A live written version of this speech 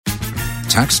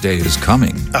Tax day is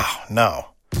coming. Oh, no.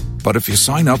 But if you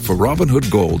sign up for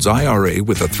Robinhood Gold's IRA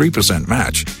with a 3%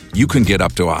 match, you can get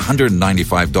up to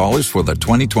 $195 for the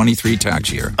 2023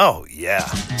 tax year. Oh, yeah.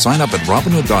 Sign up at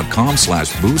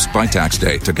Robinhood.com/boost by tax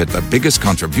day to get the biggest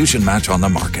contribution match on the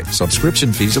market.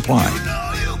 Subscription fees apply.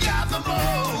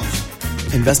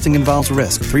 Investing involves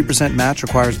risk. 3% match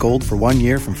requires gold for 1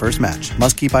 year from first match.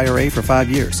 Must keep IRA for 5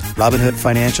 years. Robinhood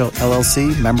Financial,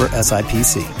 LLC, member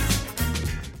SIPC.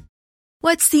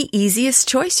 What's the easiest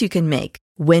choice you can make?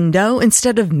 Window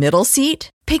instead of middle seat?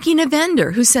 Picking a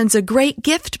vendor who sends a great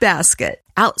gift basket?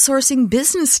 Outsourcing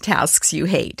business tasks you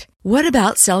hate? What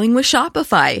about selling with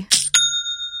Shopify?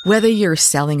 Whether you're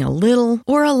selling a little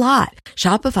or a lot,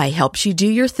 Shopify helps you do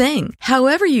your thing,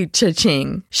 however you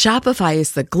cha-ching. Shopify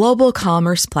is the global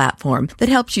commerce platform that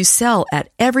helps you sell at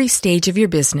every stage of your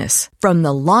business. From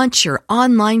the launch your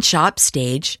online shop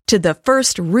stage to the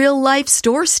first real-life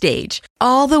store stage,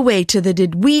 all the way to the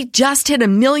did we just hit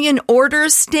 1 million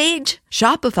orders stage.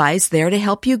 Shopify's there to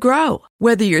help you grow.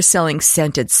 Whether you're selling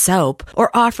scented soap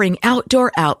or offering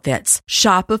outdoor outfits,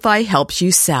 Shopify helps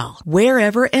you sell.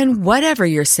 Wherever and whatever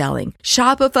you're selling,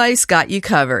 Shopify's got you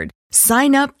covered.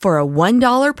 Sign up for a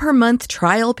 $1 per month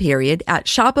trial period at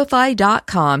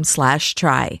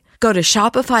shopify.com/try. Go to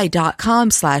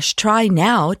shopify.com/try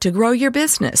now to grow your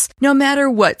business, no matter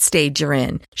what stage you're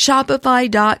in.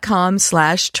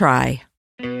 Shopify.com/try.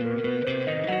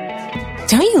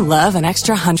 Don't you love an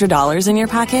extra $100 in your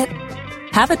pocket?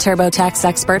 Have a TurboTax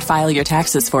expert file your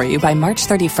taxes for you by March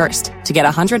 31st to get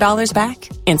 $100 back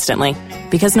instantly.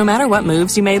 Because no matter what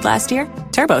moves you made last year,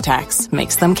 TurboTax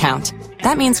makes them count.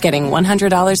 That means getting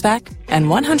 $100 back and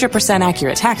 100%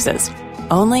 accurate taxes,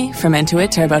 only from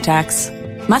Intuit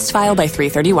TurboTax. Must file by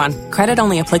 3/31. Credit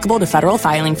only applicable to federal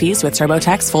filing fees with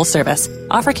TurboTax full service.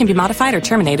 Offer can be modified or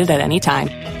terminated at any time.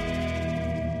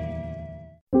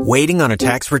 Waiting on a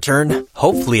tax return?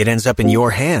 Hopefully it ends up in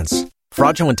your hands.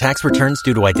 Fraudulent tax returns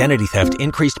due to identity theft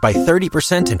increased by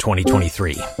 30% in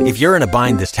 2023. If you're in a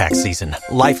bind this tax season,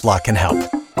 LifeLock can help.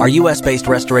 Our U.S.-based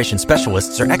restoration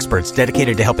specialists are experts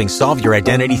dedicated to helping solve your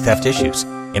identity theft issues.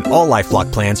 And all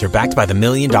LifeLock plans are backed by the $1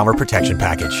 Million Protection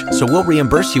Package. So we'll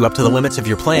reimburse you up to the limits of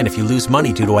your plan if you lose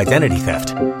money due to identity theft.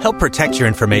 Help protect your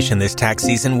information this tax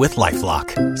season with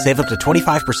LifeLock. Save up to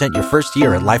 25% your first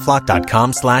year at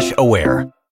LifeLock.com/aware.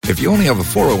 If you only have a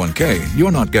 401k, you're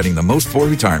not getting the most for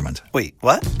retirement. Wait,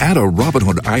 what? Add a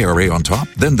Robinhood IRA on top,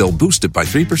 then they'll boost it by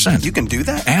 3%. You can do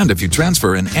that? And if you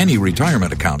transfer in any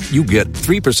retirement account, you get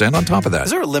 3% on top of that. Is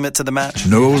there a limit to the match?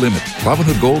 No limit.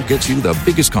 Robinhood Gold gets you the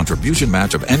biggest contribution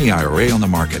match of any IRA on the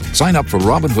market. Sign up for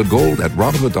Robinhood Gold at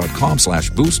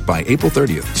Robinhood.com/boost by April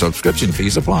 30th. Subscription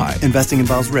fees apply. Investing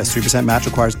involves risk. 3% match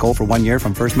requires gold for 1 year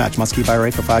from first match. Must keep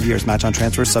IRA for 5 years. Match on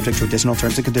transfers subject to additional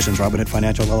terms and conditions. Robinhood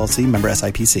Financial, LLC, member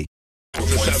SIPC.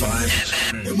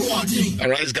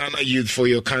 Arise, Ghana youth, for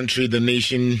your country, the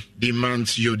nation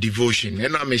demands your devotion.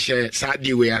 And I'm share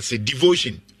sadly way I say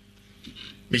devotion.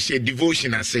 Me say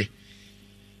devotion I say.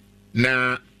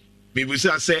 Now, people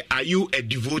say, are you a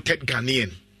devoted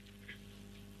Ghanaian?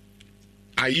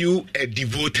 Are you a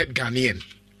devoted Ghanaian?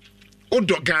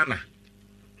 Odo Ghana.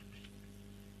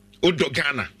 Odo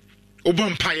Ghana.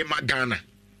 Obampaye ma Ghana.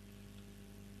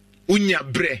 Unya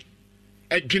bre.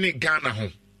 Edwene Ghana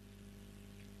home.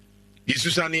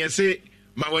 Isusani say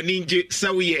mawaninje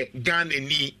sawiye Ghana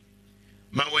ni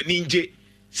mawaninje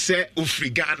se ufri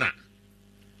Ghana.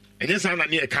 Enye sana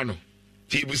ni ekano.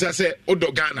 Ti ibusa se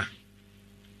odo Ghana.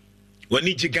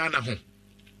 Waninje Ghana ho.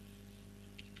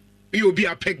 Iyo bi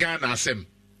ape Ghana asem.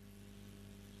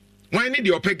 Why need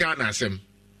you ape Ghana asem?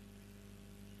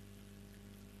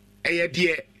 Eye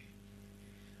die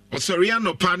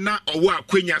osoriano pa na owo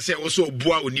akwenya se wo so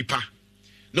obua onipa.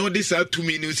 No this are 2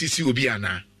 minutes sisi obi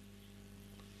ana.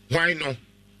 Why no?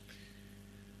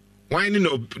 Why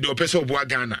no the person of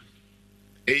Ghana?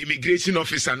 A immigration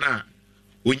officer na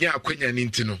unya akwenya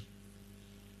nintino.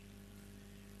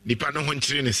 Nipa no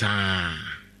honchire ne sa.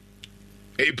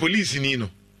 A police ni no.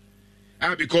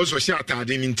 Because of shot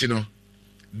ade nintino.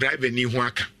 Driver ni ho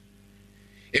aka.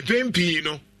 E pempi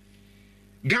no.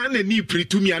 Ghana ni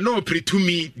pretumi no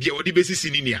pretumi de odi besisi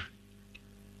ni nia.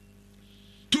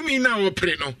 Tumi na o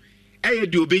pre no. Eye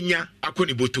de obenya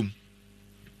akoni botum.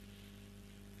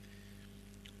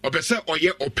 Obese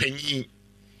oye opanyi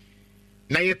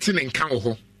na yete ne nka wo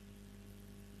ho.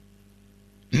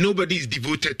 Nobody is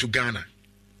devoted to Ghana.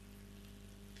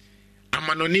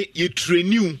 Amanone you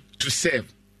train you to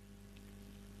serve.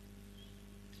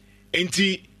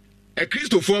 Enti a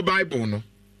Christopher Bible no.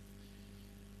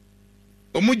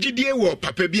 Omugidie wo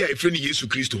papa bia efre ni Yesu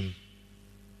Kristo.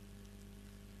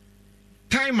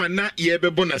 Time na ye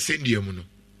bebo na sendiam no.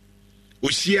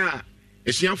 osia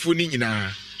esuafo ni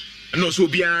nyina na so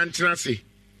bia ntena se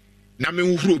na me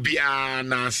huro bia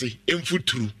na ase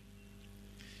emfuturu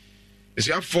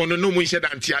esuafo no mu nhye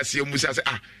dante ase musa se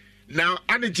na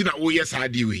aneti na wo yes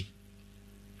ade we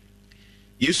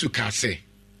Yesu ka se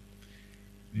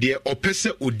de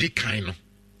opese odi kan no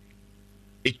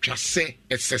etwa se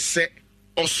esese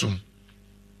osom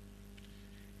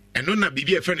eno na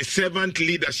bibia e friend servant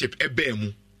leadership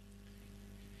ebemu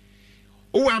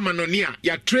o amanonia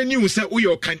ya training you say we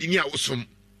your candinia osom.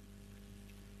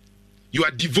 You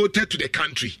are devoted to the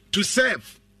country to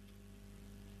serve.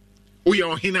 We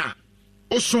are hina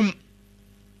osom.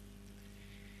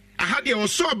 I had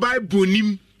also Bible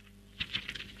nim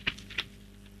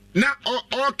na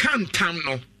all can tam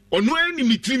no ono ani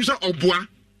mitrim so oboa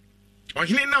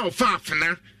ohine na ofa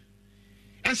afena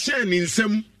e share ni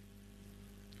nsam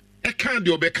e kan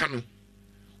de obeka no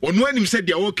ono ani se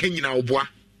de o kan nyina oboa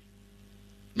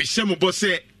me shemu bo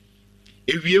se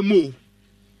ewie mo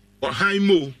ohan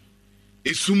mo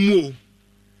esumo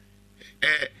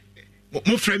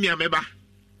mo frame ya meba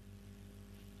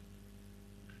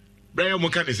Brian mo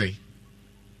kan say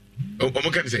o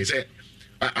mo kan say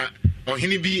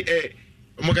ohini bi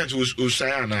mo kan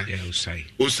usaya na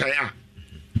usaya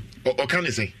o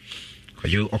kan say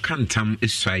you o kan tam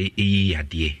isai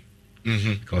yade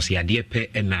because yade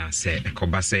pe na say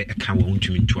ekoba say e kan wo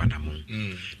ntumi ntu anamo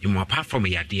you apart from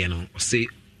yade no say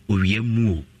owie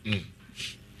mu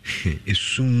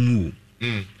esumu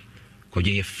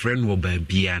koje ye friend wo ba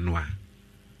bia no a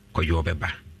koje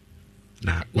obeba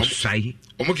na usai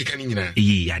omokeka ni nyina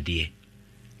yade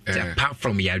apart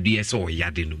from yade so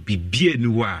yade no bibia ni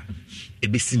wa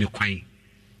ebesi ne kwan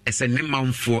ese ne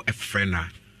manfo a friend a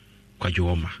koje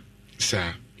oma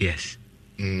sir yes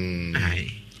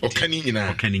ai okani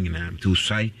nyina to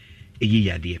usai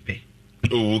yade pe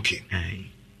oh okay ai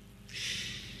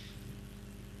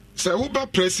so who ba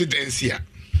presidency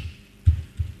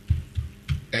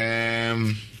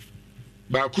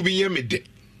ba ku bi yemede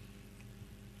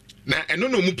na eno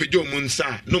no mu pejo mu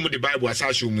nsa no mu de Bible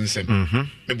asasho mu nsem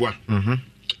meboa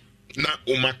na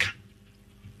umaka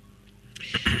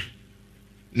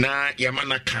na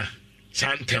yamanaka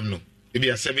santem no e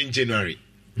bia 7 January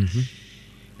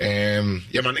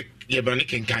yamane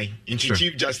kenkai inchi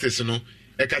chief justice no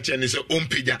e ka che ne se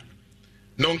ompeja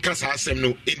no nka sa asem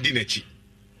no endi nachi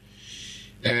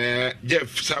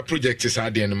Jeff sa project sa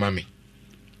de no mami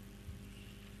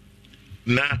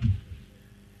na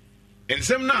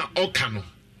ensem na oka no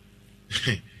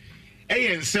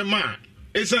ensem a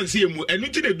esanse emu enu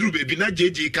ti na duru bebi na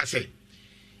jeje ka se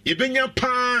ebenya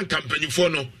pa kampanyifo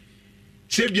no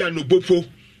sebia no bopo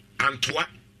antoa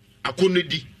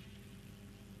akonedi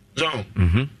so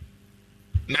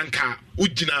nanka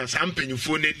ugina sa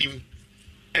mpanyifo nanim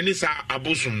eni sa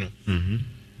abosun no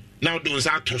now do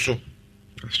sa toso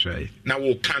that's right na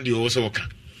wo kan de also ka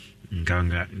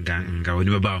nga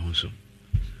woni ba ho so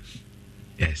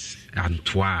yes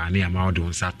antoa ne ama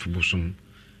do sa tobosum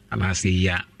ana se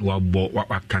ya wa bo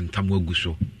wa kantam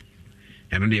waguso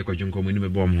eno de ekwadwonko mo ni me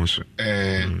bo mo so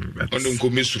ondo nko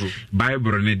mesuru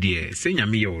Bible ne de se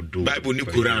nyame ye odo Bible ni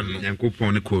Quran no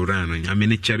yankopon ne Quran no nyame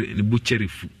ne cherry ne bu cherry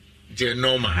fu je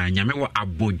normal ha nyame wa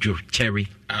abojo cherry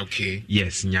okay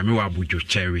yes nyame wa abojo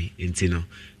cherry entino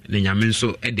ne nyame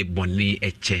nso e de bone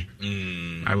eche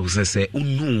I will say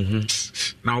unu hu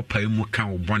na opa mu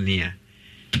kan obone a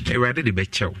ewade de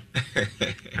bechew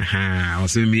aha o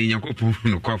se mi yakopon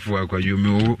no kwafo akwayo mi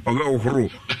oga ohoro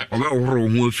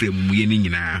hu afrem mu ye ni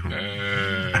nyina ho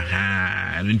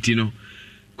aha ntino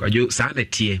kwajo sa na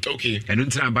tie okay eno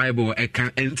ntina Bible e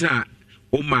kan ntina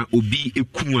oma obi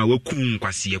ekun a wakun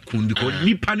kwase ekun because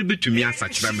nipa ne betumi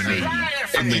asakira me na yi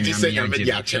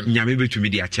nyame betumi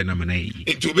di ache na me na yi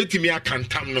enti obetumi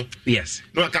akantam no yes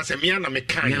no aka se mia na me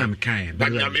kan ba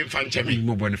nyame mfa ncheme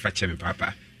mo bo ne fa cheme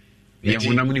papa ya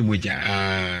wona mu ni moja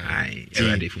ai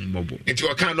erade fu mbobo enti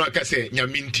o kan no aka se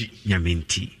nyame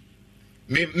nti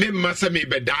me masa me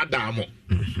be dada mo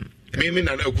me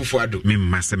na akufo ado me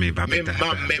masa me baba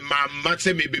me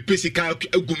masa me be pesika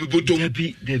agumi botom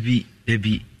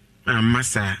debi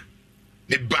masa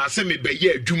me ba se me be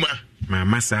ye adwuma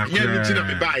masa nyenu ntina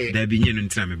me baaye debi nyenu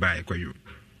ntina me baaye kwayo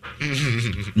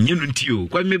nyenu ntio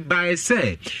kwa me baaye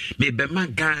se me be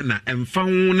magana emfa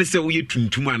wo ne se wo ye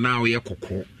tuntum ana wo ye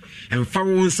kokko emfa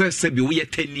wo se bi wo ye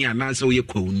tani ana se wo ye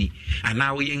kwawuni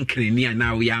ana wo ye nkreni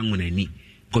ana wo ye anwonani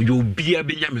kwayo obia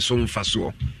benya me so mfa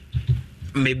so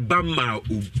me bama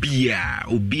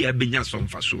obia benya so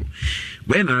mfa so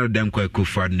when na dan kwa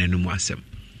kofa nanum asem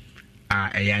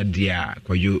eya dia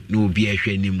kwayo no obia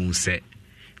hwe ni mu se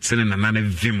sene nana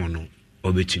vimo no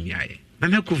obetumi aye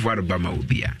nana kofa bama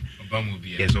obia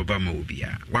yes Obama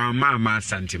ubia wa mama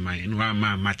santimai no wa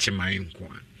mama chimai nko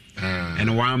and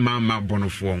wa mama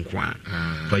bonofo nko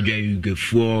kwadwo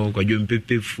yugefuo kwadwo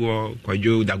mpepefo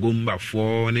kwadwo dagomba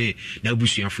fo ne na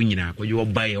busuafo nyina kwadwo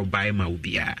obai ma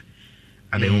ubia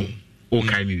ade o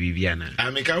kai mi bibia na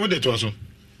ameka wo de to so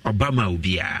Obama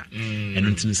ubia eno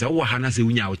ntin se wo ha na se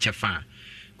wunya wo chefa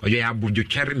kwadwo ya bodwo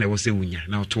twere na wo se wunya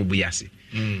na to bu yase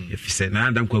efise na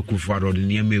adam kwa kufu aro de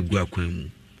niam egu akwan mu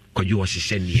kwadwo wo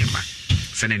hihye niam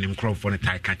sene nim crowfo ne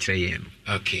tai ka kire ye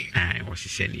no okay wo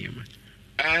hihye niam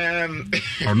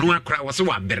onu akra wo se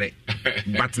wa bere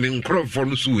but ne crowfo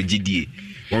no so wogidie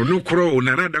onu crow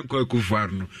na adam kwa kufu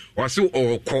aro no wo se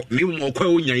okọ ne mo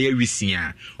okọ onya ya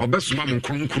wisia obesoma mo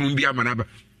kronkron bi amana ba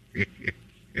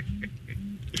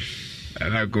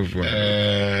ana kufu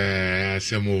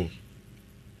semo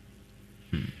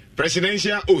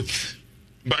presidential oath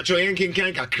but your yanking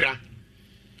can kakra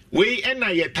we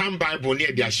ena ye tam bible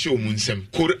near their show munsem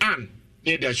Quran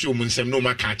near their show munsem no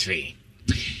ma katre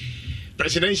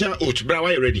presidential oath bra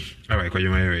why you ready all right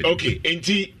you ready okay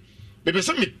enti be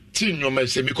person me tin your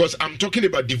say because I'm talking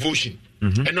about devotion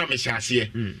and no me shase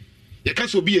ye can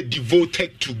so be a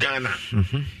devoted to Ghana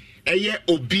eye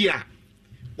obia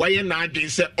why na adwen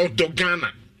say odo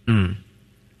Ghana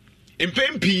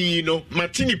impempi no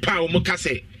matini pa o mo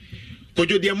kase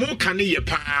kojo de mo kan ye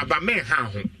pa ba me ha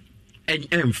ho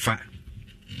emfa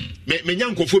me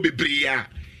nyankofo bebre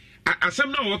a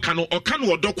asem na o kan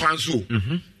odo kwanso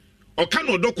o kan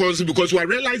odo kwanso because we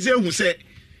realize who say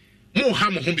mo ha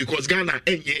mo ho because Ghana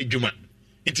enye adwuma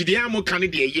nti de am kan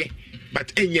de ye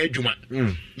but enye adwuma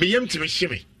me yam timi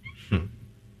hye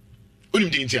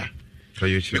onim de ntia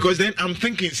because then I'm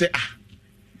thinking say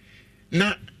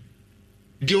na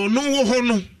de ono wo ho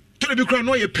no to be kra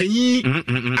no ye panyi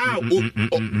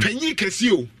panyi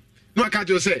kesi o no aka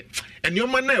jo say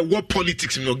enioma na e wo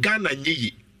politics no Ghana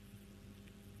nyeyi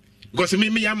because me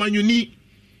yamanyuni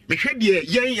me hwede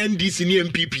yen NDC ni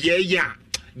MPP ya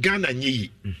Ghana nyeyi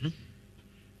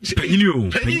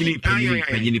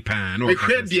panyi pa no me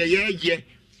hwede ye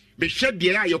me hwede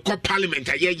ya your parliament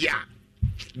ya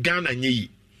Ghana nyeyi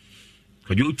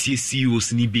kwadwo tie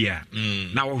CEOs ni bia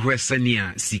na wo hwesane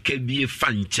a sika bie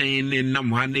fa nchen ne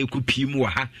nam ha na ekupi mu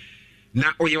ha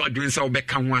na oye wadwen sa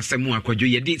obeka ho asem a kwadwo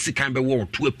ye de sika be wo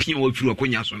to apia wo afiri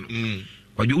akonya so no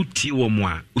kwadwo tie wo mu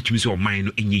a otumi se o man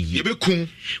no enye yi yebekun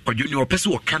kwadwo ni opese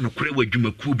wo ka no kore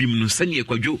wadwumaku bi mu no sane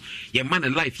kwadwo ye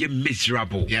man life ye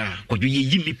miserable kwadwo ye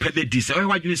yi ni penedi se oye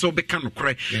wadwen se obeka no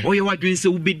kore oye wadwen se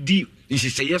ubedi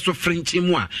nhihye yeso french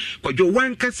mu a kwadwo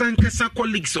wankasa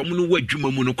colleagues omuno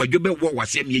wadwuma mu no kwadwo be wo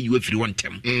wasem ye yiwa firi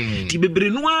wontem ti bebre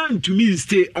no antumi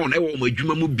stay on ewo mo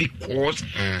adwuma mu because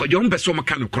kwadwo mbeso mo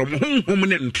ka no kro mo honhom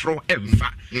ne ntro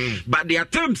emfa but the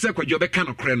attempt say kwadwo be ka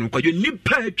no kro no kwadwo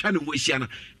nipa atwa no wohia no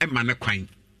ema ne kwan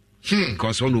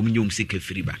because ono mnyom sika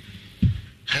firi ba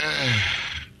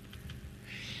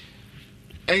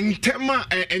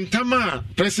entama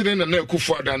president na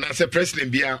Akufo-Addo na say president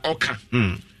bia oka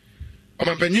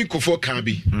Omampenyi Kufo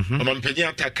Kabi,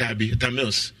 Omampenyi Atakabi,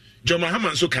 Tamils, John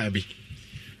Mahama so Kabi.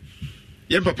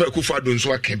 Yen Papa Akufo-Addo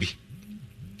so Kabi.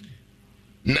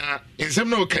 Na in some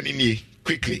no kanini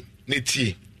quickly,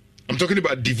 neti. I'm talking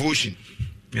about devotion.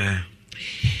 Yeah.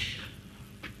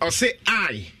 I'll say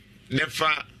I never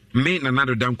me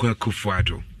nanado danko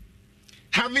Akufo-Addo.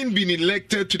 Having been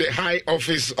elected to the high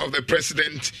office of the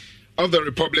President of the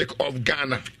Republic of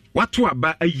Ghana. Watu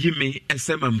aba ayime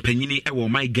esema mpanyini ewo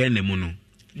my Ghana mu no.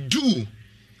 Do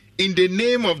in the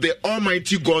name of the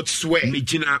Almighty God swear.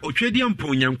 Mejina otwedi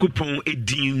ampo Nyankopon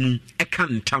edin mu eka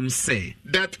ntam se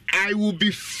that I will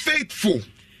be faithful.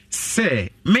 Say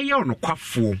meye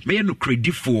onokwafo, meye no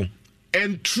credifo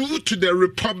and true to the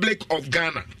Republic of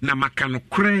Ghana. Na maka no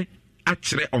kre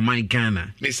akire o my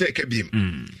Ghana. Me say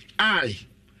kebim. I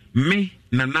me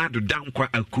Nanado Dankwa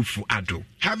Akufo-Addo,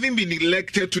 having been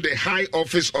elected to the high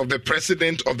office of the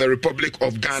President of the Republic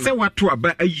of Ghana, se watu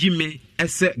aba ayime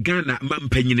ese Ghana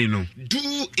mampanyini no.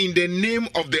 Do in the name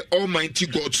of the Almighty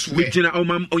God swear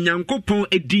Onyankopon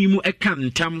edimu eka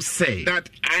ntam se that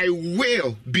I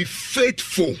will be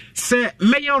faithful se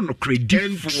meyo no credifo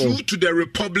and true to the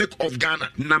Republic of Ghana,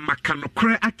 na maka no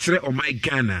kre akire o my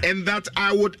Ghana, and that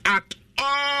I would at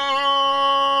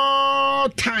all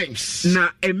times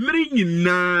na emri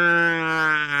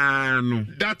nyina no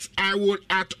that I would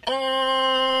at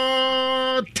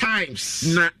all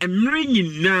times na emri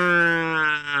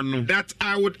nyina no that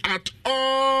I would at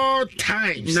all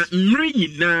times na emri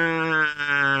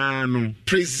nyina no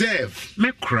preserve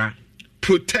mekra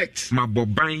protect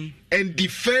maboban and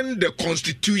defend the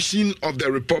Constitution of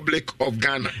the Republic of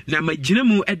Ghana, na majina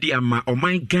mu edi ama o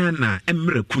my Ghana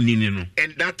emra kunini no,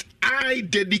 and that I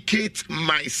dedicate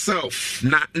myself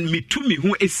na mitumi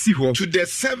ho esi ho to the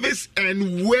service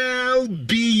and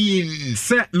well-being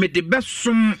se me de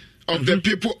besom of the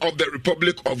people of the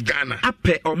Republic of Ghana. I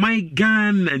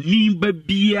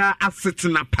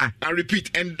repeat,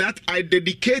 and that I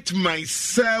dedicate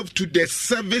myself to the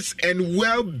service and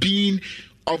well-being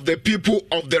of the people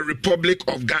of the Republic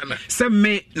of Ghana.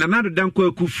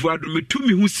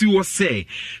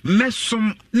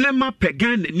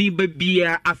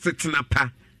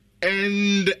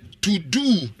 And to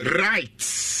do right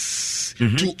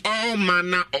to all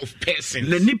manner of persons.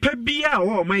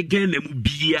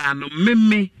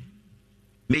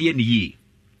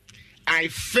 I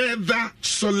further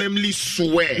solemnly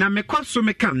swear that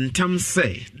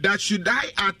should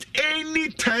I at any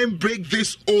time break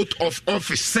this oath of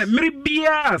office,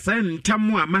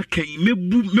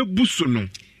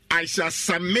 I shall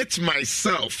submit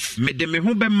myself to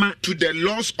the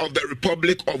laws of the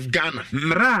Republic of Ghana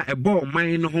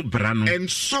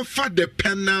and suffer the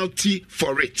penalty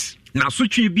for it.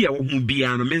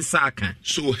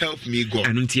 So help me God.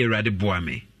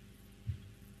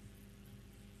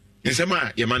 There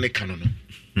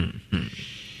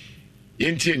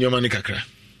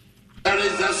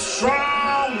is a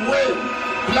strong wind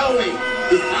blowing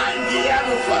behind the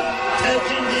elephant,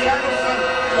 taking the elephant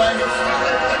where his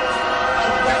elephant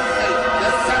on Wednesday, the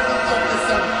 7th of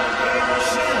December.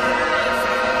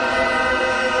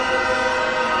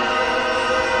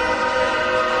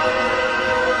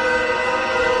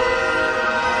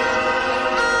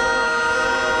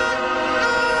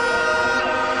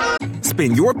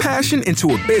 Spin your passion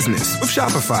into a business with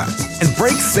Shopify and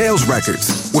break sales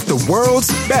records with the world's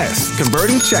best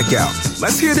converting checkout.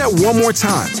 Let's hear that one more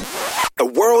time. The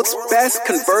world's best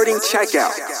converting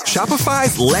checkout.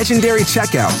 Shopify's legendary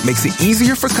checkout makes it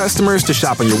easier for customers to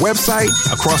shop on your website,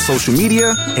 across social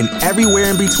media, and everywhere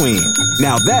in between.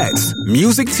 Now that's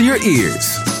music to your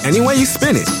ears. Any way you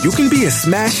spin it, you can be a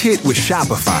smash hit with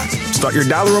Shopify. Start your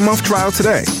 $1 a month trial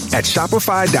today at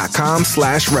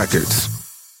shopify.com/records.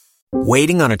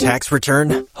 Waiting on a tax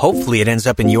return? Hopefully it ends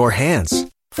up in your hands.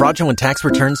 Fraudulent tax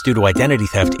returns due to identity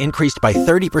theft increased by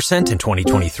 30% in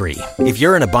 2023. If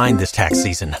you're in a bind this tax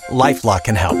season, LifeLock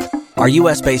can help. Our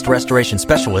U.S.-based restoration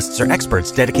specialists are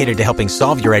experts dedicated to helping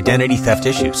solve your identity theft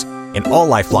issues. And all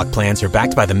LifeLock plans are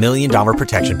backed by the $1 Million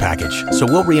Protection Package. So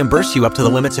we'll reimburse you up to the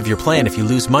limits of your plan if you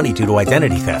lose money due to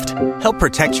identity theft. Help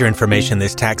protect your information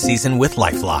this tax season with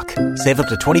LifeLock. Save up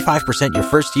to 25% your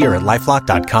first year at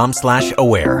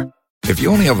LifeLock.com/aware. If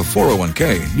you only have a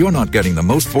 401k, you're not getting the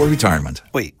most for retirement.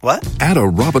 Wait, what? Add a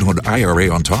Robinhood IRA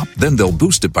on top, then they'll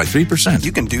boost it by 3%.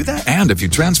 You can do that? And if you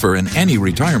transfer in any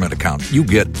retirement account, you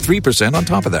get 3% on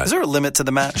top of that. Is there a limit to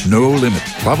the match? No limit.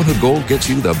 Robinhood Gold gets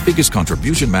you the biggest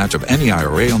contribution match of any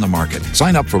IRA on the market.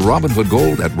 Sign up for Robinhood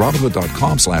Gold at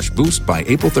Robinhood.com/boost by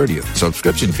April 30th.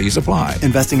 Subscription fees apply.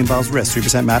 Investing involves risk.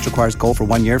 3% match requires gold for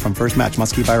 1 year from first match.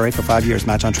 Must keep IRA for 5 years.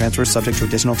 Match on transfers subject to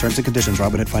additional terms and conditions.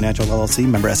 Robinhood Financial LLC,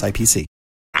 member SIPC.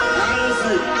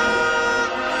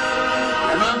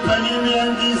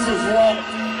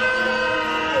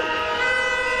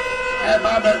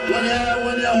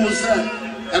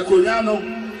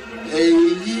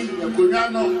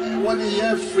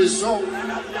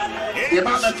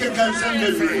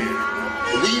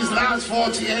 These last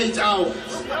 48 hours,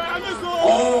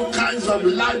 all kinds of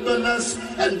libelous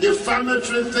and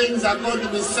defamatory things are going to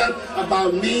be said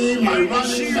about me, my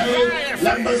running mate,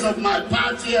 members of my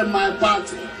party and my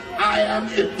party. I am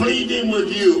pleading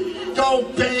with you.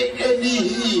 Don't pay any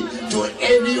heed to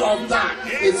any of that.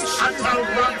 It's utter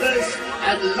rubbish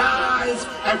and lies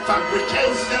and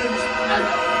fabrications and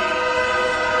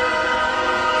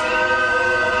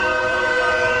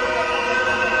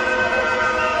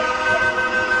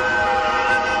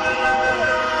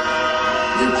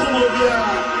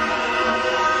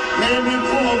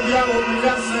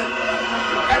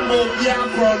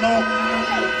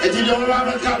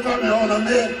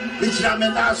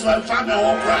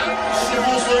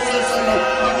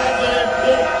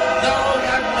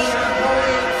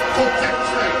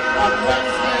on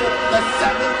Wednesday, the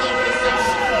 7th of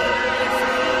December.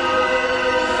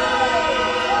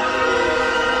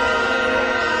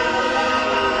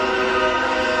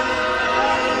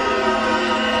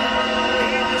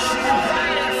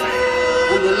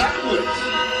 And the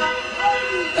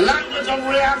language of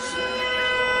reaction,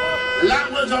 the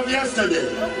language of yesterday,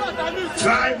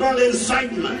 tribal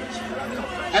incitement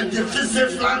and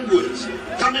divisive language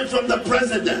coming from the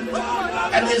president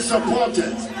and his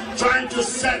supporters, trying to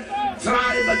set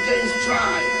tribe against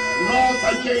tribe, north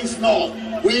against north.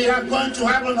 We are going to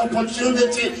have an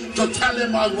opportunity to tell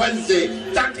him on Wednesday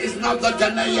that is not the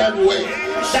Ghanaian way.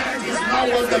 That is not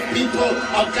what the people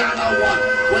of Ghana want.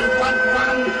 We want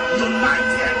one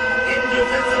united,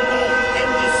 indivisible,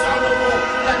 indissoluble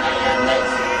Ghanaian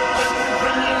nation.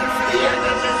 Bringing the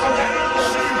energies of the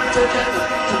people together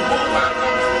to move our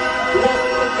country towards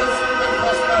progress and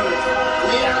prosperity.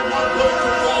 We are not going to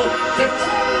fall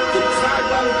victim to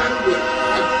tribal language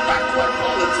and backward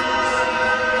politics.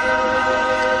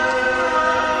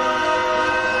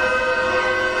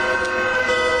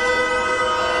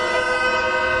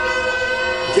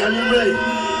 January,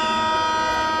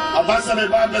 Abasa the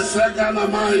Bible Sregana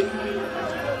Mai,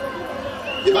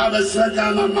 the Bible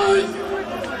Sregana Mai,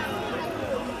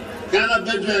 Ghana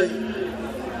Bedre,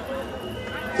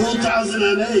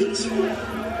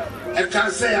 2008, I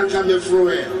can't say I'm coming through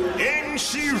it.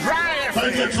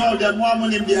 2012, the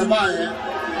woman in the Abaya.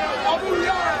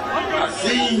 I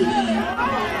think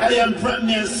I am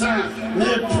Premier Son,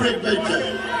 may pray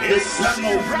better, the son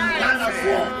of Ghana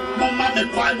for. Mama me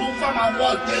pai mo fa ma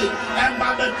wote and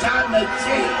ma be time e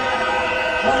ti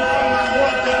mo fa ma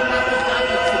wote ma be time e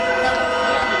ti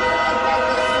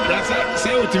brasa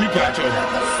say o timi pacho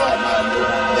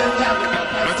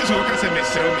mate so ka say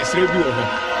mesreo bi wo ho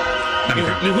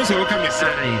ni ho so ka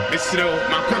mesreo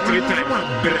ma kwa 3 time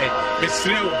bre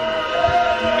mesreo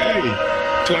hey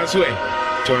to aso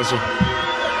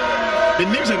the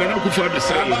names are going to go for the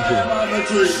same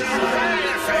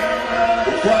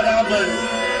what happened.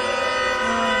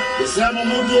 Islam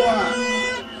Mudua,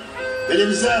 it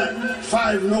is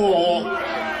 5 no.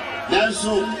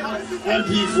 Nanso,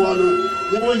 MP4,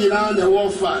 the one in the war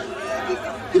fight.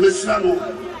 The Islamo,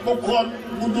 Bokon,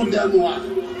 Budu Demoa,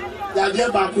 the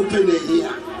Deba Kupene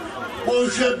here.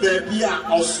 Bonjour, baby,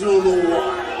 or snow no war.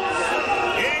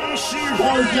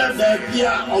 Bonjour, baby,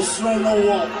 or snow no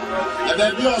war. A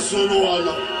baby or snow no war.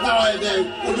 Now I then,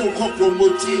 Udu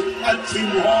Kokomoti, a team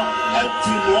war, a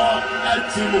team war, a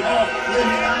team war.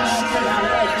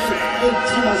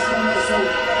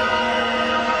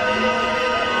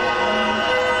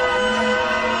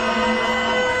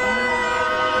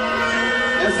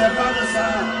 As a father,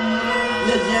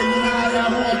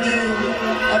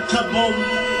 a kabom,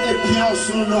 a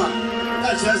piasono,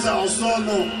 that's as also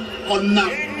no or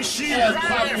not. A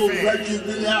couple breaking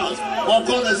the house, or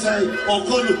gonna say, or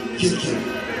gonna kick him.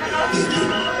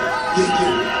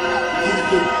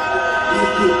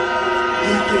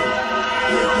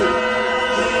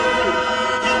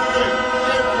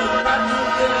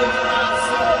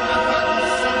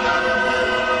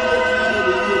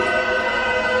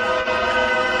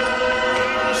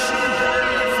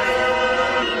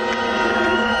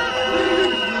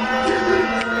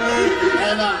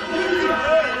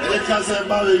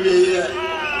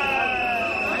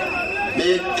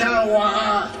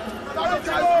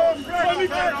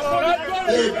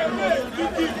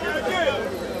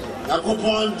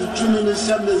 Upon the 2 minutes,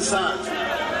 7 cents.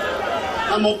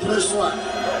 I'm oppressed.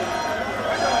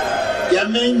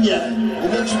 Yamenya,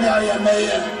 eventually I am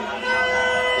mayor.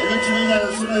 Eventually I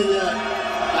am mayor.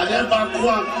 I never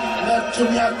quite let to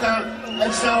me a car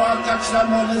and shall I catch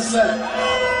them on the set.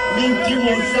 Minky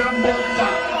will Jamboka.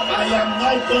 I am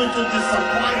not going to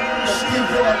disappoint the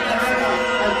people of Ghana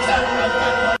and tell them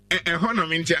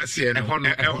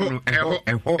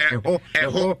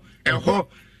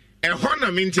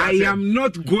I am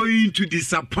not going to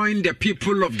disappoint the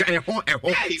people of Ghana.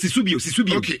 Sisubio.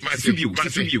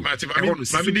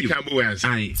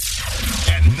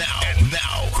 And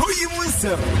now, who you want?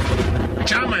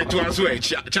 Chama to answer.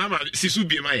 Chama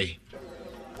Sisubio mai.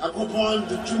 Upon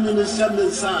the 2 minutes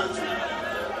 7 cents.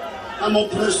 I'm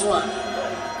oppressed.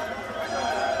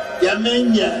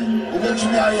 Yamenya,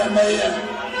 eventually I am mayor.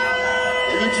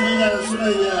 Eventually I am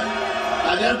mayor. I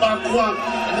never quite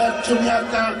let to me a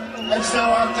car. And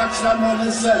shall I catch them on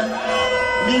the set?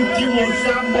 Minky will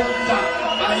Jamboka.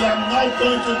 I am not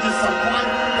going to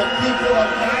disappoint the people of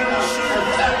Ghana and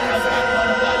tell them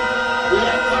that we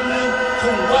are coming to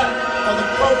work for the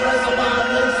progress of our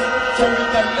nation so we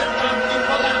can lift our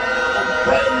people up and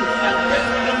bring and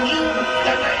build a new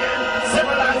Ghanaian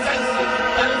civilization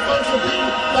that is going to be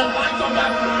the light of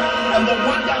Africa and the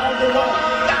wonder of the world.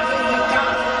 That is the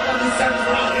task that is set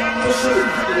for us to do.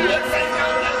 Let's take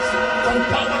our nation from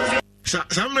poverty. Some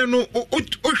no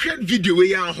o share video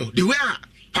we are the way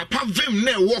papa vim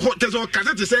ne wo hotel so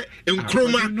kase te say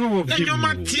enkroma na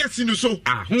nyoma tiasi no so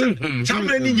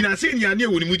samre ni nyina say ni ane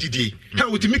woni mugidi ha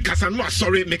wotimi kasa no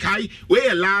asori mekai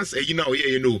we last you know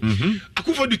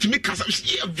akufo do timi kasa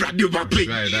radio ba play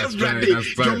yes radio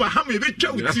nyoma ha me be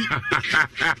twa uti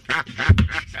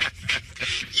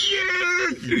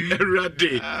yeah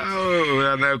radio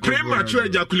oh premature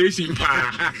ejaculation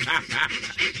pa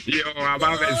yo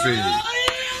above say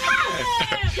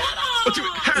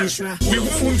we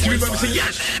won't say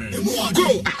yes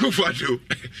go akufo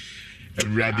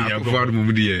ready for the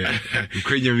moment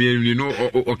Ukrainian you know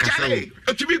or kasa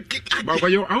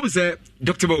but you I was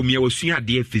Dr. Amoah was sua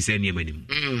de face any manim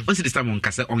once this time on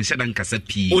kasa on shedan kasa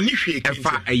pi oni hwe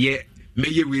efa eye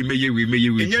meye we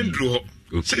nyandro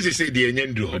say de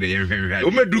nyandro de yenhwe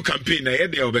o medu campaign na ye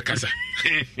de obekasa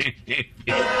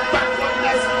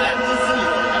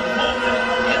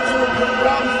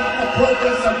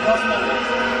progress and prosperity.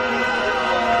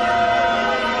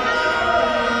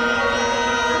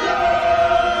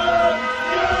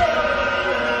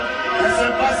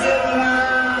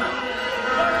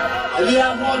 Elia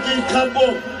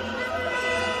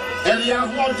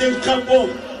Morgan Cambo.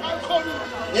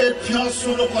 Et puis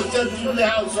sur le côté du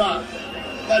house.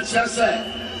 That's just it.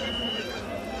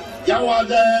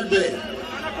 Yawada Ebe.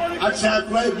 Acha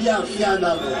Grabia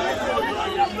Fiana.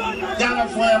 Yana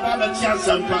for a Baba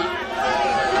Tiasampa.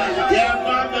 Yeah,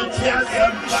 Baba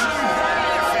Tiasampa.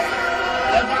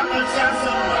 The Baba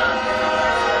Tiasampa.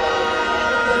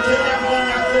 The Kenya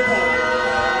Monaco.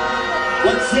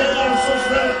 What's here on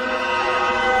Sofre?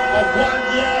 Of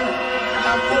 1 year,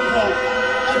 a football.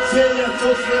 Let's say you're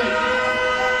Sofre.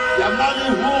 Your money,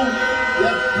 who,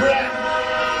 your bread.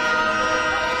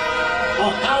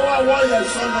 Or how I want your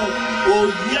son, or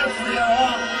year for your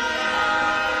heart.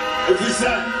 If you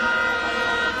say,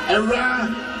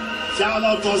 around, shout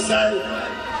out to say,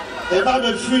 if I'm a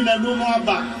free and no more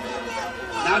back.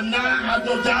 And now I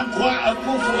don't damn quite a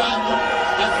proof of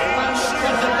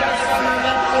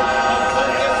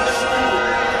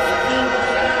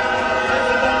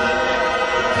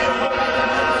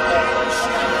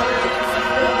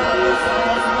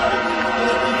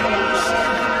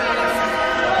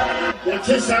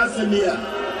Chance in here.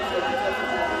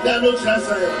 There no chance.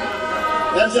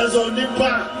 That's just only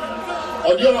part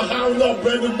of your how long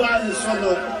bread and buy is son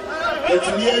of it's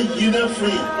near dinner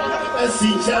free. I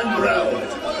see Jan Brown.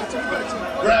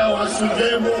 Brown was to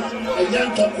demo and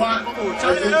young Toppa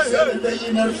as they said the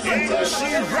inner center.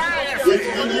 It's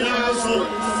in the house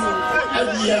and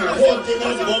the holding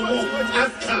up Bomo,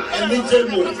 Aka, and the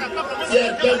demo. Yeah,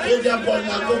 don't get up on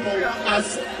Nagomo as.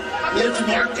 Yet to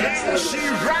be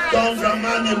Don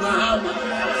Ramani Mahama.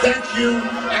 Thank you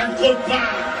and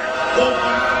goodbye.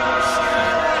 Goodbye.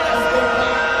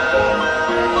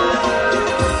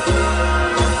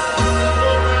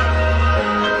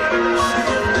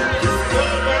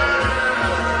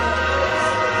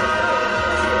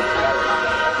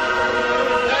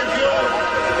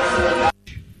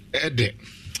 Thank you. Ede.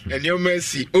 And your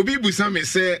mercy. Obi Busame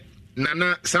say,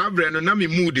 Nana Sabre no na me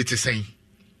mood it is saying.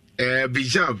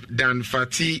 Bijab Dan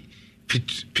Fati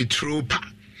Petropa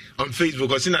on Facebook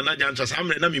or sin another answer. I'm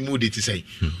not me moody to say.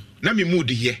 Na me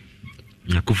moody here.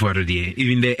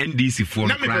 Even the NDC for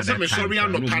sorry,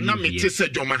 I'm not Panama Tessa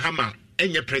John Mahama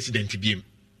and your president to be him.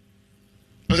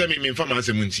 What I mean from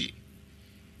Munsi.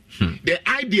 The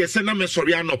idea is I'm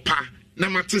sorry, I'm not pa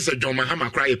Namatissa John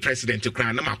Mahama cry a president to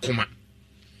cry Namakoma.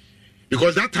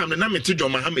 Because that time the name to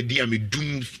John Mahama dear me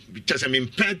doom just I mean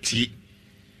petty.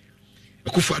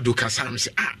 Akufo-Addo kasam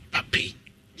say papi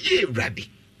ye ready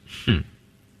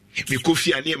me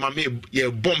kofi ani mama ye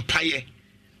bompaye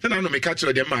na no me catch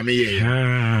dem mama ye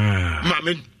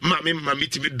mama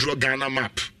ti me draw Ghana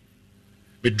map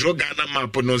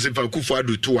no se fa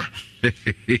Akufo-Addo toa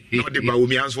no de ba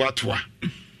omi anso atoa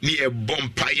ni e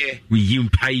bompaye we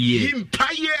yimpaye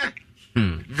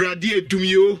ready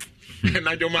edumio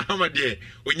na do Muhammad ye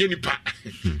onye nipa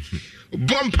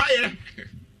bompaye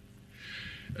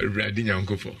ready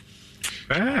nyanko for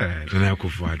na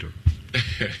Akufo-Addo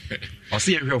o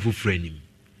se yehwe ofofra nim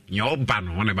nya oba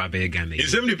no wona ba be Ghana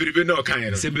isem ni biribe na o kan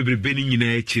ye isem biribe ni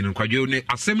nyina achi no kwadwo ne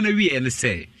asem na wie ne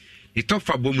se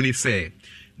itofa bom ni se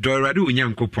do ready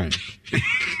onyanko pon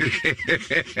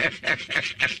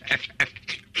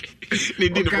they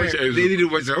did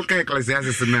watch okay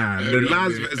Ecclesiastes now the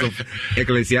last verse of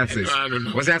Ecclesiastes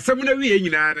was asem na wie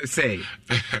nyina say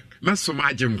maso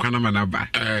magem kwana manaba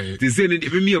they say ne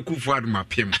me Akufo-Addo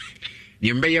mapem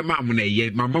ne mbeye mam na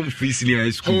ye mamam free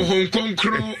senior school hon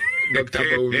konkro Dr.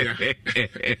 Baumia.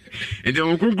 And the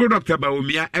Uncle Dr.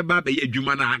 Baumia, Eba be a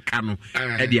Jumana Cano,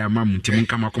 Eddie Amam,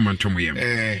 Timunkama Comantomium.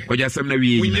 Or just some when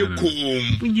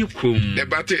you come, the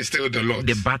battle is still the loss.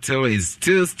 The battle is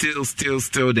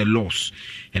still the loss.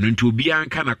 And until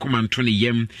Bianca Comantoni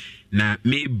Yem, na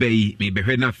maybe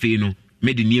Hena Feno,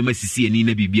 made the near Mississippi and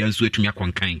Nina Bibian sweat to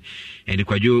Yakonkain. And the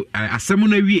Quajo, a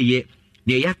summon a ye,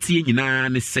 near Yati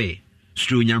in say,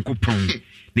 Strew Yanko Pong,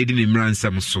 they didn't run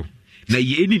some so. Na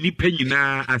ye ni penny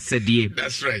na I said ye.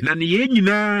 That's right. Na ye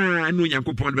na no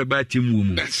Yanko Pond about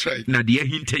Tim. That's right. Na dear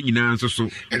hinting na so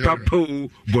Papo,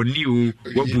 Boniu,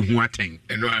 what watching.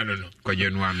 And I don't know.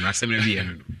 Quajon one, assembly.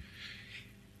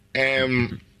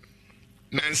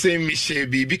 Nancy Michelle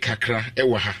Bibi Kakra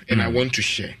Ewaha, and I want to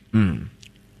share.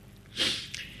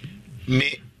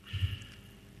 Me,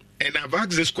 and I've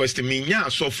asked this question, me nya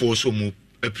so for so mu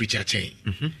a preacher chain.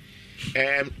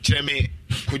 Cheme,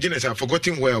 Kujinas have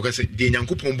forgotten where I said the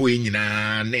Yankupon boy in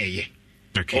na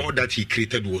all that he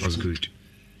created was good.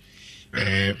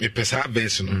 Me pesa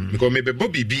verse no, because maybe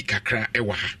Bobby B Kakra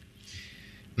Ewaha.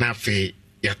 Na fe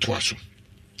ya twaso.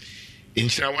 In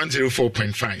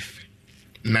 104.5.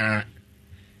 Na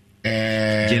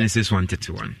Genesis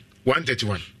 1:31.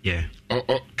 1:31. Yeah.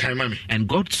 Kaimami. And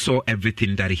God saw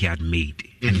everything that he had made,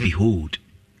 and behold,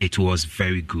 it was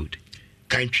very good.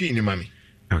 Kaintwi ni mami.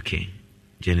 Okay.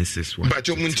 Genesis 1. But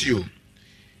you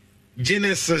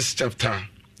Genesis chapter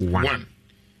 1.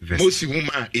 Verse. Mosi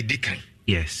huma edikan.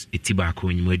 Yes,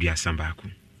 itibako nyumwedu sambako.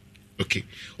 Okay.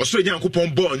 Also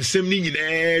Yankupon born nsem ni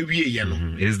nyina wie ye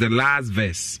no. It is the last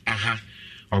verse.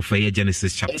 Of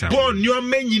Genesis chapter 1. Born your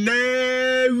men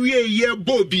wie ye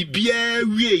bo bibia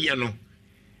wie ye no.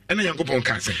 Ena Yankupon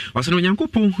ka se. Also no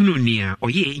Yankupon hunu nia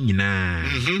oye nyina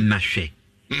na hwe.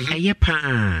 Eye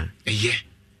pa. Eye.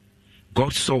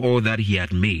 God saw all that he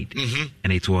had made,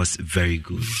 and it was very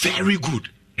good. Very good.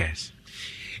 Yes.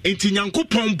 Enti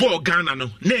Yankupon bo Ghana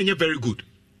no, na enye very good.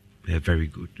 They're very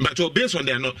good. But based on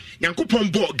their no,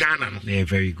 Yankupon bo Ghana no. They're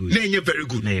very good. Na enye very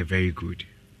good. They're very good.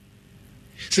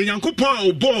 Say Yankupon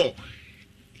o bo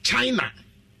China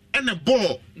and a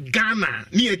bo Ghana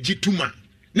near Jituma.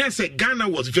 Now say Ghana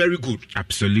was very good.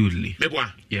 Absolutely.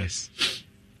 Meboa. Yes.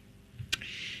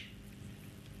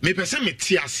 Me pese me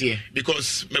tiase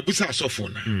because me busa sofo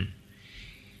na.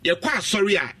 Ye kwa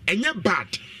sorry a enye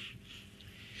bad.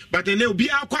 But ene obi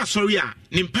akwa sorry a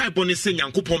ni mpa bo ne se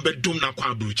Yankupon be dum na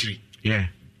kwa abruchiri. Yeah.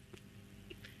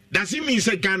 Does it mean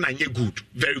say Ghana nye good?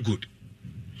 Very good.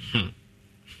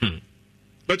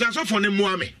 But as for them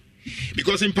Muame,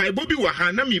 because in Paibobi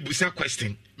waha na mi busa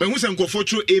question. Me hu se nkofo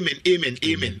tro amen.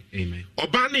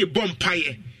 Obane bomb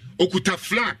paye okuta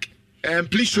flag.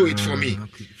 Please show it for me.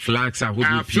 Okay. Flags are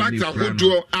hood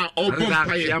all bomb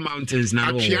paye mountains now.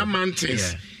 Apia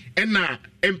mountains. And na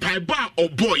empaiba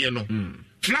obo ye no.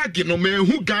 Flag you know me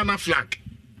hu Ghana flag.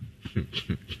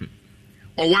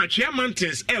 Or Apia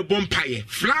mountains bomb paye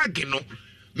flag you know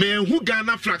me hu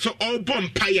Ghana flag so all bomb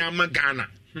paye ama Ghana.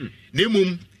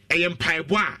 Nemum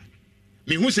empaibo a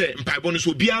me hu se empaibo no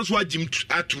so bia so agim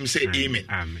atum say amen.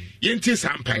 Yenti sa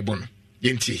empaibo no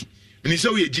yenti me say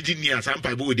we gidi ni as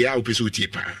empaibo we dey a opeso tie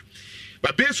pa.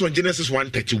 But based on Genesis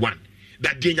 1:31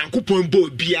 that the Yankupon bo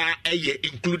bia eye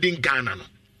including Ghana no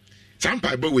sa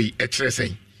empaibo we e kire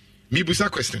say me busa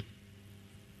question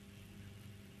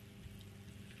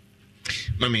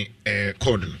mami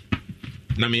code no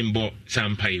na me mbo sa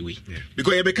empai we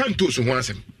because e be kan to so ho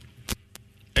asem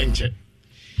enche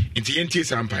inti yenti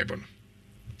sa empaibo no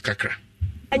kakra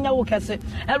enya wo kese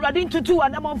erade ntutu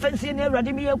anam fancy ne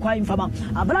erade me yakwa infama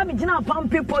abra me gina pam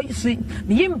people isi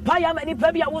me yimpa ya mani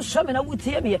pa bia wo so me na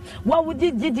wutie me wa wo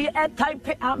gigi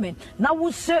type amen na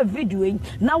wo share video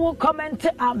na wo comment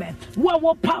amen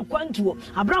wo pa kwantuo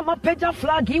abra ma page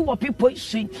flag yi wo people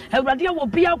isi erade wo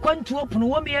bia kwantuo pono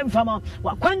wo me infama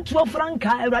wa kwantuo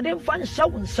franka erade mfa nsa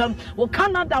wonsam wo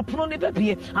Canada pono ne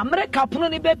bebie America pono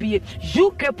ne bebie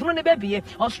UK pono ne bebie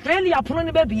Australia pono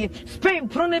ne bebie Spain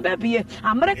pono ne bebie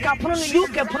America prono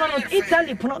UK prono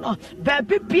Italy prono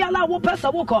baby biala wo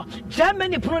pesa wo ko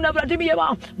Germany prono Awurade me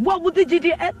yewa wo wudi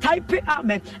gidi type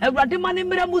amen Awurade mane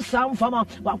mra musa mfama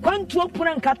wa kwantuo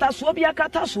prono nkata so bia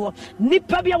kata so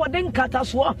nipa bia wode nkata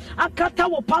so akata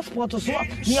wo passport so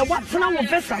ne watsena wo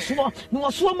visa so ne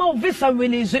wo so ma wo visa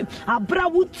release abra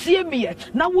wo tie me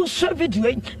na wo show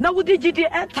video na wudi gidi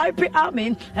type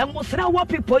amen emosra wo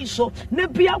people so ne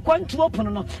bia kwantuo prono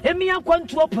no emia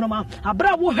kwantuo prono ma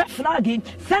abra wo he flag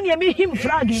Sanya me him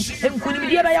flagging, and could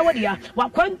be a yawadia,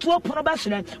 Wakwantu upon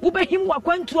Bashina, Ube him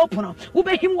Wakwantu upon,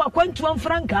 Ube him Wakwantu and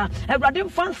Franca, a Radim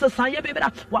Francis,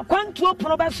 Sayabera, Wakwantu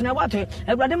upon Bashina water,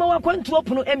 a Radima Wakwantu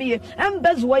upon Emmy, and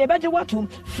Bezway better watum,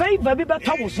 favor be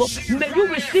better. May you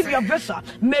receive your visa,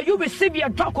 may you receive your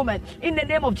document in the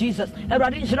name of Jesus. A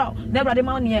Radin Shroud, never the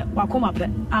man yet, Wakuma.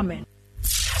 Amen.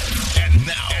 And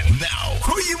now,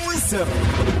 who you want?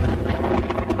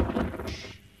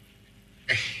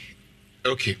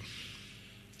 Okay.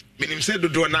 Minim said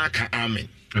do naka amen.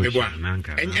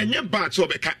 And your bad so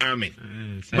beka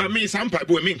amen. But me some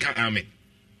people mean ka amen.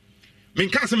 Mean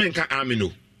ka men ka amen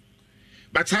no.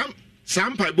 But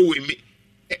some people will me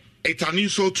it's an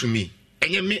insult to me.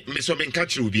 And you me so men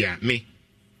catch you be me.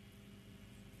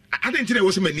 I didn't think there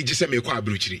was a many just me kwa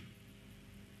bruchiri.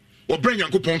 Or Brian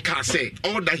Yankupon Car said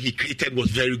all that he created was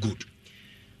very good.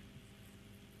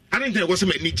 I didn't think there was a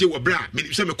many bra,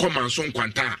 me some common son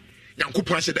quanta.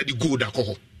 Yankupon said that the good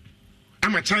alcohol.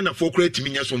 I'm a China for creating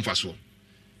me some faso.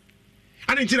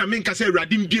 I didn't think I mean say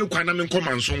Radim Bio Quanaman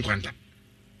common son quanta.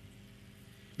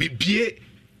 Me be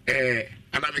an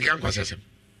American quassassin.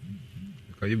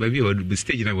 You baby would be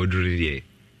staging I would do it.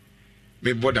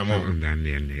 Me bother more.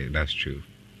 That's true.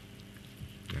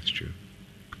 That's true.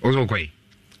 Also, quite.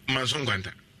 Manson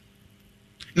Quanta.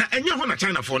 Now, and you're on a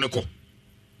China for Nico.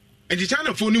 And the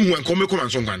China for new one come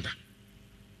Manson Quanta.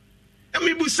 And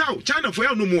we South China for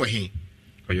no more he.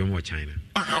 Or you're more China.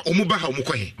 Omubaha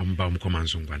Mukohe. Ombam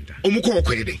Manson Quanta. Omuko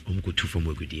Quede. Omko two from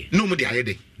Wigudi. No more the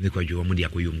Ide. Because you are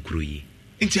Mudiakoyum Crui.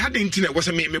 Into had the internet was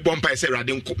a me bomb say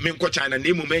Radin Menko China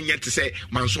name men yet to say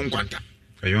Manson Quanta.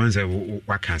 You answer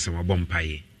what can some bomb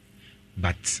pie.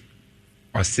 But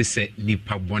or say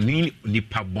nipa boni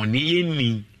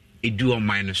ni edu o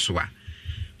man so a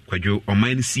kwadwo o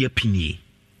man si apini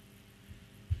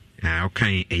o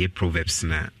kan eye proverbs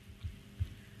na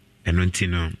eno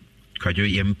ntino kwadwo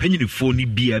ye mpanyinifo ni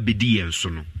bia bedi yenso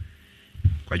no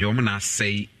kwadwo mo na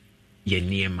asai ye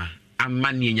niema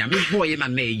amane nyame boye na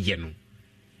na eye no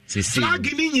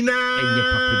flag ni nyina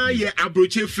ye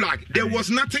abroche flag there was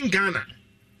nothing Ghana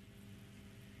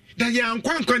that yan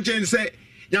kwankwanchen say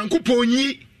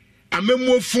yankopon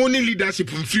amemofo ni leadership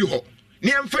mfiri ho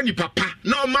ne amfa ni papa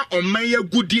na oma oman ya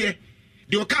gudie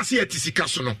de o ka se yatisika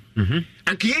so no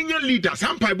anka yenya leaders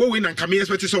ampa bo we na nka me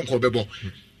expect so nko bebo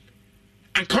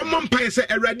anka mo mpa se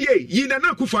awrade yi na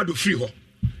akufo ado free ho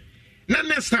na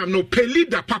next time no pe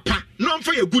leader papa no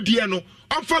amfa ya gudie no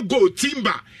amfa go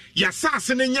timber ya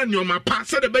sase ne nya nyoma pa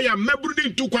se de be ya maburu ni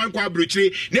ntu kwan kwa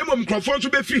abrochire na emom krofo so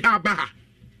be free ha ba ha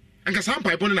anka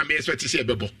sampa bo na me expect se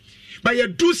bebo but you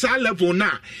do sa level na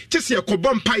just ye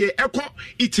kobom paye eko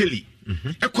Italy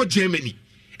eko Germany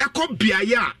eko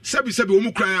biaya sebi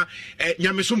omu kra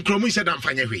nyamesom kromu said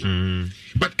amfanya hwe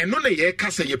but eno na ye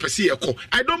kasa ye pese eko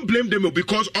I don't blame them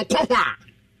because okwo a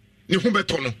ne ho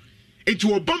beto no enti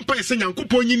obom paye se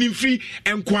nyankopon nyini mfi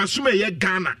enko asoma ye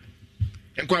Ghana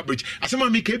enko abridge asema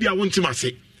mi ka bia wontim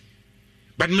ase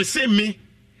but me say me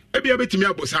ebia betimi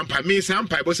abosampa me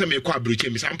sampa bo se me ko abridge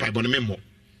me sampa bo no me mo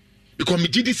because me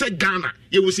gidi say Ghana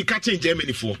you will see catch in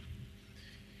Germany for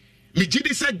me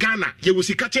gidi say Ghana you will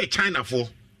see catch in China for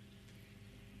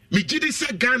me gidi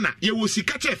say Ghana you will see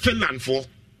catch in Finland for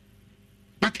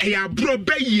but I bro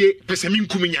be ye pesamin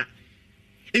kuminya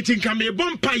it in can me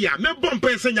bompire me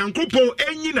bompa say nyankopon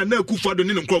enyi na akufo do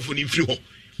ne nkrofo ni mfiri ho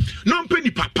no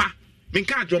mpani papa me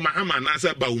ka adwo mahama na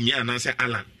say baumia na say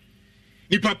Alan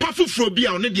ni papa fufuro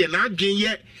bia one de na adwen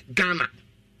ye Ghana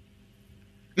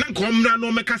na komra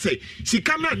no meka say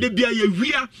sika na de bia ye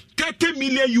wia $30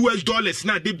 million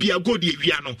na de bia go de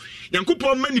wia no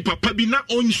yankopon mani papa bi na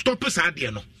on stop sa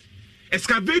de no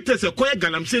excavators ekoye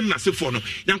galamsen na sefo no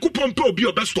yankopon pe obi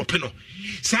obe stop no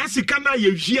sa sika na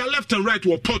ye wia left and right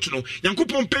wo port no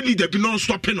yankopon pe leader bi no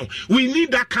stop no we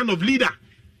need that kind of leader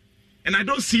and I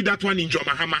don't see that one in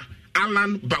Jomahama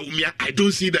Alan Baumia I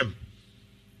don't see them.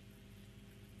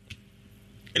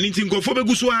 Anything go for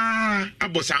beguswa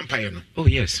abosa empire no. Oh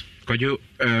yes. Kwajo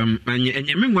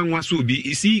anye menwanwa so bi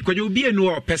isi kwajo bi enu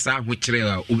o pesa ho kire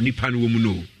a onipa no mu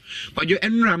no. Kwajo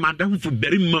enra madam fu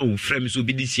beri ma o frem so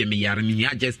bi disi me yare me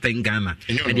ya just in Ghana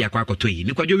e dia kwa akoto yi.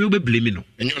 Ni kwajo we be blame no.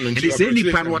 E say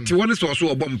nipa no te won so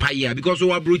so obom paye because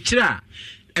we abro kire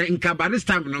a nka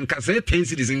barista no nka say 10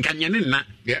 cities nka nya ne na.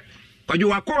 Yeah. Kwajo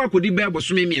wakọ akodi be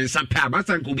bosome miensa pa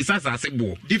abasan ko bisa asase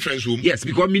bo difference room yes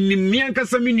because me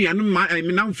ankasa me nuanu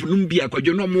me namfunum bia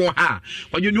kwajo no mo ha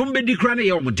kwajo no mbedi kra na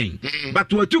ye omoden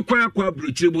but watu kwa akwa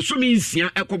brochire bosome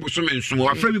nsia ekọ bosome nso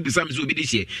wafra bi bisa me so obi de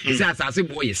hye se asase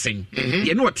bo ye sen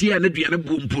ye no ote ya na duane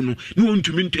bo mpu no ne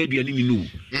wontumi nto aduane ni no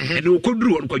ene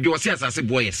okoduru won kwajo se asase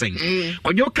bo ye sen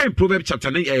kwajo kan Proverbs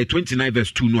chapter 29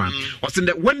 verse 2 no am was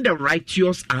that when the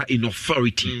righteous are in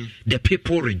authority the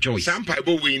people rejoice. Sampa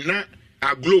we na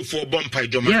a glow for bompa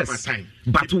joma time.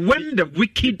 But when the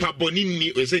wicked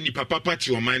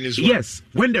yes,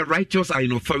 when the righteous are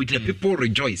in authority, the people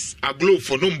rejoice. A glow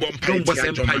for no bompa.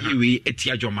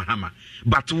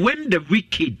 But when the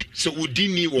wicked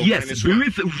yes,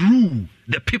 with rule,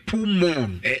 the people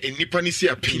mourn.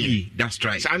 That's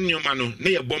right.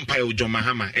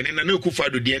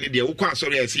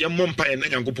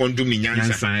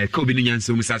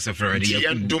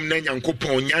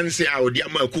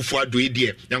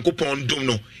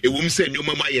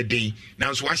 Mama ye den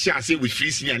na so ahia ase with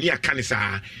free senior ne aka ne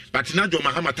saa but na John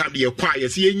Mahama tam de kwa ye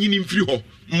se yenyini mfiri ho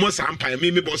mo sampa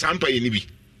me bo sampa ye ni bi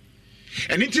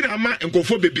and inti na ama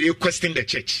nkofo bebre question the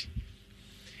church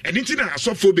and inti na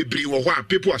asofo bebre wo ho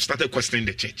people have started questioning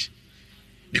the church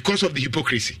because of the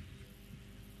hypocrisy.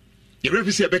 The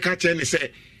referee Beka chen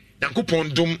say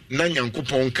Yankopon dom na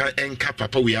Yankopon ka enka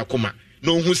papa we akoma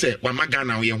no hu say wa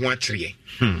magana we ho akire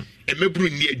emebru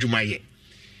ni adwuma ye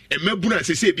emebuna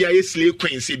say bia ye slave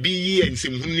queen say bi yi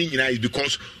ensem hu ni nyina is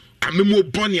because amemo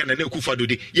boni na na kufa do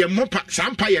de ye mopa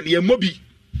sampa ye ye mobi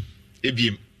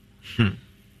ebiem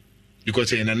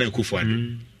because ye na na kufa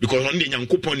do because on the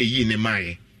Yankopon yi ne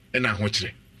mae e na ho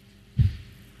kire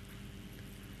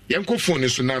Yankofon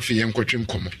so na afi yankotwe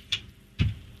nkomo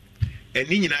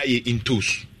eni nyina ye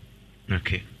intos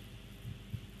okay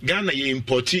Ghana ye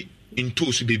importi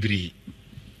intos bebri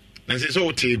na say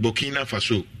so te Burkina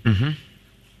Faso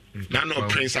now no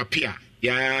Prince appear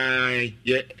yeah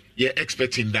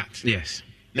expecting that yes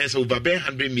there's over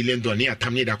 $100 million near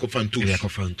tamne da kofan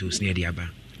tools near the aba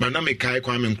man na me kai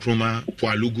kwa me nkroma po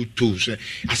alugu tools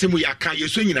asemu ya kan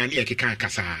yeso nyina ne ekeka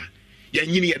kasa ya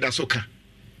nyini ya da soka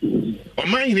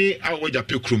oman ni awoja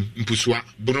pekrum mpusua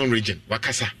Borno region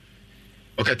wakasa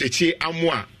okatechi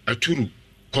Amoah aturu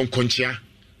konkonchia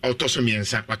autoso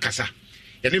miensa wakasa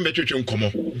ya ne metwetwe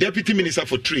nkomo Deputy Minister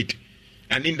for Trade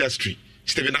and Industry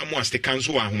Stephen Amoah the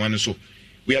council ahwan so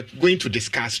we are going to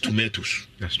discuss tomatoes.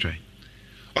 That's right.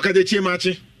 Okay, the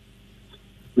chiemachi.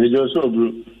 Mejo so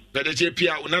bro. The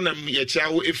chepia unana ye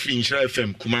chiawo efri Nhyira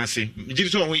FM Kumasi. Mjiri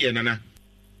so ho ye nana.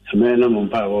 Me na mo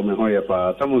mpa wo me ho ye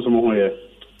pa. Tamu so mo ho ye.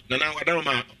 Nana wadama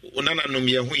ma unana no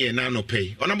me ho ye na no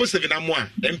pay. Onabo Stephen Amoah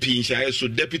MP Nhyira so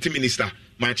Deputy Minister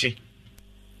machi.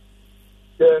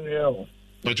 Yeah.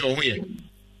 But ho ye.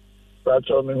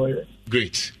 Pacho me ho ye.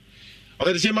 Great.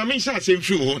 Okay, the chiema sha same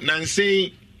free ho na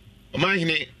say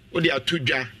Omahine odi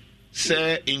atudwa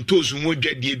se intozu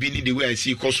modwadie bi ni the way I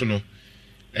see koso no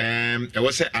e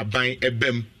was say aban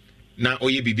ebem na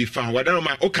oye bibi fa wadan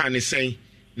ma oka ne sen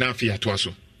na afia to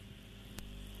aso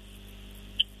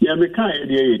ya me kan e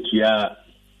de etia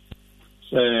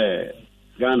se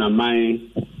Ghana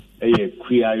man eye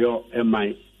kuayo e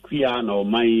man kua na o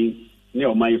man ne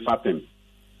o man fapem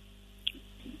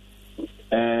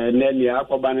ne ni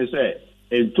akoba ne se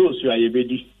entozu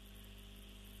ayebedi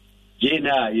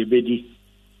Jena yebedi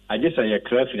ajesa ye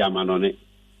clarifies amanone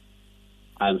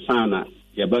ansana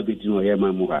ye babiti no ye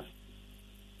mamuha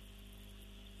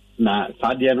na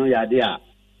sadie no yade a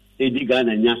edi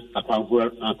Ghana nya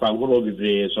akwanhoro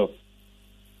bibre so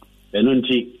enu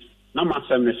nti na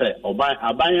masem ne se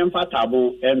aban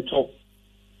mfatabo ento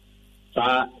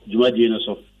sa jumadie no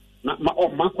so na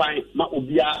makwan ma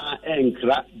obia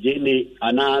enkra jene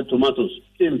ana tomatoes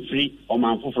emfri o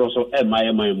manfoforo so e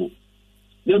maye mu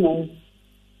Nemum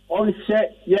on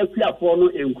share yakuafo no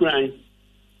enkuran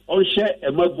on share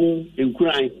emabu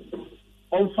enkuran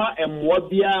on fa emwo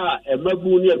bia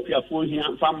emabu ne yakuafo hia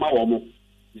fa ma wo mo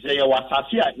se ye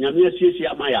wasase a nyame asiesie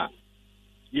amaya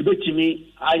ye betimi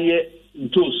aye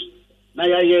ntos na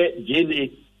ye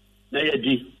jene na ye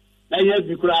di na ye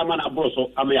bikura ama na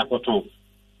broso ama yakoton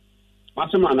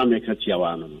masema na meka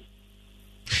tiawa no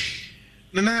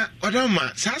nana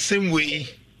odama sa same way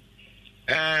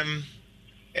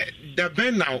da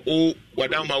ben now o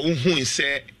wadama wo hu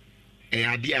se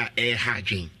ade a ha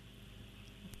dwen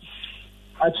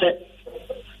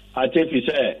ache fi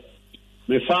se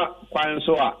me fa kwan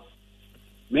so a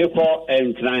me ko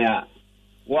enkran a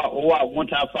wa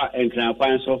mutafa enkran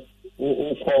kwan so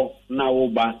o ko na wo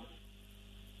ba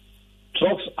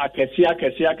trucks akesi a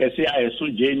yeso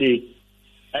jene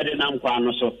ede nam kwan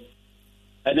no so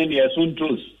ede ne yeso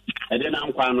tools ede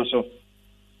nam kwan no so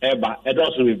eba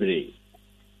edoso bebre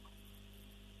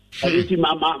Aditi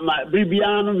ma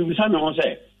bibiano mi bisa no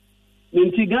se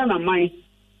nti Ghana man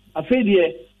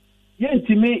afedie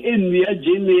yentime enua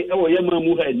gene e wo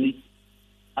yamamu ha ni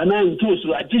ana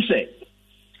ntoso agise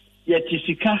yeti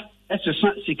sika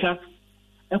esesa sika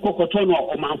ekokoto no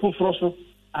omanfoforo so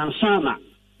ansana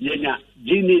yenya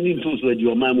gene ni ntoso adi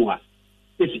omamu ha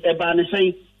eba ne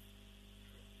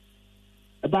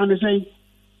sei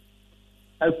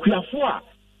akuafo a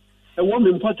ewo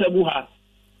me mpatabu ha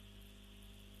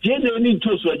gene ni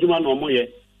ntoso adwuma no moye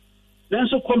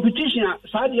nanso competition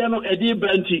saade no edi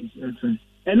branti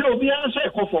ene obi an say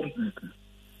ekofom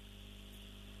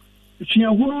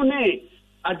hunu ne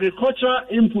agricultural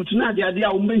input na de ade a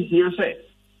wo behia say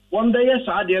won be ye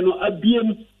saade no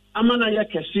abiem amana ye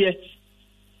kese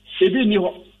ebi ni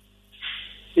ho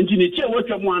nti ne tie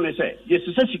wotwa mu an say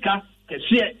yesese sika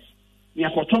kese ne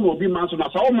akoto no obi man so na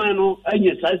sa o man no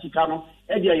anya sa sika no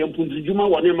e de ayempunjuma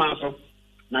woni man so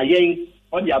na yen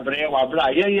odi abre wa bra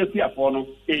yen yakuafo no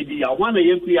edi ya wana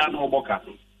yakua no oboka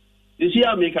isi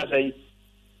ameka say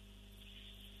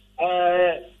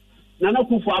Nana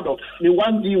Kufuado ni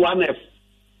 1D1F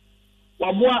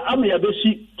waboa amya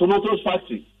besi tomatoes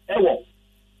factory ewo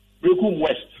Brekum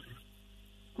West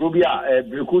Rubia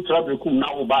Breku tra Brekum na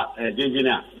oba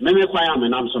engineer meme kwan am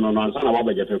nam so no ansa na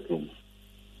wabaje peprum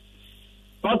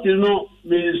but you know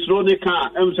me srone ka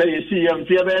em say yesi yam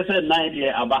fie be say 9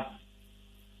 year aba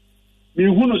mi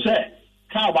hunu say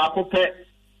ka ba ko pe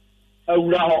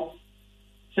awura ho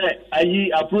say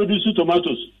ayi a produce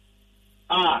tomatoes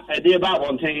ede ba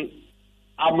wonten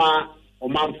ama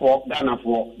omanfo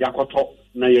Ghanafo yakoto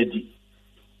na yadi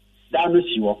da no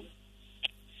siwo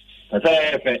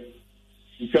pepe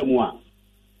ifemu a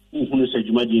nhunu se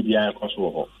dwumadi bia yakoso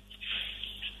ho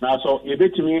na so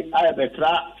ebetimi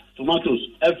ayebekra tomatoes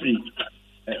every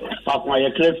pakwa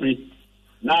ye free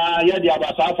na yadi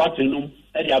abasa fatinum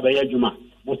ede abaye dwuma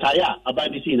botaya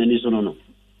abadisi na ni so no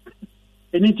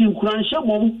eniti nkuranhye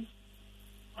mom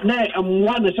na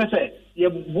amwa na sese ye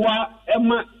boa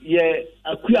ema ye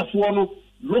akuafo no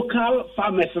local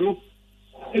farmers no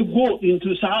go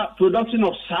into production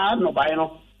of no buy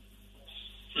no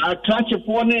attract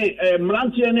for ne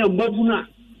mrantie ne mbabuna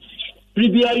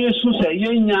pribia yesu se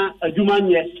yenya adwuma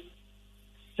nye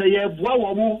se ye boa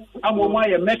wo mo amoma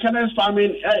ye mechanized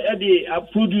farming the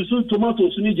produce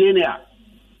tomatoes ni genia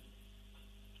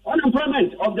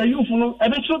unemployment of the youth no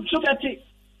ebe so beti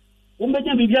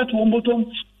umbeja bibia to mbotom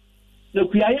na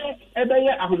kuyaye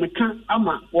ebeye ahomeka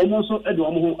ama wo mo so ede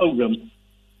wo mo ho awuram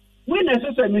we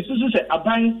necessary misusu se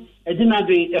aban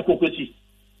edinade ekokosi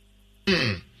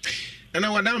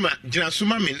ana wadama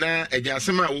jinasuma mi na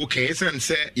ejasema wo kan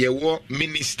sense ye wo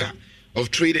Minister of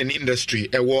Trade and Industry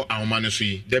ewo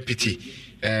awmanosui deputy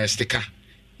sticker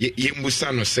ye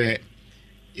mbusa no se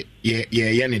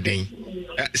ye ne den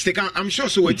sticker I'm sure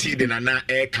so wati de na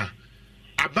eka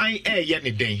aban ye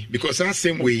ne den because that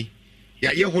same way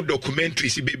ya ye ho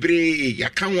documentaries bebre ya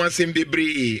kan wansem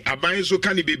bebre aban so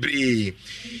kan bebre.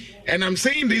 And I'm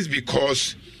saying this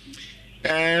because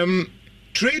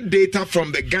trade data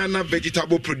from the Ghana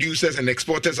Vegetable Producers and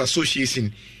Exporters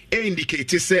Association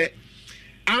indicates that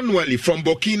annually from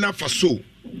Burkina Faso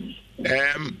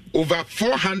over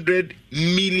 $400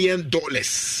 million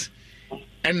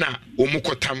and now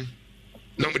omukotam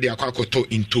nobody akwakoto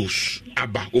in toes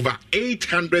aba over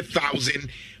 800,000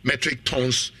 metric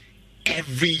tons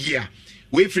every year.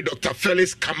 Wait for Dr.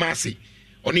 Felix Kamasi,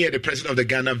 only the president of the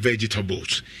Ghana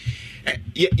Vegetables.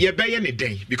 You buy any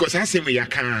day because I say we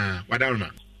can. What are you?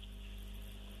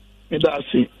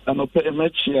 Medasi, I'm a pay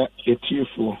much here at you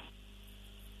for.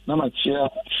 Namachia,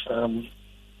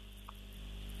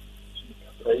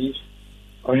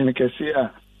 or in a case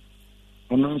here,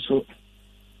 and also,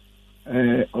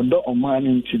 or man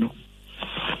in Tino.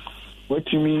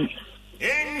 What you mean?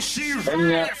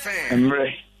 And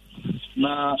Ray.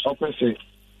 Na opese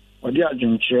odi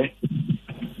adwonche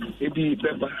ebi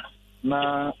beba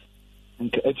na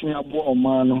nke etimi abo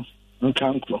oma no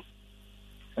nka nkro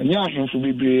anya ahemfo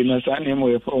bibre na sa na mo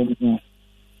yefa omo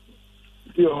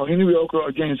yo hini bi okro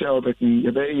odwen se obetin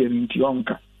ye be ye nti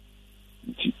onka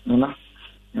nti na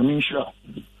insha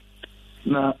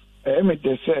na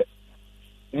emete se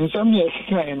nsam ye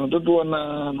kan no dodo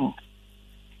na no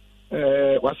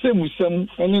wasemusam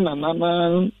eni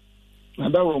na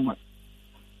daroma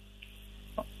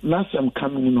nasam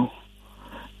kanu no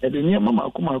edenia mama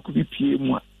akoma bi pie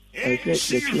mu a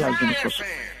ese ye tia agene koso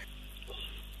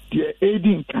the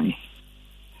aiding kan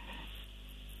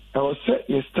I was say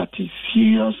you started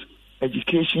serious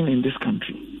education in this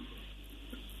country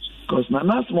because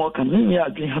nana small can nearly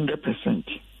agree 100%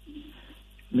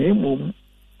 name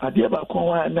adeɛ baako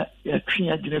wa na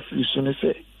yɛtwe agyina firi so ne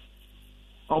sɛ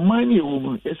ɔman ne ɛwɔ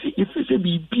mu ɛfi sɛ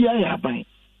biribia yɛ aban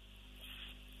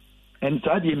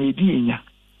ɛntaa deɛ na ɛdi yɛnya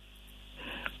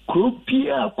kuro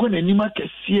bia akɔ n'anim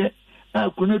akɛseɛ a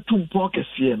akɔ no atu mpɔn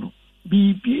kɛseɛ no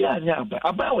biribia anyɛ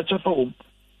aban wɔkyɛ fa wɔ mu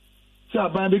sɛ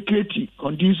aban bɛkreti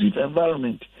conducive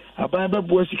environment aban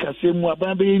bɛboa sikasɛm mu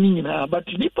aban bɛyɛ ne nyinaa but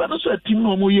nipa no so atim na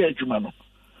ɔmɔyɛ adwuma no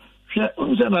hwɛ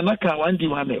ɔmu sɛ nanaka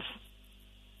 1D1F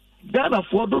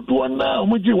Ghanafoɔ dodoɔ na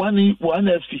ɔmɔgye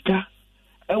 1F sika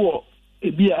ɛwɔ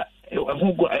ebi a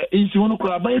ɛho go nsi ho no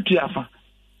koraa aban etua afa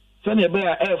sɛnea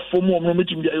ɛbɛyɛ a ɛfo mu ɔmo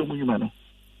metumi de ayɛ ɔmo nnwuma no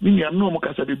ne nuam na ɔmo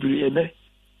kasa bebree ɛnɛ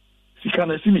sika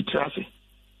na si ne tiri ase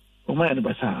ɔmo ayɛ ne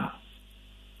basaa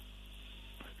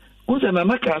wosɛ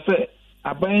nanaka sɛ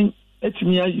aban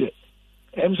atumi ayɛ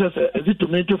ɛm sɛ ɛdze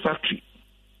tomato factory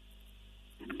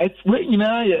wei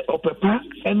nyinaa yɛ ɔpɛpa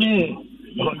ne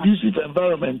conducive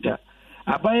environment a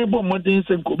aban bɔ mmɔden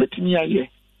sɛ nka obɛtumi ayɛ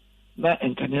na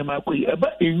nka nneɛma akɔ yi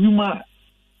ɛba enyuma a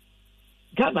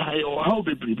Ghana ha yɛ ɔhaw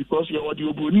bebree because yɛwɔ de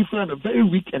obroni fɛ no very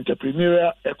weak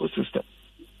entrepreneurial ecosystem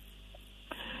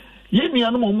yɛn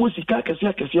nuanom ɔmo sika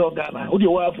akɛseɛ wɔ Ghana wode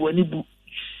wɔafo ani bu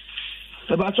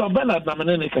sɛbakyɛ Bernard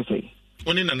namene ne kasa yi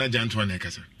Oni Nana Jantua ne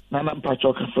kasa. Nana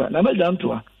Mpacho kasa. Nana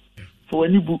Jantua. For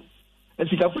any book. And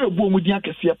Sikafu ebu omudia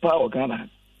kese pa o Ghana.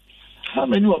 How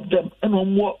many of them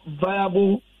and more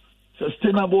viable,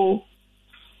 sustainable,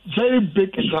 very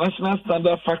big international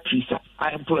standard factories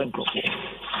are employing people.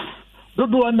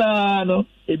 Dodo na no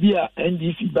ebia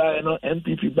NDC buy no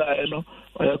MPP buy no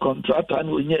or contractor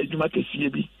no nya adwuma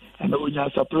kese bi and onya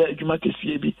supply adwuma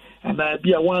kese bi and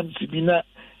bia once bi na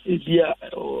ebia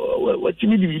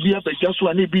watimi di bibia pe just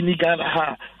one bi ni Ghana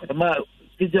ha ma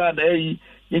ija na yi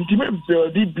intimate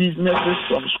building businesses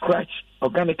from scratch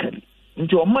organically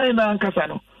into o man na nkasa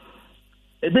no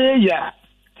ebe ya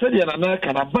said ya na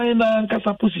kana ban na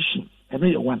nkasa position ebe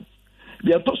ye one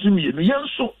dia to so mi no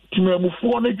yenso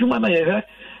timamufo na adwuma na ye he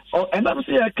enam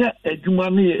se ya ka adwuma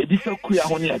na ye ebi fa ku ya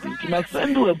ho ne ade ntima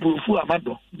sendo aburufu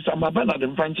amado samaba na de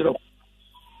mfankyere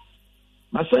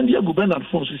Masandi agu Bernard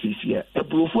Fonso sisia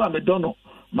eburofu amedono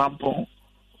mampon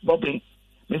bobin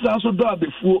mesa so do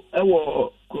abefuo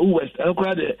ewo West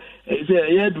enkura de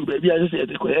say ye du baby a say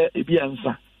de ko ebi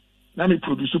ansa na me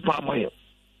produce palm oil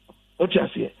o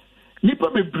tiase nipa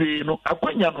bebre no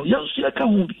akwanya no yansu aka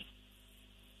hu bi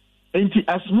enti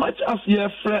as much as ye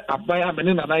frɛ aban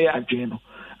amene na ya adwen no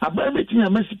aban betimi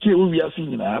amasike wo wiase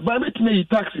nyina aban betimi yi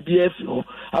tax bi afi ho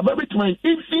aban betimi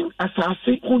even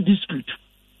asase on dispute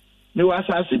me was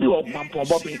asase bi o mampon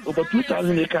bobin over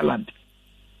 2000 acre land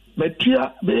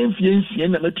matua be mfie nsie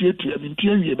na matua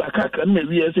mintua wie ba kaka na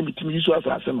wie ase mitimi isu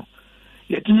asase no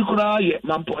yetimi kura ye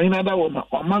mampon ina da wo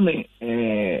ma me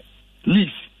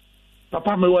lease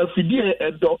papa me wa fidie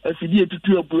edo afidie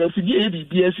tutu abu afidie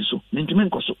bi asi so mitimi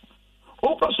nkoso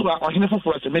o kwaso a ohene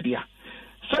foforo se media.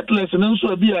 If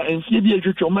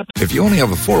you only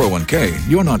have a 401k,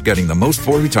 you're not getting the most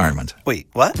for retirement. Wait,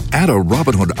 what? Add a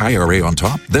Robinhood IRA on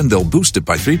top, then they'll boost it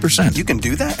by 3%. You can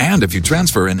do that? And if you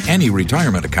transfer in any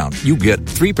retirement account, you get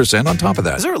 3% on top of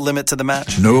that. Is there a limit to the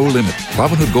match? No limit.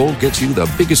 Robinhood Gold gets you the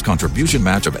biggest contribution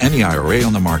match of any IRA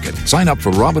on the market. Sign up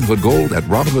for Robinhood Gold at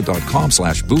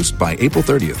Robinhood.com/boost by April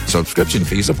 30th. Subscription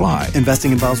fees apply.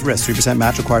 Investing involves risk. 3%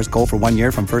 match requires gold for 1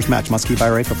 year from first match. Must keep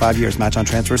IRA for 5 years. Match on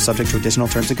transfers subject to additional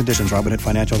terms and conditions. Robinhood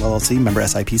Financial LLC, member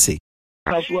SIPC.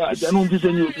 Mindset.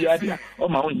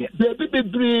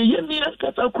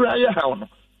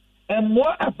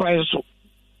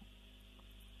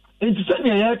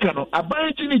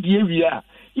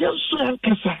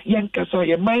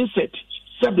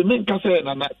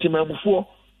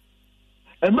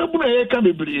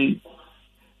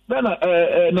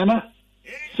 Nana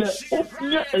se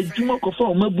onya adwuma kofa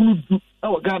o mabunu du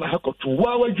awa Ghana hakoto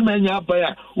wa wadwuma nya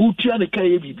abaya utua ne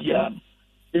kai bibia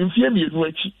emfie mienu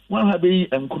achi wan ha beyi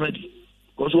enkonadi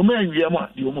because o man wiam a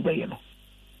de o mo beye no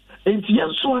enti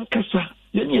yenso ankasa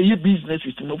ye ne ye business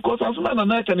system of course asuma na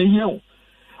na ka ne hia o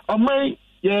amai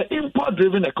ye import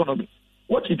driven economy.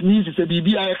 What it means is a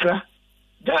bibia ekra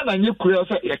Ghana nye kura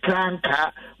se ye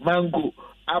kranka mango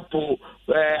apple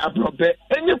abrobe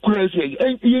enye crazy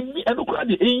enu kura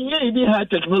de enye ni high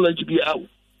technology bi awo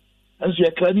anso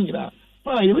ya kra ni nyina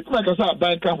pa ye bitima ka sa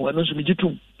ban ka ho eno so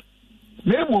migitum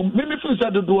memo me feel say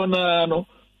do na no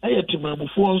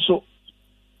ayetimamufu nso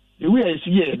ewe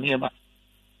ayesi ye niema.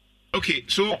 Okay,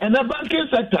 so and the banking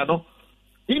sector no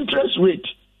interest rate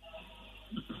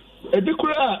ebi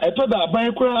kura eto da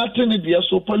ban kura atene dia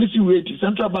so policy rate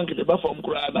central bank de ba form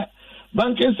kura na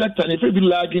banking sector if it be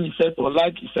lagging effect or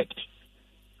lag effect.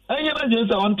 Anya na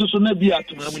jensa want to so na bi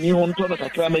atuma muni ho nto no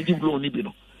kakra ma gi blow ni bi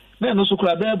no. Na no so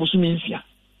kura ba busu mi nsia.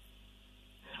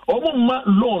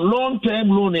 long-term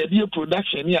loan a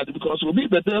production here because will be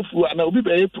better food and will be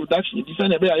better production. This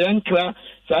is a young class.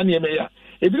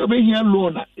 If you be here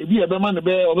loan, if you have a man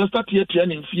or start here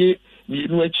training fear, you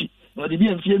know it. Or the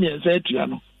BM fear me and say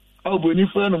Triano. I'll be any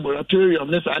firm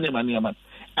moratorium, this animal.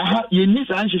 You need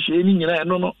to answer shame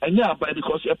no, and yeah, by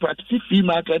because you practice free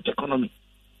market economy.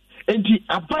 And the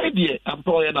abide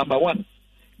employer number one.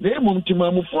 The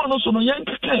Montimamu for no so no young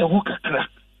crack.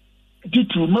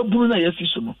 Titu mabuna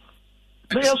yesisono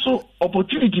na yaso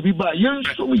opportunity bi ba yen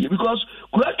so me because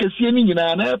kura kese ni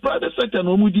nyina na private sector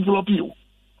no mu develop you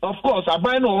of course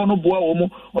abai no no boa wo mu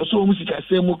so mu sika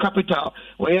se mu capital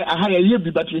where aha ye bi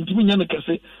but ntimi nya no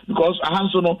kese because aha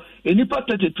so no enipa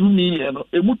 32 million no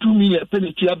emu 2 million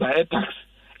penalty by tax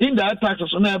in that tax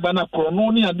so na ba na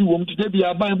krono ni ade wo mu tide bi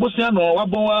abai bosia no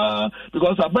wabon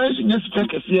because abai so nya sika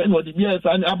kese no de bi esa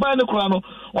abai no kro no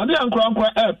oni ankra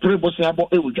pre bosia bo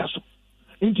e wodwa so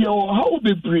into how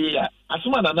be prayer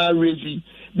asuma na raise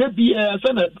the be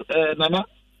nana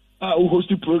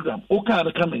host program o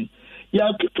can come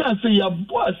ya can say ya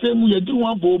bo asem ya di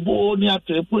wan bobo ni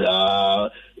atepo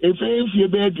ya efie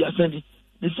be bia sani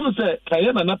the so say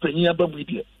kayana na panyin abamu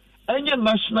die anya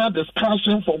national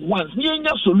discussion for once ni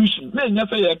anya solution na anya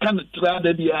say ya kan tra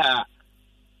da bia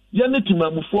ya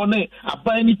netimamufo ne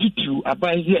aban ni titu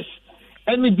aban yes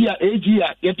any bia AG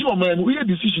ya ti o man we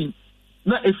decision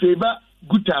na efeva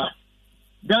Guta,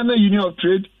 Ghana Union of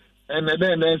Trade, and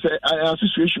then there's an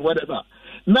association, whatever.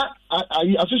 Now,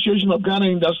 Association of Ghana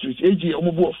Industries, AG,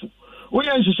 Omobofu. We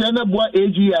are Shana Boa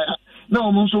AG, now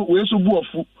also we also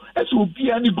Bofu. As will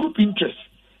be any group interest.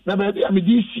 Now, baby, I'm a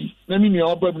DC, let me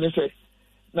know what I'm say.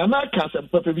 Now, my cousin,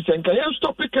 Papa Vicenca, I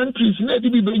stop the countries, let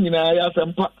me bring in a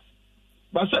some part.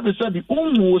 But Sabi said, the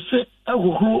will say, I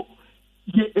will grow,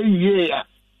 yeah,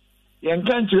 young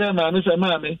country, Mr.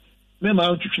 Mammy,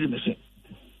 Mamma, to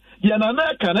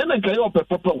Yanana can and can open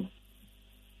papa.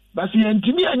 But the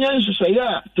Antimi and say,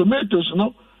 tomatoes,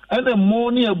 no, and the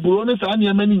morning of Brunis and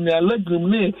Yaman in their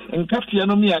legume and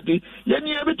Castianomiati.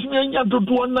 Yanni everything and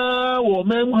Yadona or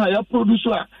Mem higher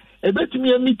producer. A bet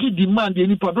me a meaty demand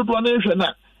any Padua nation.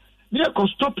 Near could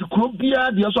stop to Cropia,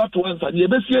 the assault once, and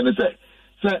Yabessian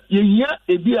say, ye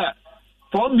a beer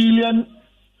 4 million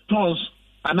tons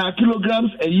and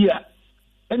kilograms a year.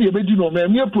 And you know,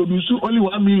 me produce only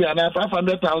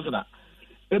 1,500,000.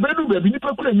 A bedroom baby,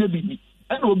 baby,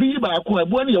 and will be by a coin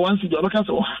 1 year once in your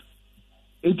castle.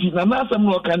 It is another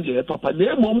more candy, Papa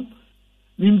Nemo,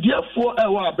 in dear 4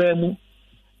 hour bemu,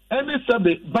 any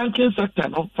subject banking sector,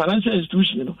 no financial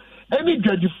institution, any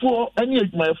judge for any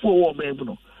of my 4 war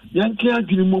member. Young can't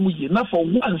give me enough for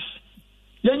once.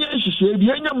 Young, she said,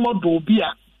 young model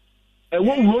beer, a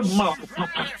one road map,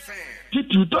 Papa.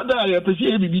 Titu toda ya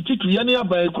pese bi titu ya ne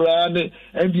aban kura ne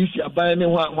NDC aban ne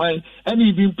hwan and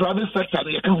even private sector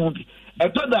ya ka ho bi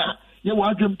etoda ye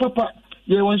wa adwem papa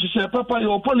ye won hihye papa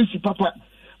ye policy papa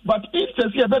but if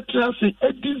say better say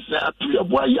design to your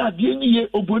boy ya de ni ye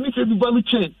oboni fe bi value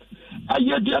chain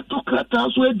aye de atokrata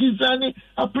so design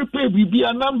a prepare bi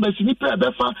a numbers ni pe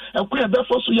befa ekwa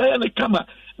befa so ya ne kama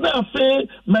na fe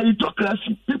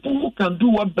meritocracy people who can do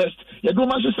what best you do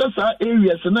much say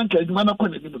areas na nka adwuma na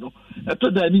kone ni no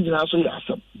eto da ni nyina so ya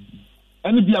asem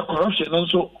ani bia corruption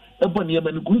nso ebo ne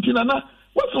yema ni guntina na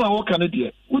what's my work can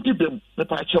dey uti bem me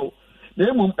pa chew na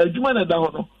emum adwuma na da ho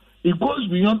no it goes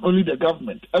beyond only the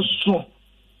government so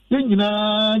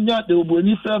nyina nya de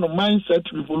oboni fe no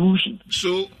mindset revolution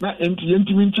so na enti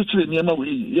nchechire niema we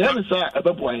yeah me say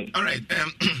ebeboy. All right,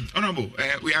 honorable,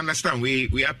 we understand,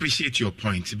 we appreciate your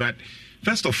point, but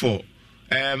first of all,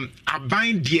 a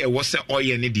bind dear was a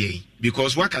oil any day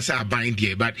because what I say a bind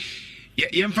dear, but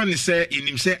yemfani say in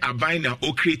him say a bind na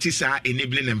o create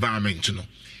enabling environment to know.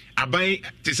 A bind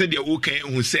to say the okay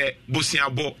who say bosia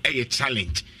bo a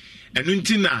challenge. And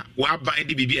untina wa bind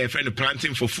the BB a friend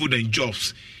planting for food and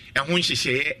jobs. And when she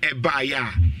say a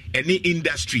buyer any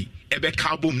industry ebe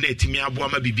carbon net me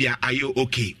abuama bibia ayo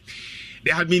okay.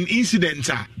 There have been incidents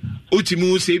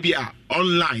Otimu sebia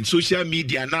online social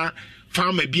media na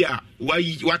farmer bia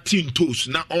watin toast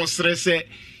na osrese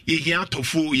ye hia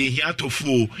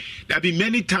tofu. There have been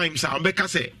many times Ambeka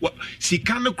say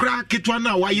sika no kra ketwa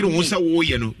na wayire ho se wo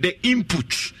ye no the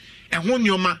input and ho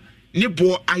nyoma ne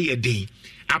bo ayeden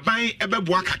aban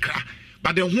ebebo akakra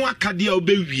but the ho akade a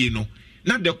obewie no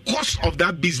na the cost of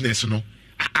that business no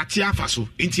atia Faso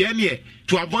inti ene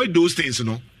to avoid those things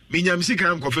no menyamsi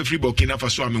kan ko free Burkina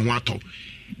Faso am ho ato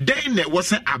then there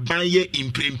was a abanye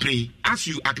in plain as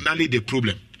you acknowledge the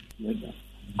problem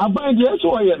abanye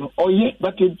so oye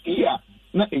but here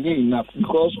na enough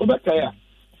because obakaya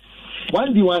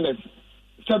one is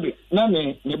sabi na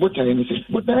me botare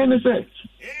ni say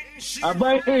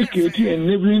aban create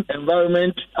enabling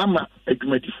environment ama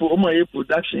adwumatifo omo ye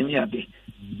production ni ade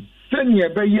senya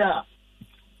be ya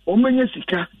omenye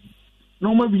sika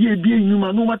no ma bi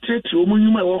enyuma no ma trete omo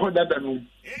nyuma e wo dada no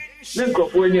ne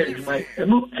nkofo enye adwuma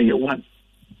eno eye one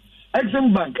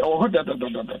Exim Bank e wo dada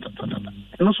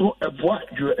eno so eboa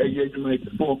eye adwuma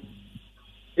for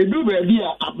edu be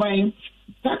bia aban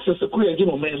taxes ko ye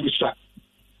mo men bi sha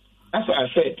as I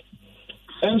said.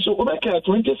 And so over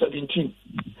 2017,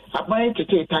 I buy to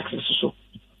take taxes so.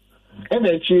 And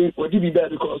actually, what did be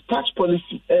bad because tax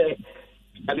policy at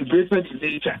the bracelet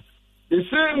later. The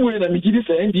same way that we did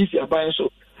say NDC are buying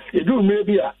so. It do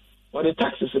maybe or the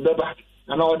taxes are back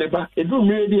and all the back. It do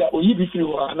maybe or you be free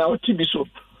or now TB so.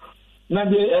 Now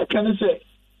they can say,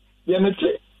 they are not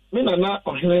me na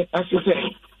or here as you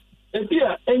say. If they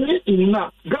are anything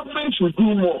now, government should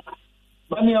do more.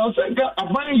 But they also got a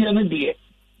buying year.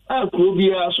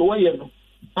 Krobia so why no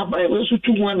abai we so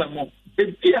tu one am e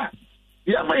bia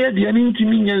ya ma ye de ni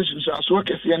ntimi nyansu so aso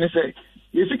kese ne say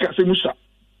ye sika semu sha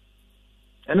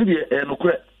ene de e no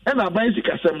kure e na abai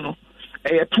sika sem no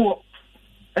e ye to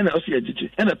e na o si agiti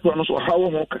e na to no so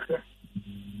hawo ho kaka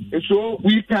so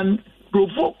we can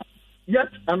provoke yet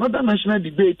another national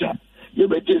debate you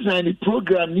be design the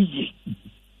program ni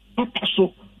ye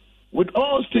so with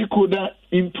all stakeholder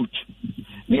input.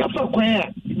 Ni afa kwan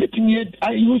a betimi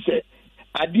ayu se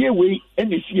ade we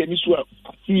enesi ani so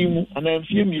afimu ana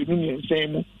mfie mienu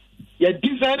nsen ya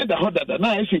design the hot that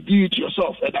na say do it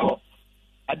yourself at the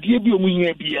ade bi omu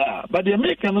hia bia but the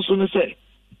American so ne say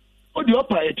o di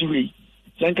operate we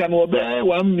senka no be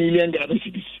 1 million Ghana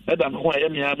cedis e da no ho ya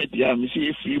me amedia me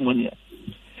say free money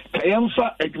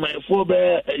kayamfa adwumayefo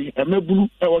be amabunu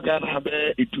e wo Ghana ha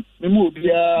be etu me mu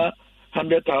obia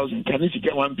 100,000 can you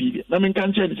get 1 billion na me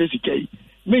kan che say sikai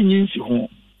me nyinsi ho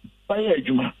baye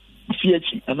adwuma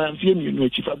fiachi ana mfie mienu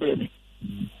achi fa bere me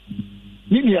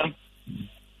ninia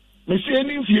me se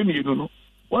ni mfie mienu no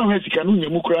wa ha sika no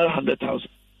nyamu kura 100,000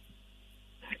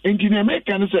 enti na me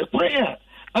kan say kwaya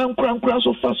ankura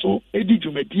so Faso edi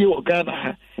dwumadie o Ghana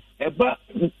ha eba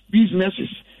businesses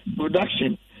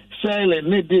production sale and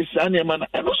need this and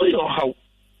also your how.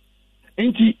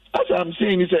 Enti, as I'm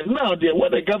saying, is that now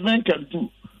what the government can do.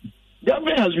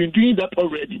 Government has been doing that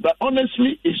already, but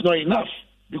honestly, it's not enough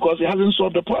because it hasn't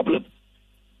solved the problem.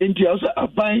 Enti, also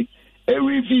buy a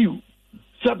review,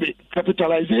 sabe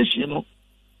capitalization, you know.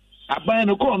 I buy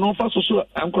no call no Faso so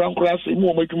ankura say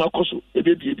more make makoso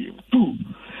ebebie. 2.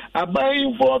 I buy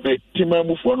involve it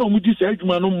timamufo no mudi say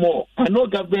adwuma no more. I know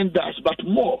government does, but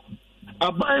more. I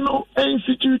buy no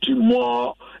institute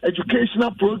more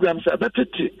educational programs about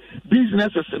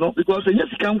businesses, you know, because yes,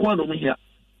 can go on here.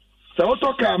 So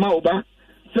also come out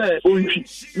say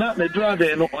onchi na me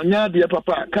drive no onya de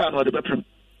papa car no de bepem.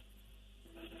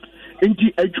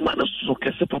 Enti adwuma no so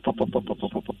kese papa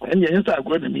and yes I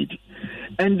go in the meeting.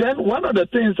 And then one of the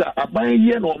things that I buy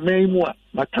here no memu a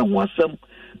maka ho asem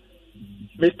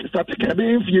make start ka be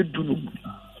mfie dunum.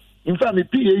 In fact me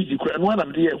PhD kura no na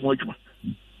me de ho adwuma.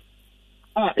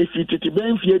 If it is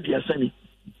Ben Fia Diasani,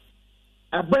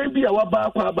 a baby, our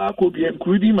back will be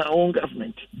including my own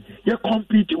government. You're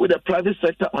competing with the private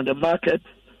sector on the market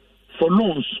for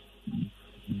loans.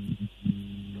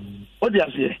 What do you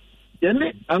say?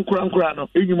 Yene Ankurano,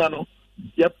 Inumano,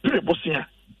 you're pretty bossy.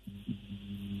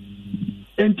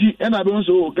 And I don't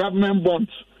know government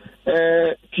bonds,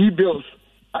 T-bills,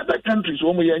 other countries,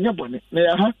 when we are in your bonnet, they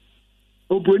are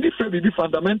a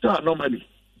fundamental anomaly.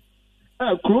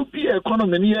 European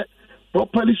economy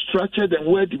properly structured and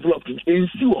well developed in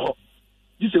Siwa.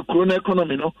 This is a corona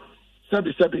economy, no?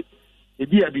 Sabi, a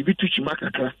bibi to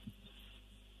Chimakaka.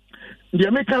 The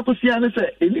American Posiana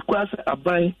say, any class are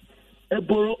buying a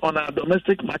borrow on our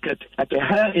domestic market at a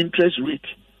higher interest rate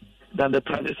than the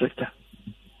private sector.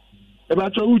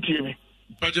 About your UTM.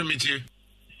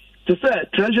 To say,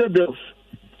 treasury bills,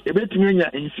 a bit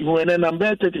in Siwa and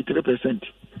number 33%.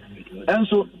 And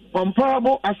so,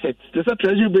 comparable assets, there's a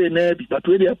treasury bill, but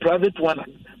with a private one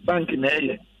bank in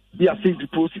area, we have fixed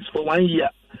deposits for 1 year.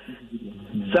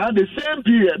 So, the same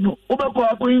period, no,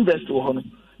 over invest on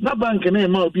no bank in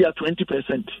amount be at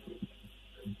 20%.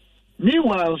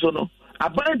 Meanwhile, so no, I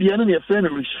buy the enemy of friend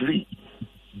is free.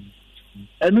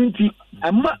 And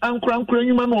I'm not uncrankling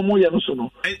you, man, or more, so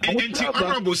no. And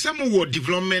honorable, some more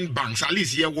development banks, at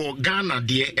least here, Ghana,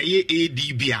 the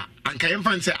ADB, and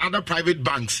can say other private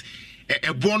banks.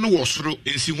 A bono was through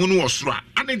in Sihunu was through.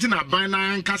 I didn't know by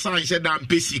Casa and said I'm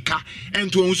Pesica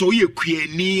and to also you queer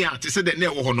to say the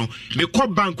Neohono. Me call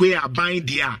bank where I buy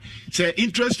dear. Say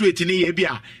interest rate in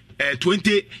Abia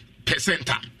 20%.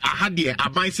 I had there, I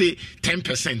buy say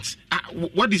 10%.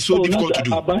 What is so difficult to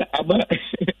do?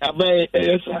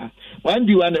 Yes, sir. One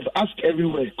do one ask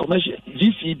everywhere. Commercial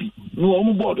GCB. No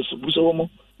omu board so buso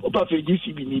opa for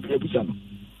GCB ni ebusano.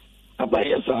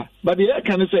 Yes, sir. But the air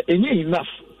can say any enough.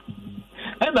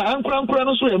 And the ankra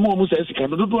no so e mo say sika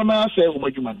no do na say o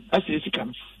madwuma. Ase sika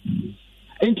no.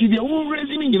 Enti the who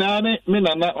raising nyina ne me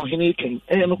nana ohene ken.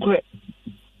 No kore.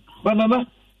 Banana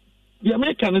the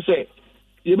American say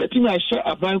you betimi ahye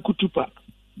aban kutupa.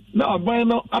 Na aban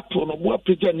no ato no bo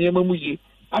apagya niam mu yi.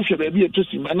 Ahwe ba bi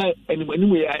etosi mana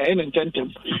animanimu ya na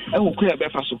ntentem. Ehun ko ya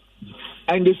befa so.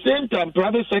 And the same time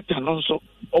private sector no so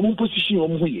omo position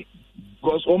omo huye.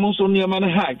 Because omo so niam na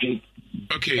ha adwe.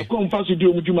 Okay. Ko mfa so di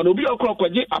omo dwuma no obi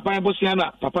okrokoje aban bosia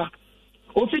na papa.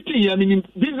 O fiti ya minim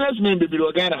businessmen be bi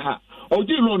organa ha. O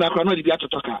di loan akra no di bi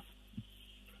atotoka.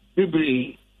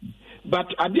 Bibri.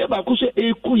 But adia ba ko se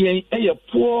eku yen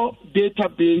poor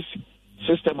database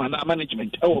system and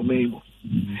management our memo.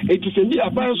 It is a be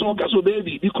aban so kaso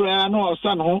baby bi kura no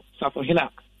osan ho safo hina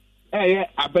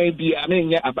aban bi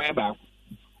amenya aban ba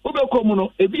obekomu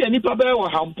no ebi anipa ba wo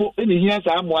hampo eni hia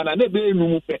sa amoa na be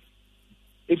enu pe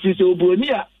if is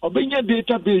obroni a obenya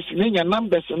database na nya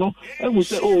numbers no ehu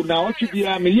se oh na otu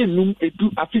bia me ye num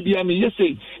edu afi bia me ye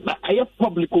say na aye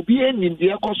public obi enim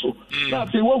dia koso na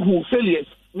say wo hu failures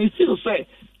we still say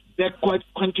the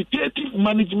quantitative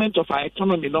management of our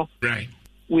economy, no? Right.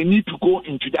 We need to go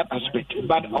into that aspect.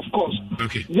 But of course,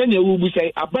 then you will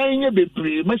say, Abaya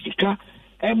Bebre, Messica,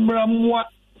 Emramwa,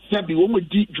 Sabi,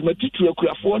 Omadi, Jumati,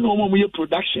 Akuafon, Omo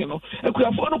production,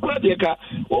 Akuafon, Quadeka,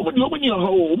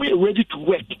 Omani, ready to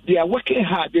work. They are working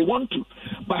hard, they want to.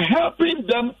 By helping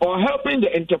them or helping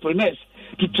the entrepreneurs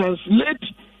to translate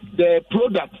the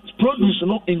produce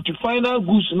into final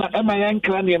goods na MIN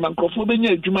cranium and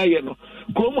crofobenia jumaye no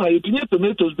komo ayetinye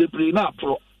tomatoes bebre na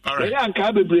pro ya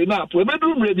anka bebre na pro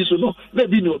bedroom ready so no na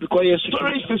bi no because your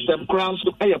storage system crowns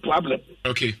to a problem.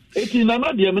 Okay, eti na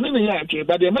na de me ne ya ake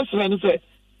but the mesra no say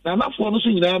na nafo no so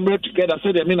nyina mre together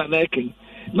say de me na ken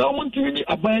na o montimi ni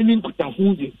aban ni nkuta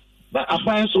hunje na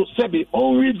aban so sebe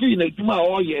o review na djuma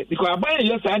o ye because aban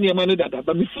yes anya ma ne dada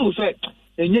but me feel say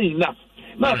enye enough.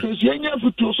 Now, since you have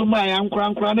to so my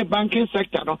the banking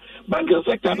sector, no banking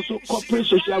sector, so corporate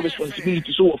social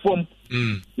responsibility, so form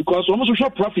because almost social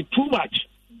profit too much.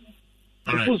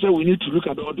 People say we need to look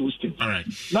at all those things. All right.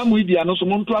 Now we be no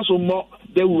so more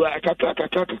they will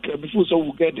kaka before so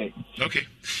we get there. Okay.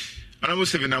 And I was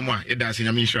Stephen Amoah, it does in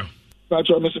a mission. That's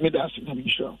what Mr. Medas in a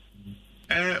mission.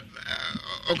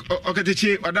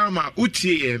 Okay, Wadama,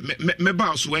 Uti,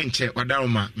 Mebaus Wenche,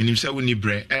 Wadama, Minister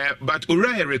Unibre, but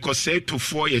Uriah record said to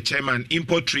 4 year chairman,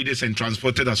 Import Traders and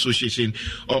Transporters Association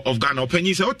of Ghana.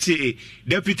 Penny Oti,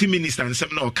 Deputy Minister and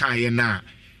Semno Kayana,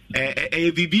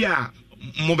 Bibia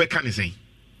Mobecanism.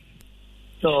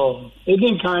 So,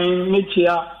 again, kind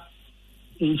Michia,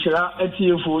 Inchira,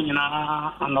 Etifu,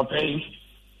 and no pay.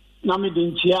 Nami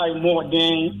Dinchia more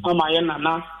than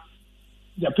Amayana.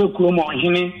 The Pekromo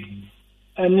Hine,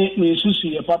 and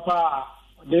Nisusi, a papa,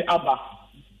 the Abba.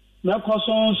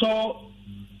 Mercoson, so,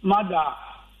 Mother,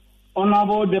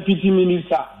 Honorable Deputy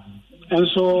Minister, and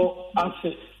so, I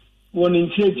say, one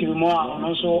initiative more, and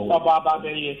also Ababa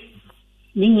Bay.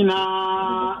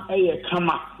 Nina, a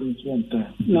kama.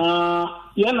 Na,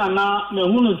 Yanana, the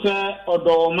Hunu say, or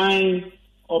domain,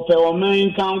 or per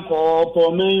main count, or per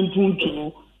main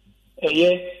puntu, a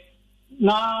ye.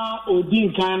 Na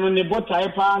odin kan no ne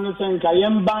botai pa no senka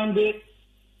yem bande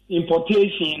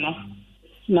importation no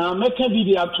na meka bi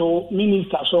dia to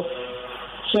minister so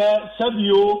se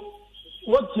sabio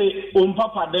wote on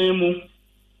papa dan mu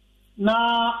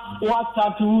na what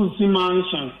start to see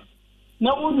mansion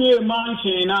na wodue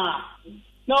mansion na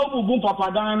obubu papa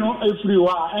dan no efiri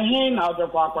wa ehin na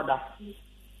odekwa akoda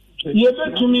ye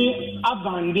betumi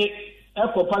abande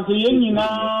ekopa se yenyina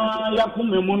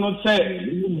yakomemu no se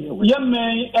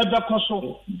yemen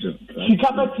ebekoso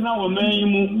sika betina wo man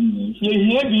mu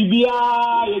yehie bibia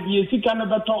ye die sika no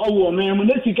beto wo man mu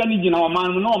na sika ni gina wo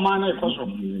man mu na wo man na ekoso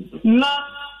na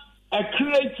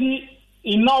create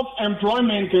enough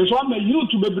employment so am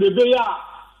youth bebrebe ya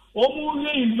omu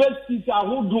ye university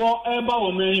ahodo eba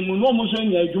wo man mu no mo so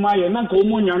nya adwuma ye na ka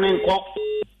omu nya ne nko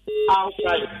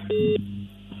outside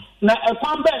na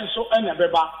ekwan ben so ena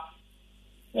beba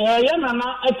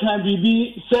Yanana atan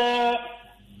bibi se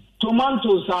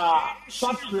tomatoes are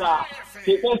satra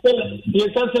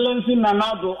His Excellency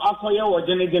Nanado akoye wo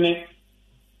genegene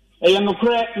no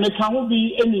kre me kan ho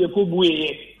bi eni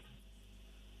ekobueye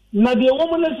na de wo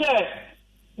mo say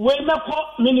we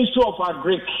meko Ministry of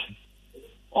Agric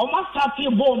o ma start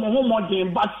bo mo ho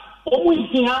modern but o mu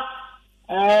isi ha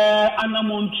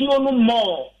anamontuo no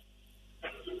more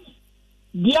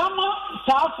diama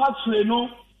sa factory no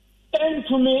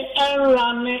to me and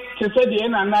run to say the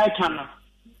end and I can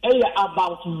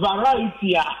about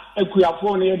variety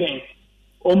equiaphone then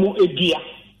omo ebia.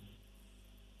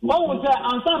 What was that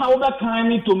answer over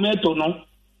kind tomato no?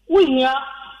 We hear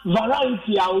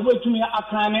variety over to me a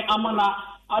kind amana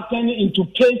attend into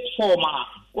paste form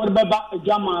what about a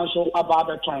German so about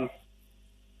the tongue.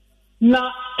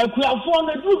 Now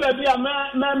equiaphone do baby a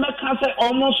me can say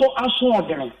almost so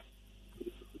assured.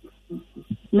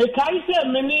 Me can say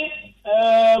many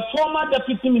former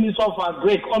deputy minister of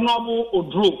Greek Honorable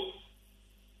Odro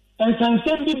and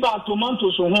Sansendi ba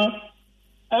tomato so ho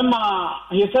Emma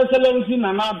His Excellency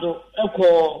Nanado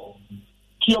Eko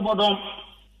Kiobodom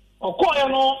Okoya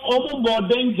no omo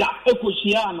danger Eko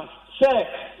Shiano say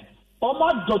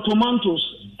Oma do tomatoes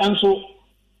and so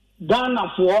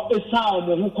Ghana for esa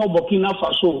omo ko Burkina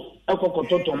Faso Eko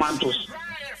koto tomatoes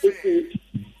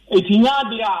etinya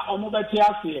dia omo beti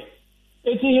ase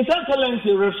eti His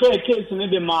Excellency refer case ni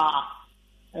de ma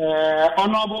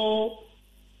Honorable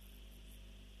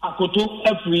Akoto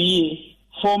every year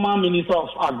former minister of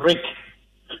Agric.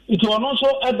 It was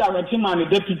also a director and a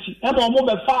deputy. Emma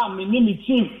mobile farm in the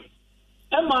team.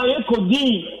 Emma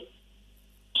Yekodi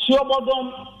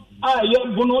Siobodom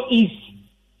Bono East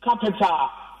capital.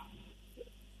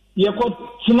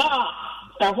 Yekotina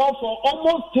for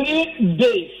almost 3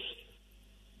 days.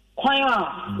 Kwaya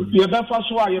Yebefa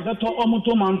Swa Yebeto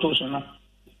Omuto Mantosona.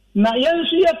 Na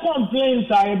yenshi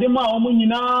complaints I dema omu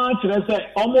nyina trese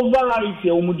omu variety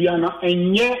omudiana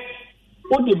enye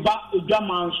odiba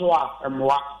German so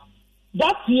emwa.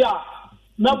 That year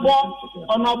Mebo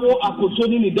Honorable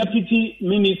Akotoni ni deputy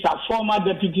minister, former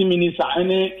deputy minister,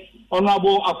 and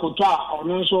Honorable Akotwa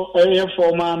also a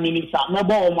former minister.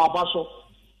 Mebo Omabaso.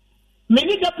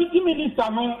 Many deputy minister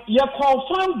no ye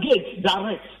confirm gate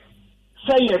direct.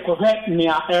 Say ye correct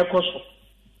near air coso.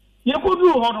 Ye could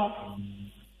do hono.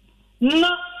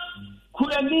 Na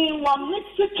kweni wa mix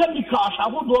chemicals I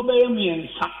would obey me and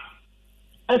sa.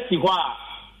 Esiwa.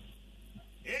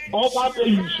 Oba be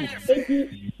yusu.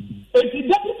 Eti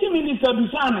deputy minister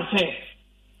bisana say.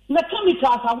 Na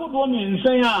chemicals I would obey me and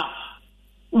say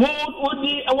would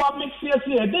the wa mix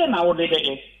here then I would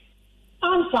dey.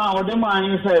 Answer or the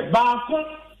man say baako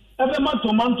ebema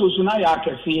tomatoes na ya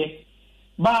kefie.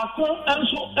 Baako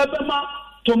enso ebema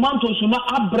tomatoes na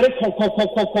abre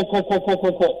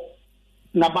kokokokokokokokoko.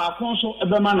 Na baako so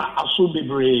ebema na aso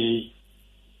bebre.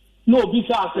 No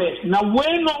bisa say na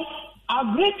we no a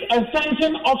great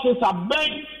extension officer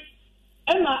ben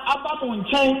na abamu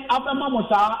nchen abema mo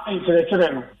sa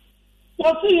enkerekere no.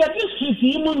 Wo see ye district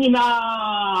yi mu nyina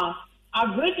a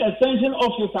great extension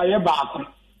officer ye baako.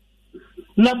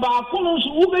 Na baako no so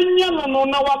wo benya no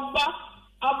na waba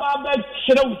aba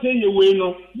kire wo say ye we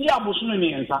no bi aboso no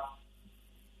nyensa.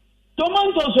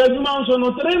 Tomatoes adwuma so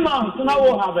no 3 months na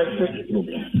wo harvest.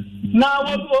 Now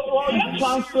we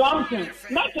transplanting.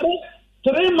 Not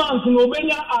 3 months no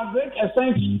benya a great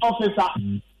extension officer.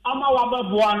 Ama waba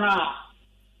buana.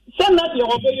 Send that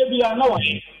your obey be na wa.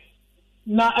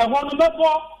 Na e hono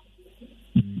mebo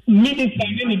minister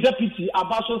ni deputy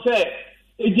abaso say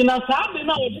ejina saade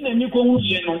na odi na niko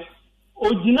huye no.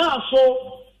 Ojina so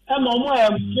e mo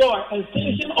employ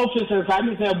extension officers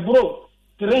and say bro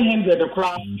 300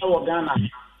 crowd e Ghana.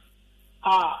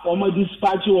 Omo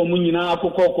dispatch omo nyina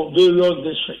akoko various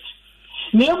districts.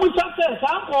 Na emu say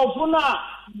sample na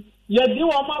ye di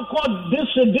omo call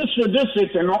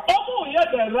district no omo ye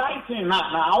the right thing na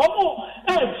omo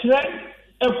kire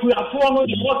ekuafo no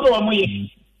the omo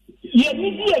ye. Ye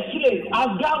need kire as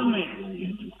government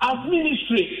as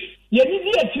ministry. Ye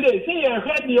need kire say ye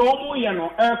head the omo ye no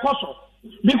koso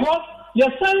because ye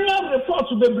send report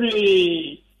to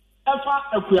bebre efa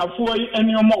ekuafo yi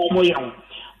eni omo ye ho.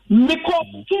 Miko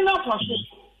Burkina Faso.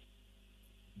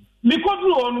 Miko do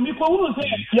on Miko who say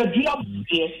ya dua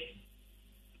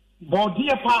body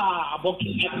pa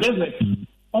Burkina desert.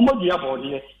 Omo dua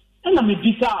body. And me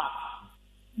bisa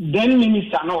then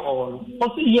minister no or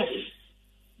say yes.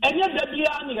 And yet the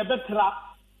bia ni betra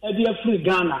e dey free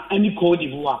Ghana any Cote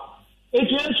d'Ivoire.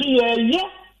 It is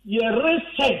ye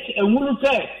research and who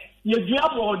say ye dua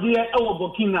body e wo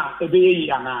Burkina e be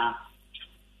yana.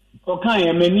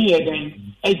 Okay, many again.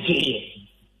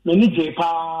 Many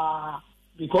pa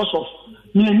because of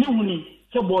me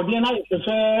so body and I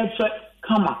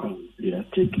come up. The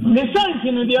science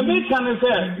in the American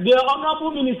say the honorable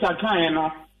minister can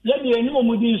yet the new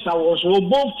Mudisa was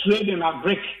both trading a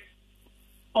brick.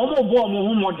 Almost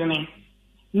born modern.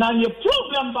 Now your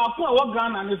problem back what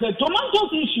Ghana and say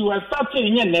tomatoes issue is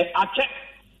starting in a check.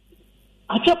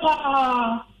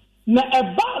 Na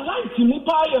eba light mu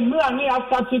pa ye mra na ya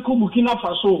start ku Burkina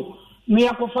Faso na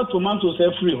ya kofa tomatoes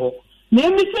free ho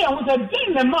Name me say I was a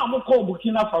den the man called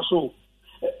Burkina Faso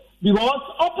because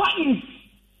Upper East,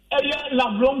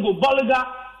 Lablongo, Balaga,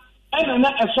 and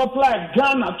a supply of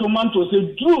Ghana tomatoes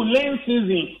through lane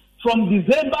season from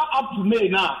December up to May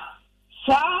now.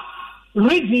 Sir,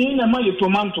 reading the money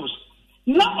tomatoes.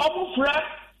 Now, our friend,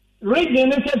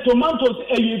 reading tomatoes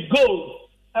a gold.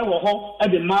 I will hope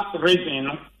at the mark raising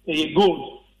a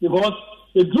gold because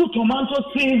the blue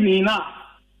tomato season now.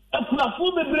 A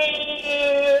plafo bebre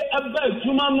ebe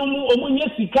tumanumu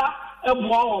omunye sika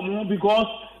ebo because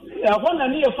when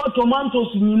ani e fa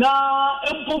tomatoes nyina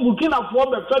empo Burkina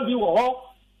fo be fa bi wo ho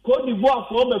Côte d'Ivoire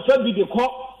fo be fa bi de ko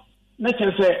na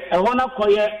chese e wona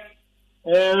koye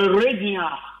region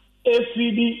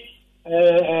AFD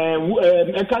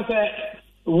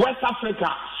West Africa,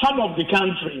 some of the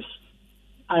countries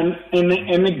and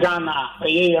in Ghana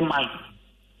mine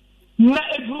na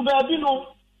egru ba bi no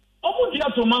omo dia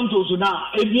tomatoes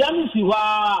na ebiani si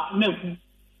wa na ku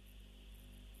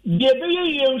de be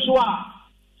ye nso a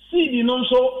seed no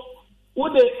nso wo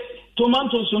de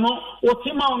tomatoes no wo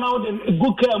tima na wo de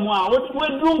guka mu a wo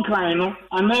dun kran no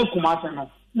ana kumase no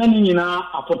na ni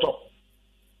nyina apoto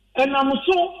enam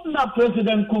so na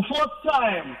President Kufuor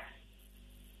time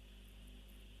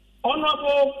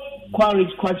Honorable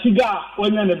Kwachiga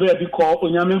onye na be bi ko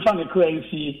onyamemfa ne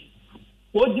kransi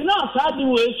Ojina Sadi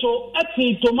way so at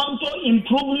the tomato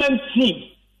improvement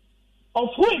team of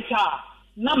which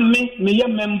na me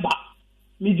member,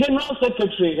 me general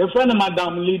secretary, a friend of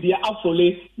Madam Lydia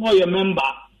Afole, no a member,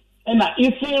 and a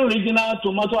Eastern Regional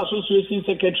Tomato Association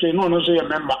secretary, no a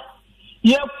member.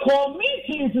 Your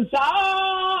committee is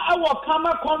our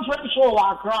Kama conference show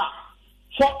Accra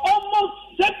for almost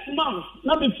 6 months.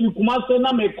 Na me fi Kumase,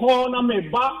 na me call, na me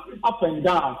back up and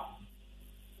down.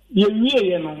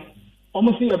 You know.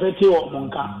 Almost a better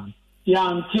monka.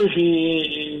 Young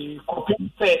TV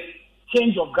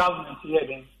change of government here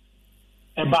then.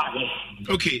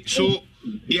 Okay, so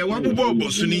yeah, what about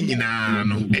Bosuni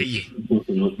no?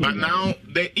 But now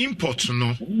the import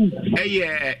no,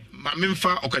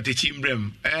 Mamimfa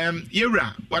Okatechimbrem.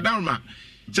 Yera, Wadarma.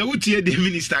 So what the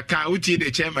minister ka, what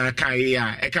the chairman ka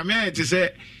ya? I come here to say,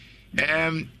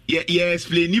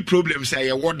 explain the problems. Say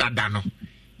what that dano.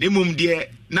 Nemum de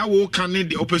na wo kan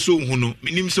de opeso hu no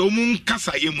minim se omun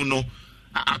kasa ye mu no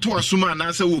ato asuma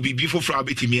na se wo bibi foforo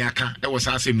abetimi aka e wo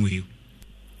sa asemu hi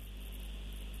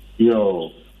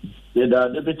yo the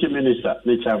deputy minister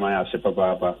ne chama ya se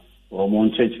papa wo mo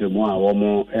nchechire mu a wo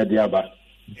mo ede aba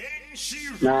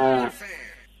na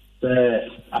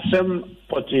asem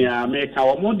potia me ka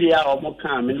wo mo dia wo mo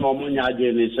kan me no mo nya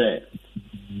age ni se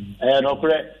no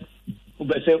kure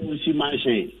ubese usi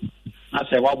mansion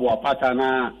ase wabo apata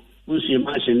na usi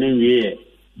mansion nwie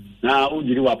na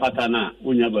ujiri wapata na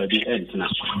unya badi entina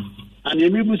ani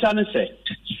mibusa ne se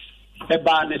e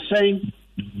ba ne sen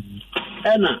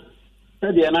ena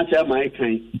se de na cha mai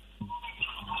kan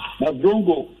na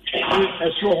dongo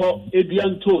eso ho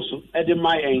ediantoso e de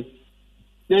mayen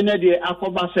na de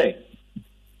akoba se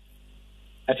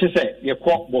ate se ye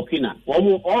ko Burkina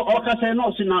o ka se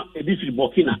no si na e bi fi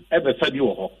Burkina e be fa bi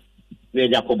wo ho na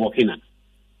ya ko Burkina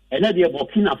ena de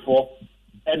Burkina fo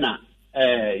ena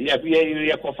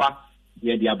ye kofa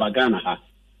ye de abagana ha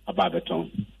ababeton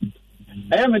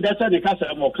me data ne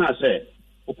kasa mo kan se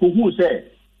okuhu se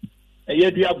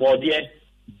ye dua bode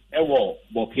e wo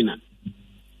Burkina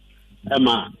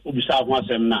ema obisa ho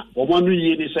asem na wo mo no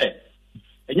yi ni se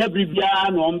enya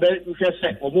bribia no mbe hwe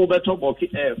se wo mo beto bode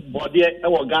e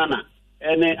wo Ghana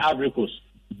ene Africos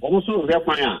wo mo so hwe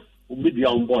kwan a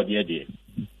obidua on board ye de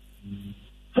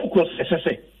focus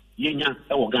se yenya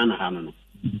e wo Ghana ha no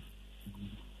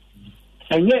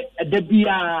enye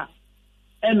edabia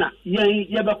ena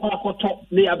ye be kwa koto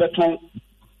ne ya beton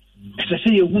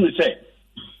se ye hunu se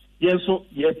ye so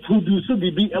ye produce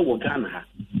bibi e wo Ghana ha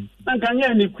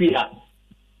nkanya ni kwia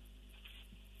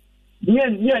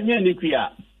nye ni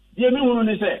kwia ye mi hunu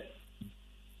ne se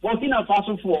Burkina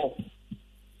Faso fo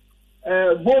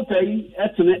vote yi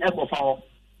etene ekofa ho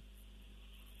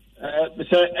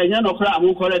se enye no kra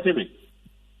amu correct me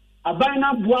aban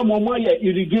na boa momo ye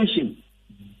irrigation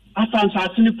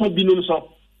asansa sini po binum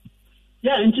so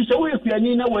ya nti se wo yekua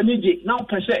ni na wani je na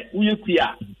opese wo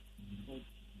yekua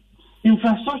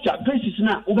infrastructure basis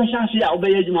na obehase a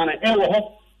obeye adwuma na e wo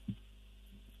ho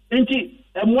nti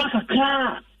emwa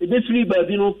kakra e be free ba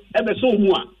bi no e be so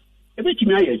mu a e be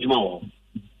timi aye adwuma wo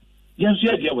yesu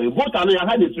ya dia wo vota no ya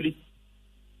ha ne free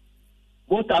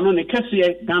vota no ne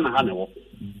kese Ghana ha ne wo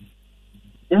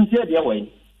yesu ya dia wo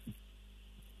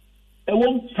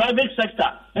private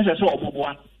sector ese so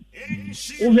omoboa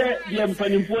uhe ye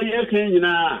mpanimpo ye kan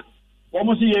nyina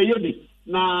omo si ye yebi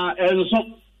na enso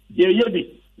ye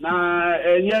yebi na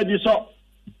enye di so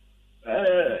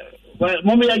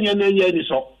momo enye di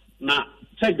so na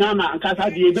se Ghana nkasa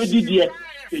di ebedi die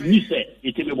eni se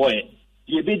etime boye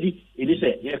di ebedi eni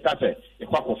se ye kase e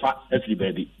kwakofa afri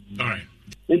baby. All right.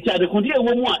 Nti ade kodi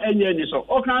ewo mu a enye ni so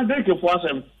o kan drink fo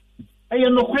asem eye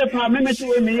no kwe pa memeti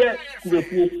we me ye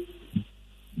kubefu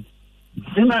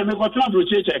ina me ko twa bro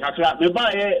cheche kakra me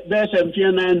ba ye be sem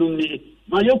fie na enum ni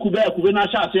ma ye kube na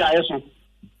sha ase ayeso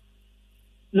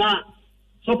na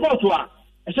support wa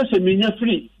ese menya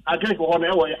free agrek ho na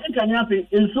ewo ye nkanya fe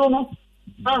enso no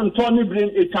Anthony bring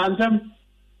a tandem.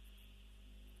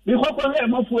 We hope I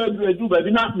am for do by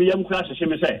not me young crash, she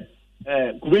may say.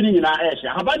 Grinning in our ash,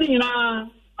 abaning in our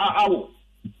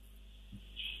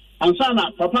and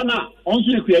sana, Papana,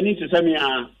 only we need to send me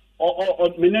or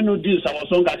Meneno deals our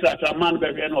song at a man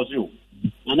baby and you.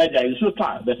 And I is so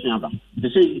tired, the Samba. They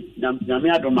say,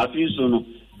 Yamia don't my feel so no,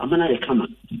 I'm going to come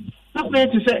on. Not fair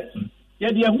to say,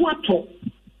 yet you want to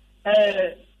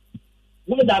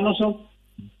what done also.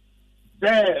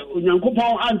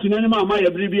 Unyankopon antene ma ma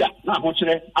yabribia na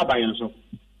ahokyere abayen so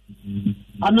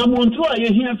anamonto a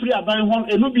yehia free aban ho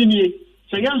enu bi nie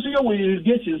se yanso ye wo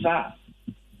irrigation sa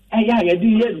ya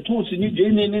di ye tools ni de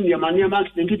ne ne ma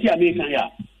nkiti America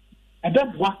ya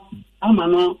ebeboa ama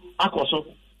no akoso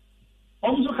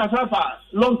omso kasafa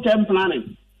long term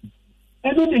planning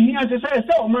enu ne hia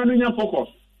se o ma no nya focus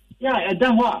ya eda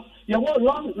ho a ye wo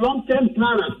long term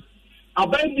planner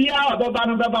aban bia ababa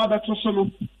no baba beto so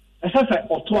no Esefe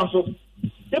otoaso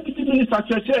Deputy Minister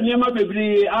Church niema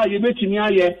bebre a yebetimi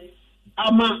aye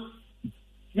ama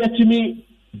yetimi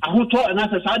ahoto na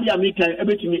sasade America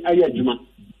ebetimi aye adwuma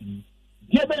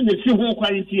ye be ne fi ho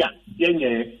kwanti a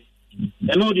yenye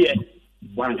eno de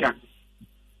wanka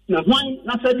na hwan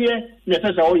na sade ne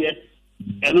sesa oye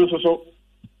eno so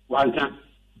wanka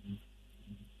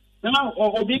na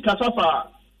obi kasafa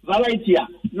variety a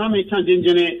na me kan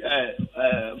jinjene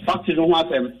factory ho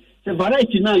asem the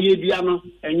variety na ye bia no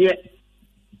enye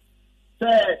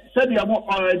se bia mo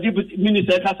deputy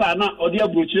minister kasa na odi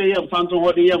abrochire ye mfanto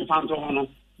ho de ye mfanto ho no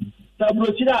se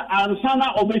abrochire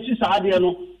ansana obeti saade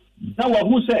no na wa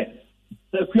hu se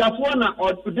kuafo na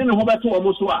odi ne ho beto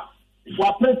wo so a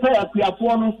wa prepare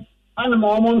kuafo no ana ma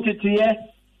wo ntete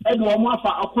e do mo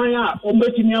afa akwan a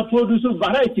obetimi produce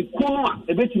variety kuno a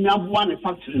ebetimi aboa ne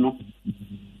factory no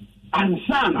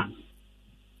ansana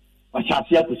wa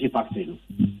chasia ku si factory no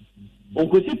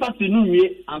onkosi factory no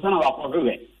wie ansana wa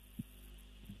kohwe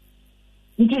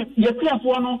nti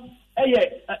yepiafo no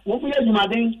eye wo mu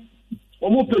yajumaden wo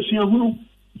mu pesua hunu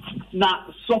na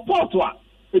support wa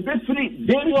e be free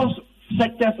various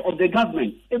sectors of the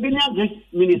government e be nya this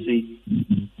ministry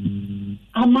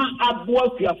ama aboa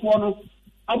piafo no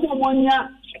abo monya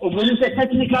oboni se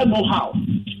technical know how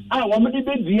a wo me de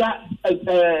bia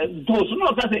those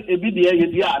no ka se e bi de ye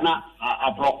dia na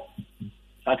apro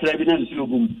akra bi na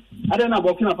nsilogum ada na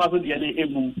Burkina Faso de ne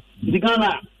egum di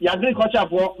Ghana ya agriculture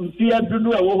for mfia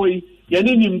dudu e wo hoyi ye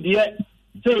ni nimde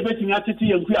se e betimi atete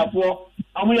ye nkuafo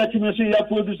amo ya timi se ya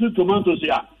produce tomatoes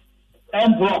ya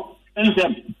embro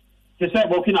ensem se se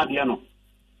Burkina de no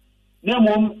ne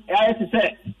mom ya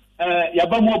se ya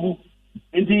ba mobu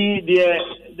nti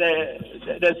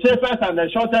the safest and the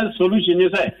shortest solution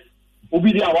is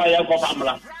obi dia wa ya ko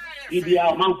famla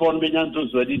idia man for benyanto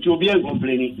so di to be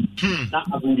complaining na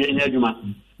abunje nya adwuma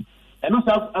eno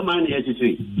sa amani ya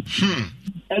titiri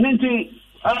enenti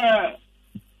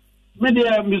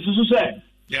media misusu se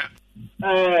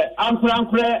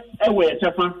ankura ewe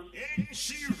tefa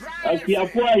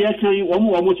akiafo a ye kan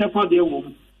wo tefa de wo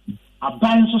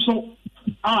aban so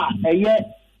eye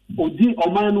odi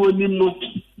oman no anim no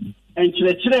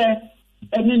enkyerɛkyerɛ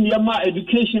ɛne nneɛma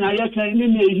education ayɛka ne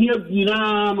ne ehia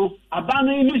nyinaa no aban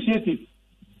initiative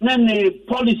na ne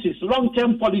policies long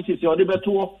term policies ɔde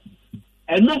bɛto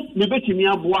ɛno ne betumi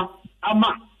aboa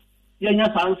ama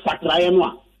yɛnya san sakraeɛ no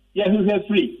a yɛhwehwɛ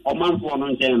free ɔmanfoɔ no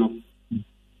nkyɛn no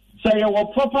sɛ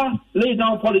yɛwɔ proper lay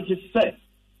down policies sɛ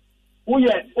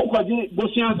woyɛ wokɔgye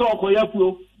bosua sɛ ɔkɔyɛ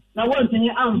afuo na wɔntumi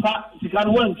amfa sika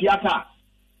no wɔnti aka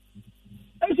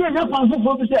I say, I want to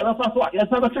focus on yes,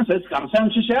 I was just some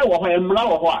share or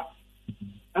Mla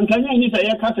and can you say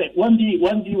a cassette one day,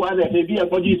 maybe a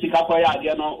body Sikapoya,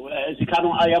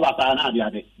 Sikano Ayabata, and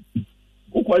Adiade.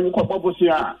 Uko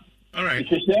Bosia. All right.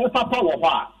 It's a papa or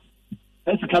what?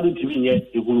 That's coming to me yet,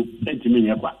 it will send to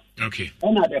me. Okay.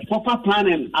 And the proper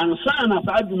planning and son of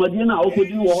Adumadina,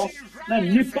 Okodi war,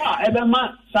 then Nipa,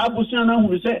 Ebema, Sabusiana,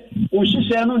 who say,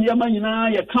 Ushishano,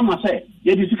 Yamanina, Yakama say,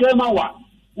 Yedisukamawa.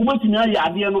 Umatina ya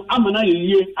ade no amana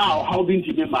ye a how bin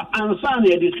ti member ansa na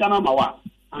ye diskana mawa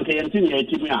anka ye tin ye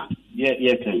timi a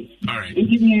ye kan all right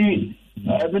intimi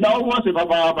But I was a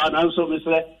Baba, and so Miss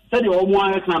said you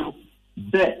almost can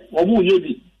say, or who you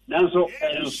be, then so,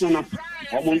 sooner,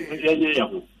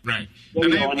 right.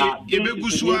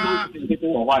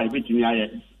 Why between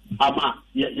Ama,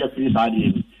 yes, please, I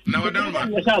did. Now, I don't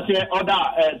know. Say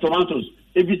other tomatoes.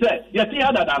 If you say, yes, the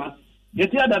other than. Yet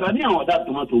the other than that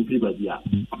tomato people here.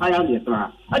 I am the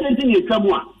I didn't think you come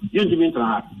one. You didn't mean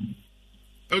to.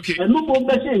 Okay. And no more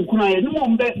better in Kuna, no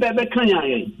more better Kanya.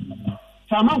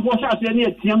 Some of us are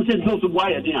saying, Tiam said, go to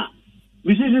buy a dinner.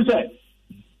 We see you say,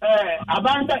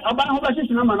 about what is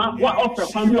number what offer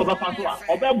family of a Faso,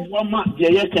 or one month,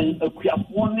 the year can acquire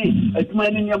 1 name, a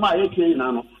man in your mind,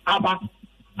 Abba.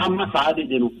 I'm not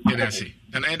say,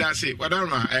 and I say, what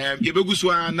am I?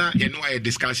 Yabuguswana, you know, I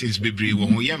discussions be brave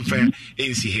when we am fair,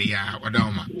 ain't see here, what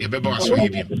am I? Yababa,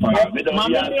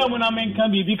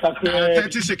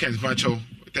 30 seconds, Macho,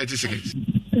 30 seconds.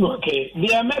 Okay,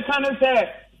 the American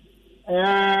said,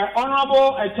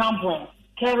 Honorable Champion,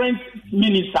 current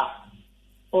minister,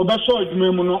 Obeso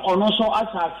Memuno, or also as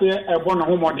I say, a one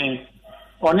homodin,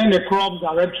 on the crop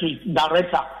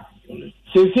director.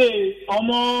 Say,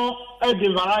 almost the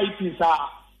varieties are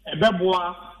a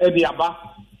beboa, a diaba.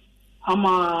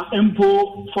 Ama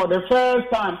empo for the first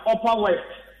time, Upper West.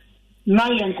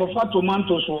 Nine kofa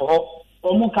tomatoes wo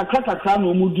omo kakra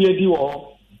no mu diedi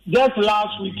wo. Just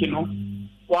last week,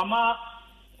 Wama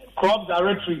crop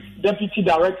directory, deputy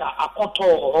director,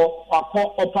 akoto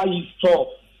akọ Upper East store.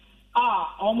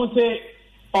 Almost say,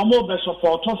 almost be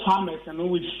support farmers and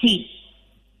with seed.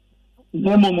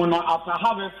 After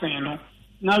harvesting,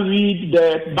 now read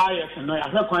the buyers and I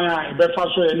have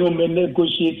breakfast no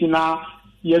negotiating now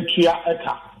yet see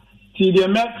the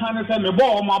American say me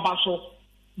bo my baso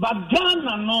but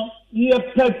Ghana no ye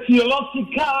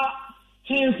patriotical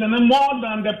things and more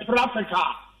than the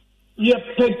practical ye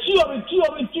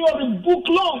theory book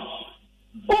long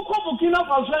Oko Burkina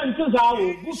Faso and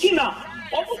Burkina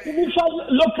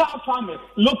local farmers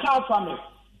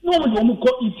no one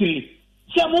go Italy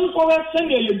Someone correct send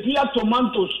your dear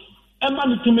tomatoes and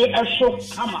money to me a shock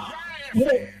hammer.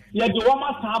 Yet the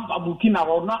woman have a Burkina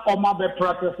or not or my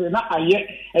practice, not a yet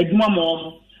a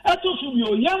mamma. I told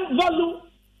you, young value,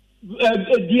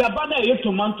 diabana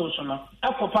tomatoes.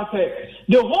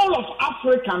 The whole of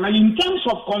Africa, in terms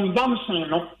of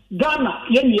consumption, Ghana,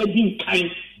 yen kind,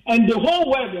 and the whole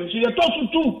world, so you told you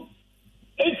too.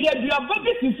 If you have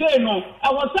to say no,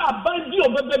 I was a bandy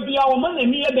of baby, our money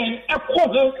near them, a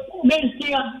quarter, I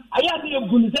had a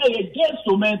good say against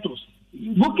tomatoes.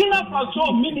 Burkina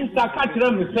Faso Minister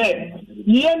Katram said,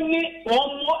 Yeni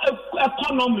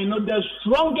economy, the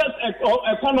strongest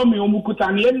economy of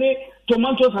Mukutani,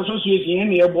 Tomatoes Association,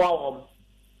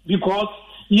 because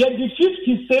you had the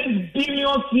 56 billion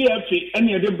CFA and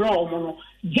you had the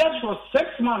just for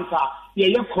 6 months,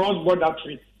 you have cross border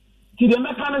trade. The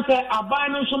mechanic say, I buy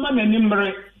no so many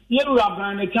number. You are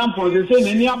buying a champion, they say,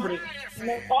 any abre.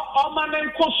 All my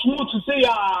name cost smooth to say,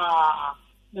 I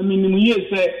mean, you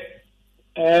say,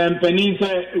 Penny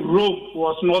say, Rome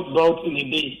was not built in a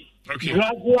day. Okay.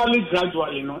 Gradually,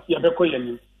 you have a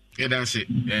yeah, that's it.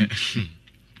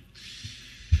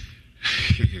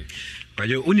 But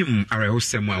you unim are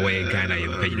also away Ghana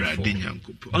and pay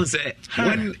on say,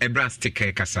 when a brass take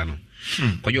a casano,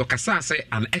 but your cassa say,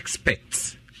 an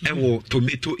expert. Ewo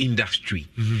tomato industry.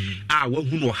 Wo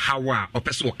hu no hawa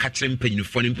opeso catching penny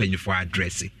for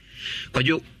address.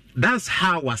 That's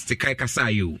how was the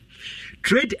kasa you.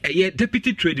 Trade a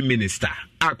deputy trade minister.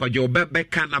 Akwajo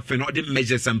beka na fe no de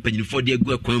measures and penny for the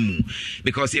egu akwamu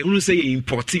because you say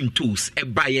importing tools e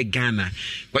buy Ghana.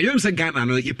 But you say Ghana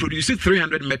no you produce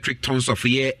 300 metric tons of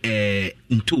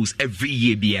in tools every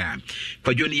year bia.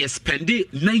 But you spend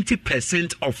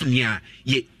 90% of near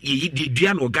ye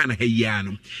duan or Ghana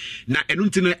heyano. Na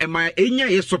enuntina ema enya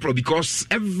ye sopro because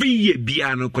every year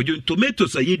bia no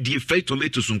tomatoes are ye fresh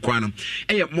tomatoes unkwano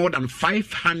more than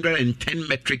 510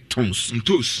 metric tons in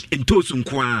tools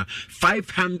unkwa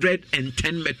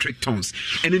 510 metric tons.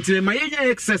 And into my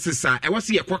excesses, I was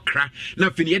here quackra.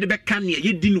 Nothing yet be can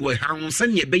ye didn't wear hounds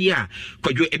and ye be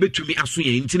could you able to me as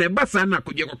we into a basana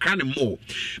could you can more.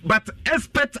 But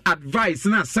expert advice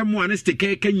now someone is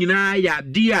taking ya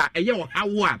dear a yo how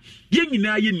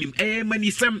yen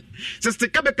many some sister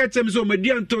cabacacham so my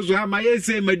dear tozo my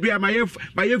say my dear my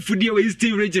foodie is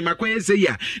still raging my quay say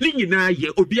ya Lingina ye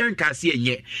obianca see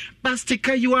ye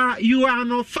Bastica you are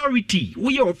an authority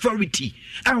we are authority.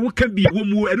 I can be a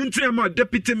woman. I don't say I'm a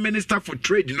deputy minister for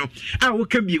trade, I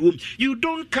can be a woman. You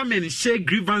don't come and share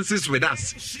grievances with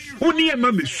us. Only a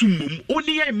mamma sum,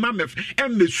 only a mamma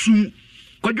and the sum.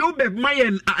 Could you be my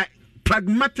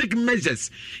pragmatic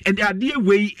measures and the idea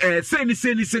way send what's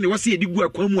the Digua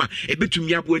Komwa, a bit to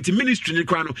me up with the ministry in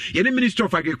Crano, the Minister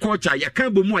of Agriculture,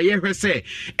 Yakambo Moa, say,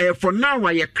 for now,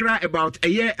 I cry about a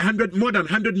year, more than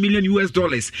 $100 million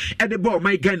at the ball,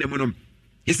 my Ghana.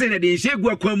 He said that the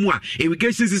Shegua Kwamwa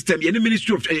irrigation system, the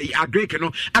Ministry of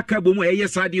Agriculture, Akabomo,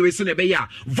 Yasadi, Senebeya,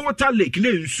 Volta Lake,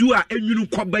 Nensua, and you know,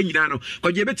 Quabanano,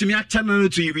 because you bet to me a channel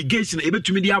to irrigation, able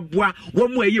to me the Abua,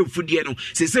 one way you for Diano.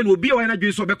 Say, will be an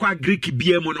address of a Greek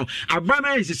Biemono. Abana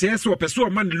is says, or Pessoa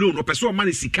man loan, or Pessoa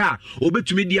man sika, or bet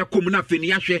to me the Comuna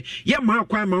Feniashe, Yama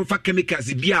Quam for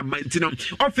chemicals, Bia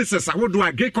Maintenance officers, I would do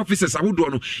a Greek officers, I would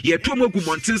do, ye Tomoku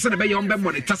Montins and a Bayon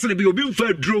money, Tassan be obeying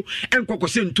for draw and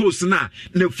Cocosin Tosna.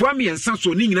 Ne fami and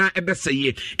sanso ni nyina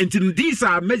ebeseye until these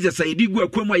are measures I digu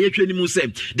akwemu ayetwe ni mu say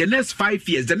the next 5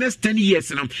 years, the next 10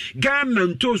 years no Ghana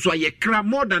ntoso ayekra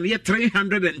more than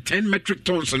 310 metric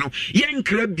tons no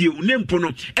yenkra bio nempo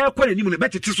no ekwa ni mu ne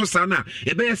betete so sana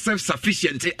ebe self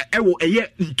sufficient ewo eye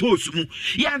ntoso mu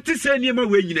yante se niema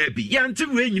we nyina bi yante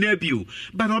we nyina bio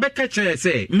but obeka che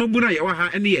say mbuna ye wa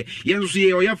ha ene ye yenso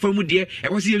ye oyafa mu de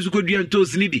ewose yenso kodua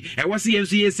ntoso ni bi ewose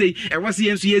yenso yesei ewose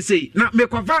yenso yesei na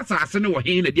mekwa ase ne wo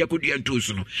na dia kodua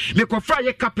ntoso no mekɔfa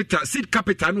ye capital seed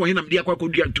capital no hena dia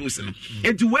kodua ntoso no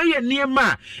enti we ye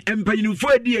niema empanyinfo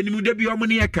adi animu da bi omo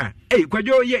ne yeka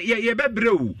kwadwo ye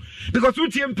bebreu because we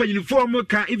tie empanyinfo omo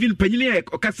ka even panyini e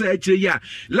okasa akire ya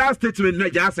last statement na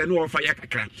ja ase no wo fa ye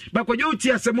kakra ba kwadwo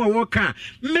tie asem o wo ka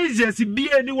measures bi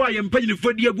ani wa ye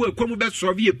empanyinfo di agu akwamu be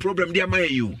solve ye problem dia man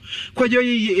you kwadwo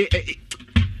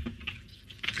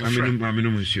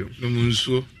amino monsieur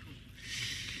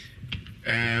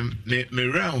me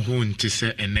round home to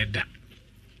say another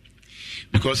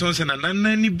because on sana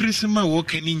nani brisma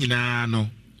work any nyina no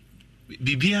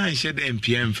bibia and shed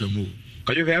MPM famu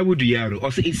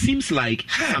it seems like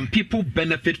some people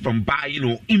benefit from buying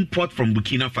or import from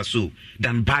Burkina Faso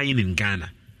than buying in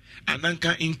Ghana and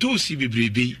anka intosi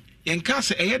bibribi yenka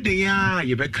se eyede ya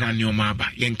yebekra ne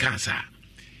omaba yenka sa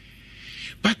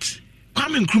but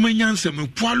Kwame Nkrumah nyanse me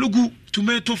poalugu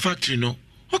tomato factory no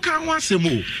Oka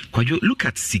wansemo kwajo look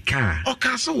at Sika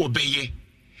oka so wobeye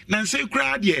na say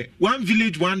kra de one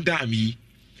village one dam yi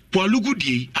poalugu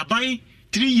die aban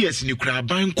 3 years ni kra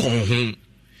aban kon ho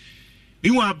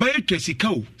iwa aban twasika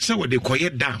o se wo de koye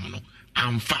dam no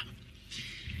amfa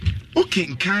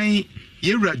okenkan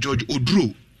yewra George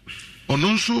Oduro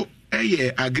ono nso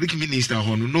eye agric minister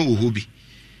hono no hobi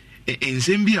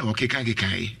ensem bia okeka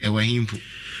kekai e wa himpu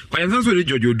Kwanza so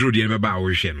George Oduro de baba wo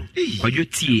hwe no kwajo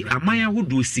tie amaya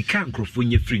hodo sika nkrofo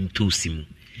nya free ntosim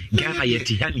Ghana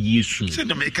yeti han Yesu se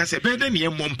na meka se bede ne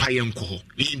emmom paye nko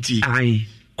nti ai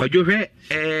kwajo hwe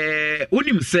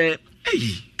onim se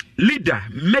leader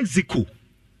Mexico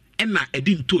ena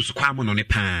edi ntos kwa mo no ne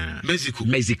pa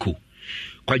Mexico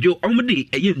kwajo omde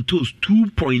eye ntos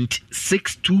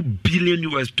 2.62 billion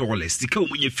US dollars sika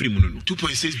omunye free mu no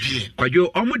 2.6 billion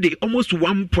kwajo omde almost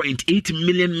 1.8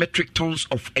 million metric tons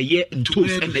of eye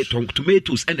ntos and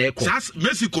tomatoes and eco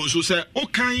Mexico so say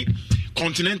okay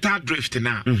continental drift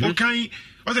now okay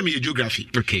what's the geography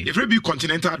okay if we be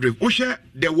continental drift o share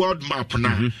the world map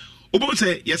now Obo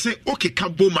say yes say okay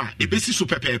kaboma e besi so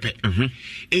pepepe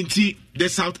enti the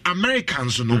South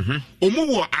Americans no omo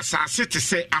wo asase te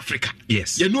say Africa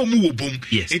yes ye no omo wo bom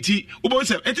enti obo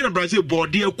say enti na Brazil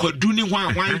board e kwadu ni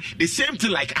hwan the same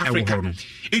thing like Africa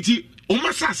enti omo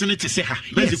asase ne te say ha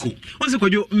Mexico once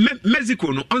kwadu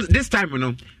Mexico no this time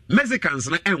no Mexicans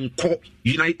na enko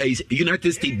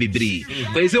United States bebre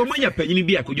but say omo nya panyini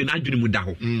bi akojo na adwene mu da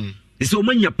ho so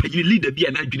manya panyi leader bia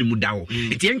na adwene mu dawo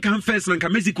enti enka first na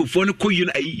Mexico for no ko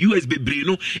US bebre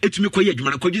no etumi ko ye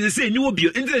adwuma na ko say ni wo bio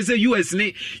enti say US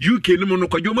ne UK no no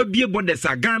ko ma bie borders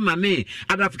a Ghana ne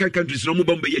other African countries no mo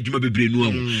ba ye adwuma bebre no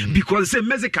am because say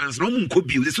Mexicans no mo nko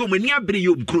bio say mani abre ye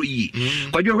obkro yi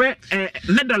ko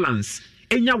Netherlands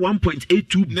enya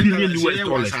 1.82 billion US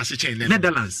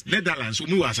dollars Netherlands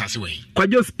mu asase we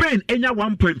ko Spain enya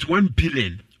 1.1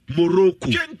 billion Morocco,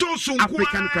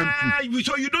 African country.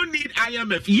 So you don't need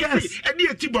IMF. Yes. Any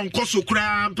tibon koso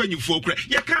kra penny for kra.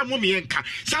 Ya ka mo me enka.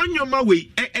 San your ma way.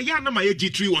 Ya na my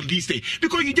G3 on this day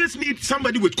because you just need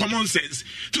somebody with common sense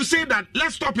to say that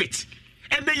let's stop it.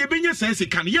 And then you benya sense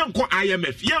can yanko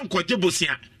IMF, yanko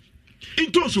jebosia.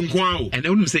 Into sunkwao. And I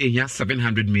wouldn't say ya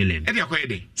 700 million. E dey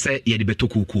akwede. Say ye de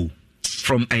betokuku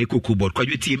from a cocoa board. Kwa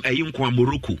you team ayinko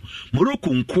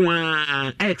Morocco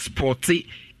nkwa export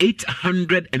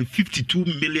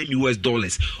 $852 million US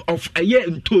dollars of a year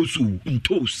in toast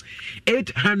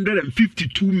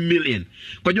 852 million.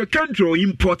 Because your country or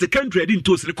import a country didn't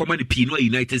toast the command Pino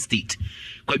United States.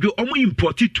 Because you only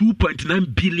imported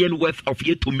 2.9 billion worth of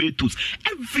year tomatoes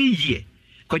every year.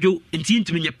 Kojo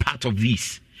ntimi nye part of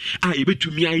this. You bet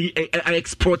to me I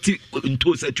export it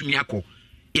into to me ako.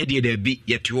 There be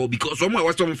yet because someone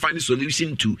was to find a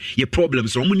solution to your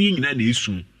problems. So many in an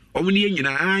issue. Omuni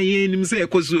nyina ayen say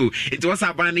kozo it was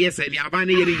aban yes and aban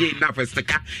ye enough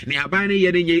esteka ne aban ye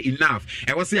enough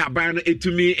e was aban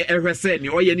etumi ehwese ne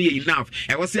oye ne enough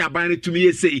e was aban etumi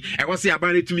ye say e was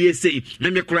aban etumi ye say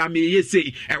me kura me ye say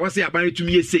e was aban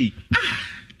etumi ye say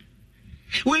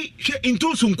we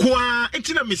into so nkoa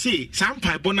entina me say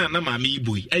sampai bona na ma me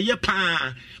boy eye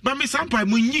pa ba me sampai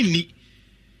mo nyini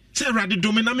say rade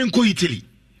do me na me nko Italy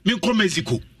me nko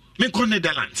Mexico me nko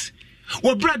Netherlands.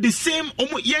 We brought the same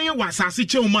ye was asase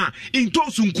chewma into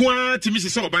sunkoa timi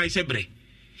se oban shebre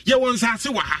ye won sase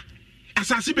wa ha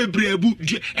asase bebre abu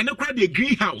and ekra the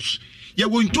greenhouse ye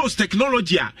won toast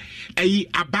technology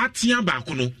abatia ba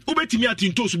ko no ubetimi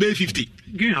atinto so be 50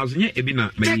 greenhouse nye ebi na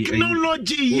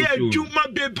technology ye juma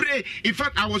bebre. In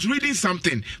fact, I was reading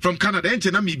something from Canada and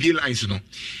na me be lines no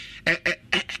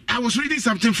I was reading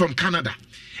something from Canada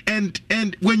and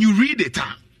when you read it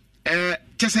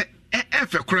just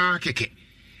efe kra keke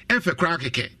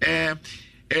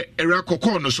era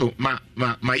kokon no so ma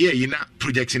ye na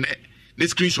project ne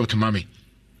screenshot mami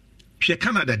hwe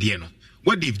Canada de no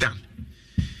what they've done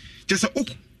just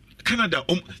Canada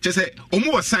just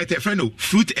omo site e no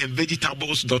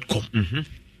fruitandvegetables.com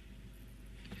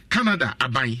Canada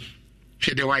aban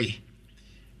hwe de why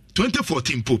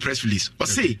 2014 po press release or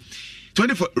say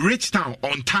 24 Richtown,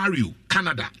 Ontario,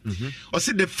 Canada. Or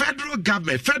say the federal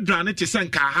government, federal ne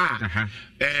tisanka ha.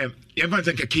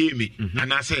 Evanzanka Kemi,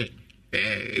 and I say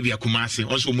we are Kumasi,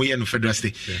 also Moya no federal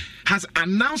state, has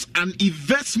announced an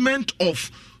investment of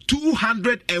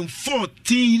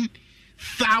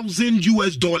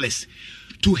 $214,000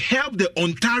 to help the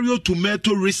Ontario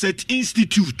Tomato Research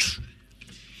Institute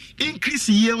increase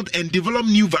yield and develop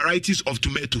new varieties of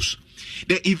tomatoes.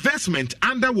 The investment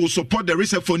will support the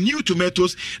research for new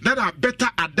tomatoes that are better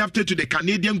adapted to the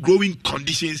Canadian growing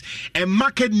conditions and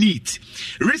market needs.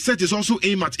 Research is also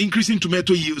aimed at increasing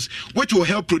tomato yields, which will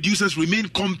help producers remain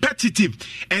competitive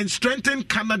and strengthen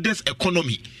Canada's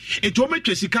economy. It will make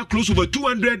Jessica close over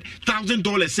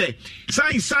 $200,000. Say,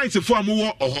 science for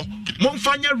more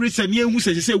Monfanya research near who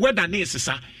says, say, where the name is,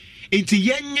 sir. Into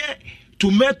yenye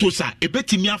tomatoes are a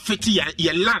bit in your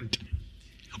land.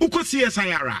 Uko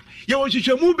CSIR ye won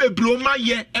hwehwe mu bebroma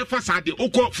ye efasade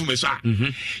uko fumeso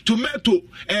tomato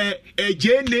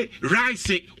jene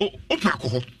rice opako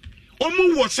ho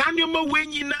omu wo sanema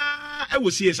wenyina e wo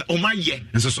CSIR o ma ye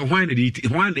so hwan na de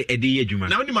ye adwuma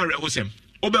na oni ma re hosem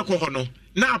obeko ho no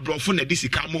na abrofo na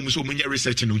disika mom so munye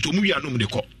research no to mu wi anom de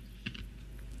ko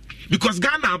because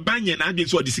Ghana abanye na adwen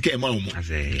so disika e ma omo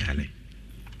azeyale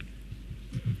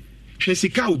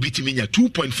Jessica will be to me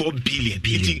 2.4 billion.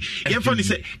 Funny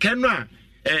say, Kenra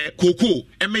cocoa,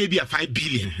 maybe a 5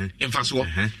 billion in Faso.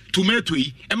 Tomato,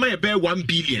 am I a bear $1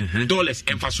 billion in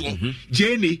Faso?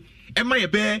 Jenny, am I a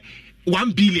bear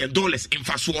 $1 billion in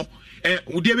Faso?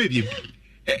 Would there be?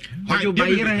 You buy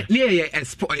near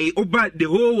over the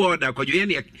whole world.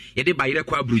 You did buy a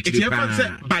quadruple. If you ever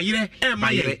buy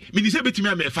it, Minister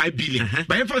between 5 billion.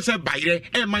 By emphasis, buy it,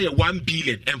 $1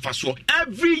 billion and Faso.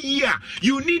 Every year,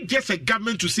 you need just a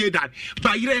government to say that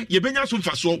buy it, you bring us from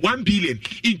Faso $1 billion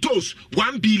in toast,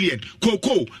 $1 billion,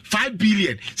 cocoa, $5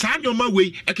 billion. Sign your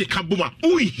way, Eke Kambuma.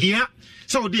 Here,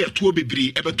 so they are 2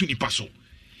 baby, ever 20 paso.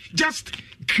 Just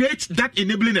create that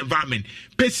enabling environment.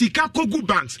 Pesika Kogu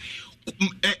banks.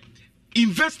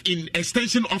 Invest in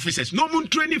extension officers. No mun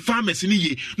training farmers in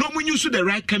ye. No mun use the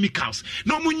right chemicals.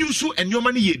 No mun use and your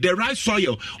money the right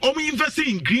soil. Or we invest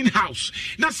in greenhouse.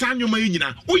 Na san your money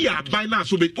na. Oh yeah, buy now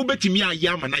so be ubetimi a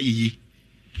yama na ye.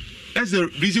 That's the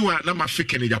reason why I'm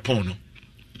African in Japan.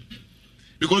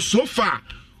 Because so far,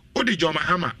 Odi Joma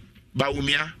Hama,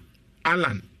 Baumia,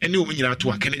 Alan, and no woman to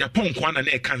a Canada Pong Kwana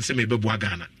ne cancer me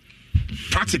Ghana.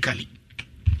 Practically.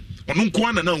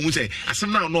 Onunkwana na hu say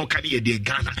asem na no ka ne ye de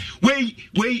Ghana we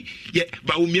ye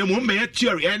ba umia mo me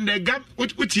theory and the gam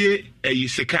utie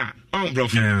sika on bro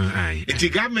the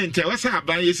government we say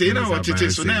aban ye say na what it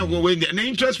is so na go we the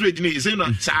interest rate ni say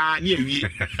no sa na awie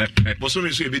bo so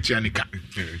me so e betua nika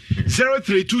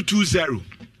 03220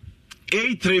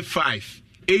 835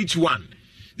 81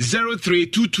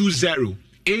 03220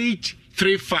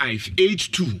 835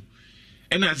 82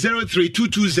 and at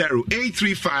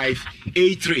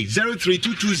 03220-835-83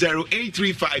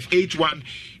 03220-835-81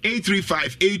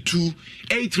 835-82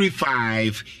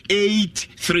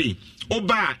 835-83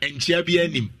 Oba and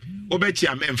Chiabianim Oba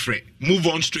Chia Memfre. Move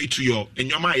on straight to your and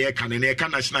your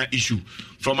national issue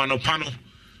from Anopano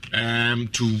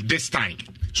to this time.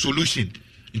 Solution.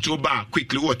 into ba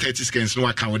quickly what 30 seconds no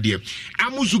account there.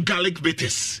 Amuzu garlic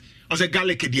bitters. As a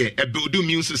garlic there, a build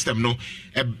immune system, no,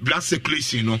 a blood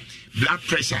circulation, no, blood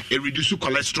pressure, a reduce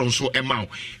cholesterol, so amount.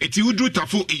 It's you do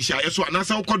tafu isha, so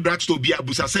anasa called drugs to be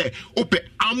abusa say, ope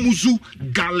Amuzu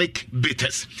garlic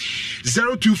bitters.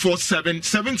 0247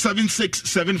 776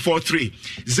 743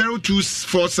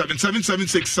 0247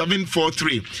 776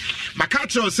 743.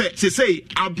 Makacho say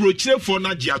abroche for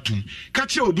na jiatum.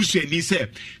 Kache obusu ni say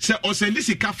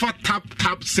osendisi kafa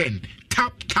tap send.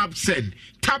 Tap send.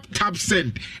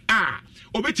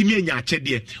 Obetimi enya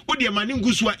achede. Odi amani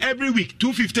nguswa every week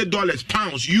 $250,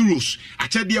 pounds, euros.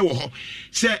 Achede wo ho.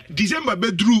 Say December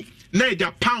bedru na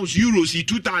ida pounds, euros,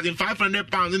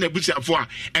 2,500 pounds in ebusia for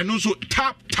and also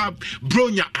tap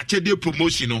bronya achede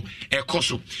promotion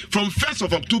ekoso. From 1st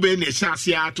of October in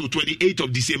Esasia to 28th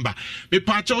of December. Me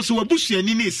patch also ebusia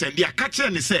ni send dia kache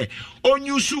ni say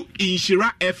Onyusu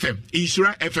Inshira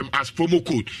FM as promo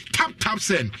code. Tap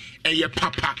send eye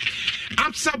papa.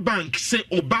 Absa Bank say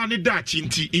obane da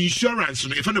chinti insurance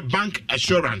no if the bank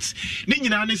assurance. Ni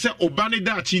nyina ne say obane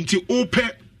da chinti ope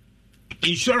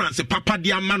insurance papa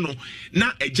dia mano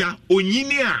na eja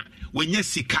onyini a wenye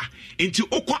sika enti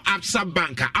okọ Absa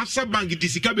Bank di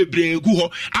sika bebre egu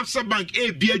ho. Absa Bank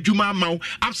e bia adwuma mawo.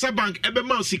 Absa Bank ebe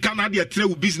ma sika na de tre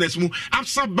wo business mu.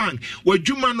 Absa Bank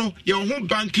wadwuma no ye ho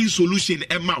banking solution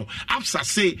e mawo. Absa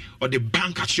say or the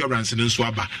bank assurance no so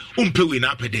aba umpe we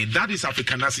na pede. That is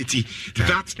Africanacity.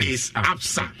 That is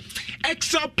Absa.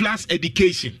 Excel Plus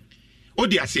Education.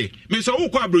 Odi ase me so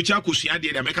ukọ abrochi akosua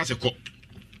de na meka se ko.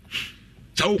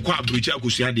 So kwa abruchi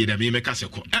akusia de me meka se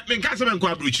ko me nka se me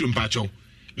kwa abruchi mpacho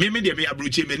me de me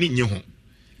abruchi me ni nye ho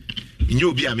nye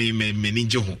obi a me ni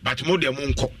nje ho but mo de mo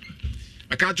nko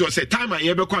meka jo say time an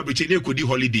ye be kwa abruchi na ekodi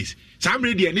holidays sam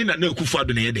ready ni na ekufu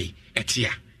ado na ye dey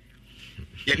etia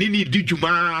ye ni di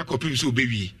dwuma akopim so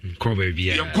bewi ko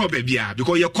bebia ye ko bebia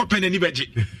because ye ko pen ni beje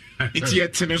enti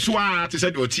etene so a te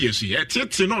say do tie so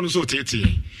etete no so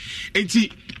tete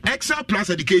enti Excel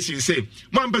Plus Education say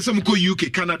man person ko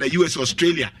UK, Canada, US,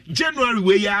 Australia January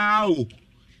we ya o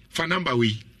for number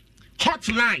we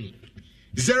hotline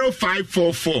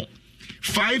 0544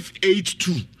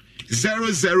 582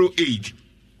 008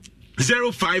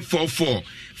 0544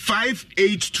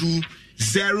 582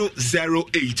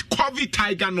 008 Gov't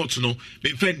Tiger Nut no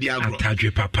me friend the agro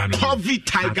Atadwe papa no Gov't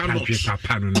Tiger Nut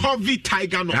Gov't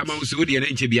Tiger Nut ama usu di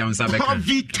enche bia unsa beka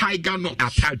Gov't Tiger Nut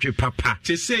Atadwe papa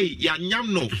to say ya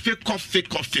nyam no fake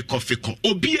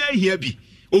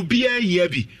obi here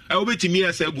bi obetimi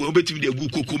asa gu obetimi de gu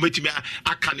koko obetimi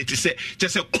aka ne te say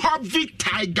just say Gov't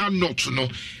Tiger Nut no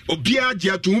obi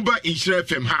agia to uba Inshira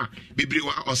FM ha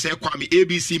bibrewa ose kwame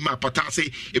ABC ma potase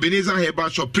Ebenezer Herbal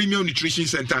Shop Premium Nutrition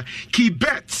Center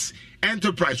Gov't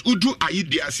Enterprise Udu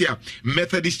Aidiasia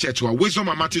Methodist Church wa Wisdom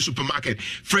Amati Supermarket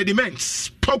Freddie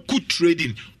Mens Poku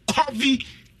Trading Gov't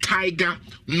Tiger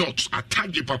Nut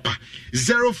Atagi Papa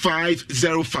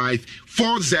 0505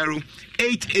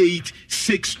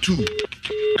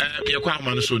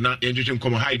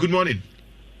 408862. Hi, good morning.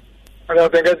 Hello,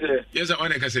 yes, I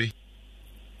want to say.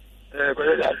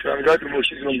 Shaibu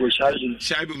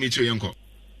Micho Yanko.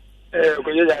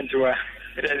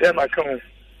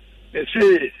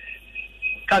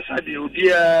 Casa de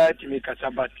Udia to me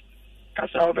Casabat.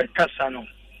 Casa over Casano.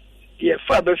 The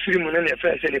father film and the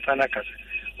first elephant casa.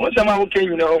 Once I'm out,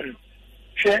 you know,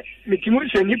 share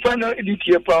Mitimus and Nippon edit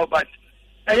power, but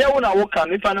I want to walk on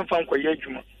Nippon from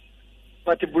Koyajuma.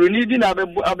 But the Bruni didn't have a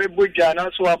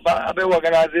Bujana, so Abe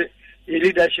organize a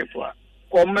leadership.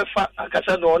 Come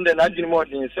Casado on the Najin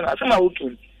Morning, and I'm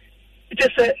walking. It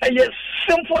is a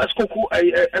simple as Coco,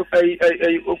 a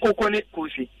coconut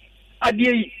pussy. A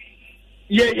dear,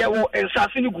 and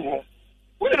Safin Guo.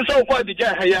 What is so quite the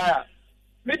Jahaya?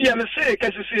 Maybe I'm a say,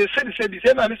 because you said the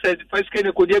same. I said, first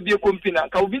can be a company.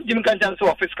 Can we Jim Canton so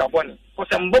office carbon? For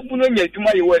some Bobuno to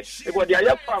my way, what the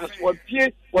other farms were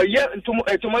here, were here a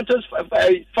tomatoes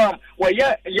farm, were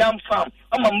here a yam farm.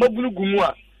 I'm a Mobulu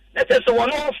Gumua. That is a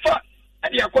one of fat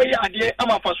at the Aquia idea. I'm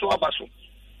a Faso Abaso.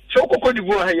 So Coco de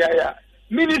Boya,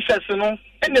 ministers, and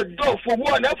the dog for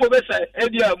one, for Bessa,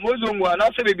 Edia, Muslim one,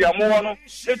 after maybe a more to a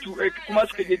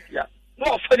Kumaskadia.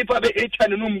 No, for the public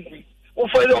 800. For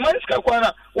the Manska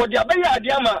Kwana, what the Abaya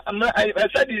Diama, I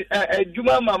said,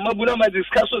 Juma Mabuna, my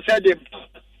discussion said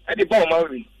at the bomb.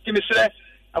 Give me, sir,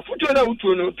 a foot on out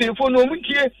to pay for no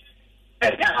wiki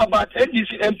about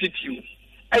NDC MPT.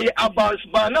 About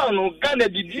Banano, Ghana,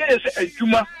 the DS,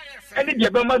 Juma, and the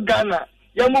Yabama Ghana,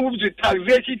 Yamu to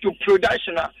taxation to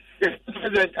production.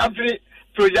 President, after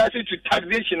production to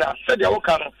taxation, said the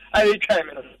Okano, I time.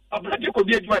 A project could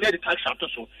be a tax after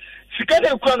so.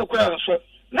 Sikana Kwano,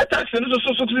 na tax no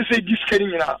so say this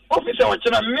carrying na officer wa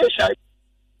chena me shy.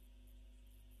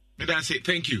 That's it.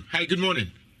 Thank you. Hi, good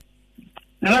morning.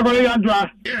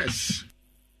 Yes.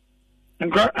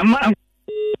 Oh,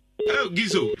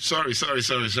 Gizo.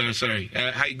 Sorry.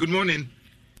 Hi, good morning.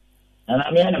 And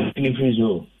I'm here in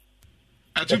Frizo.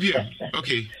 At 2 p.m.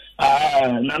 Okay.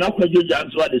 Nana Kwajo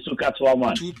Janswa the Sukat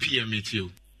Waman. 2 p.m. It's you.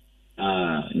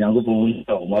 Yangupo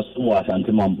was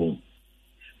Antimampo.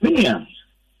 Minia,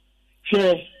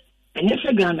 share, and yes,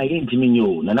 a gun again to me,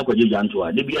 Nana Kwajo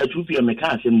Janswa. They be at 2 p.m.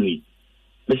 Assembly.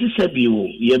 Mrs. Sabu,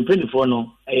 Yen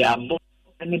Penifono, I am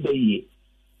any day.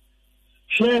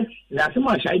 Share, that's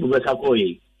much I do work a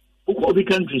coy. Uko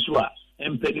country swa,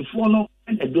 and Penifono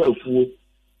and a door fool.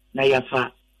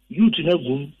 Nayafa, you to know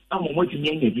goon, I'm a mountain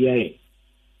young BIA.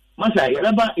 Massa,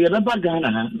 Yaraba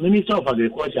Ghana, Minister of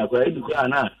Agriculture,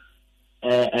 Ghana,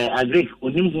 a Greek,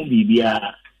 Unimum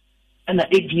Bibia, and a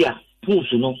Edia,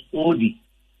 Pusuno, Odi.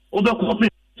 Over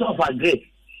corporate of a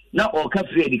Greek, now or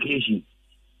free education.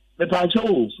 The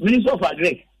Paso, Minister of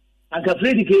Agric, and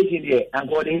free education there, and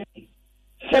coordinate.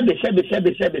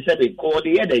 Sebe,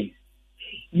 coordinate.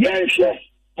 Yes, sir.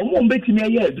 I won't bet me a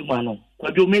year, Dumano.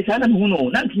 What you may say, who know,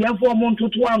 not here for a month to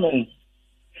one.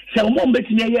 So, won't bet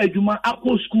me a year, Duma,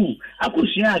 Apple School, Apple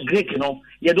Sia Greek, you know,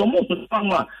 you don't want to find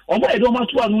one, or why don't want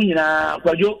to one,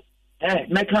 for you,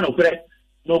 Mecano correct,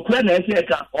 no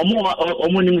credit, or more or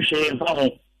money shame.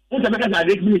 What's a better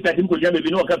Greek minister who could never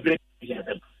be no country?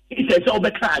 He says, oh,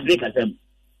 better Greek at them.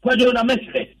 What do you know,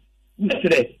 Mestre? And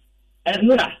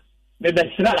Nura, maybe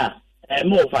Srala, and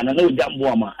more fun, and no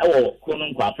Jambuama, or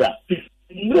Conon Quafra.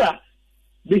 Nura.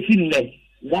 Besin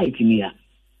light in here.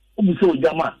 So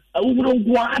Jama, I wouldn't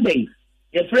go a day.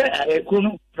 Your friend, I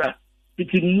couldn't cry.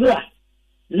 It's in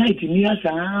light in here,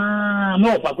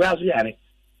 no, for grass yard.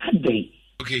 A day.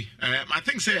 Okay, I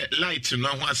think say light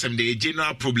now was some the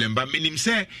general problem, but minim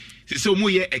say so more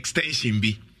extension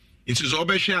be. It's so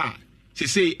obesha.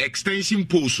 Say extension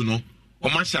post no.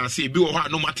 Or masha say be or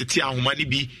no matter tia humani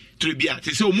be to be at.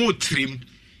 So more trim.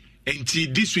 And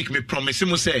this week, me promise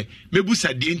him say, me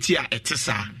busa dientia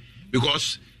etesa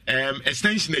because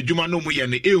extension of Juma no mo ye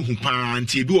ne ehu pa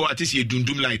anti bi o atisi e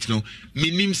dundum light no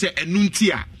minim say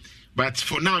enuntia but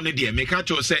for now ne dey make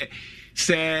catch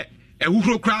say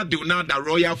ehuro kra de na da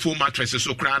royal foam mattress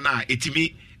so kra na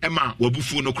etimi ema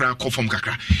wabufu no kra kofom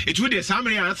kakra it would dey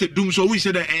samre ya say dum so we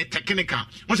say the technical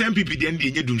what say MPP dey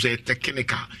nye dum say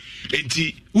technical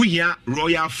enti we here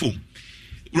royal foam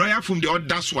from the old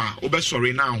that's why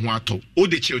obesore na ho ato o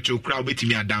de checho kra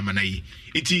obetimi adama na yi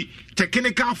iti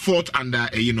technical fault under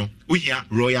we hear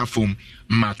royal foam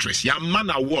mattress ya man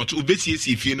what obetie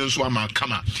fie no so ama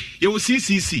kama ye wo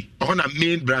CCC on a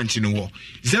main branch in wo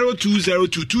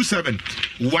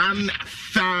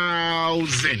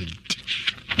 0202271000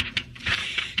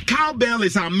 Cowbell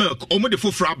is our milk. Omo de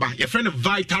fofraba. Your friend of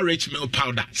Vital Rich milk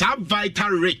powder. Sa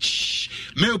Vital Rich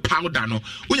milk powder no.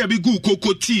 Oya bi gu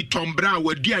cocoa tea tombra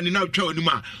wadia ni na twa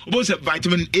onuma. Obo se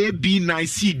vitamin A, B, 9,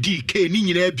 C, D, K ni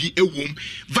nyina bi ewom.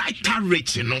 Vital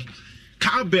Rich no.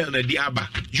 Cowbell na di aba.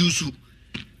 Yusu.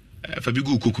 Fa bi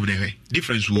gu cocoa na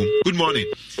difference wom. Good morning.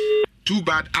 Too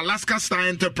bad. Alaska Star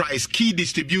Enterprise, key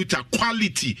distributor,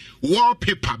 quality,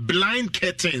 wallpaper, blind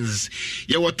curtains,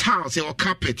 your tiles, your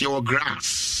carpet, your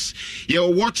grass,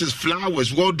 your watches,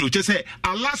 flowers, wardrobe. Just say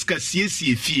Alaska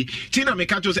CACF. Tina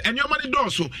Mekatos, and your money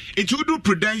does so. It will do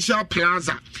Prudential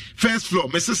Plaza, first floor,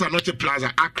 Mrs. Anote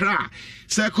Plaza, Accra,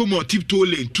 Circle More, Tiptoe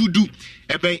Lane, to do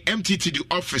MTT the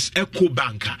office, Echo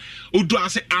Banker. Udo I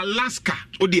say Alaska,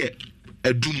 oh dear,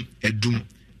 Edum.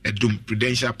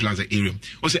 Prudential Plaza area.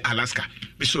 O say Alaska.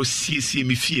 Me so see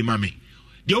me fie mame.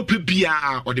 The ope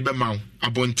bia or the bema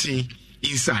abontin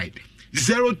inside.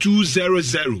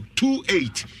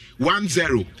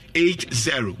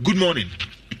 0200281080. Good morning.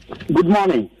 Good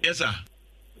morning. Yes sir.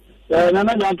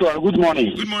 Nana Janto, good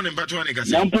morning. Good morning, Patwani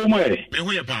Kase. Nampo mo e. Me ho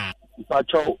ye pa.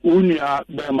 Pacho unia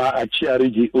bema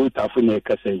achiariji utafune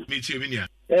Kase. Me tie minia.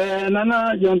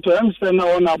 Nana Janto, em se na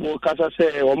ona bo kasa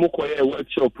se omukoye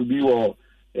workshop bi wo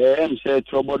em say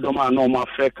trobodoma no ma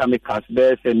frɛ chemicals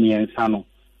be se miensa no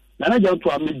na ja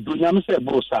to am dunya me se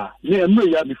brosa me emre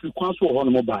ya bi fi kwan so ho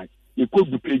no mobile e ko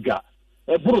du pega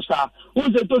brosa o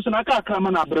se to se na ka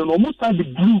krama na bre no mo stand the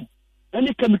blue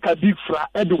any chemical big fra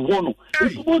e de wono e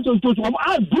so to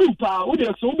blue pa o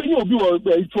de so be ni obi wo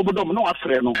trobodoma no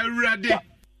afrɛ no awrade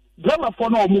drama for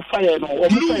no mo fire no o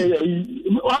mo fire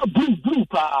blue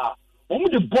pa omo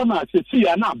de bona se ti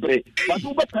ya na bre but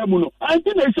wo beta mu no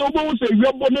anti na se obo se wi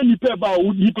obo na nipa ba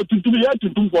wo nipa tuntum ya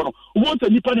tuntum for no wo se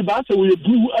nipa ne ba se wo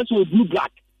blue as wo blue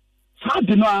black sa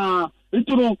de na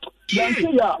itu no ya se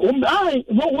ya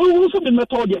wo so be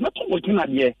method ya na to wo kina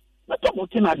de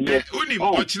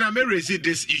Ochina me raise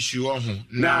this issue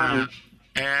na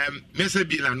Mr.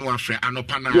 Bila no afre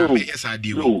anopana me yes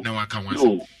adiwo na waka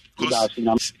wanse.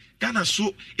 Because Ghana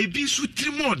so ebi so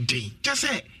trimodin just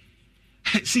say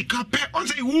sika pe on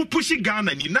say who push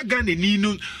Ghana ni na Ghana ni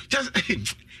no just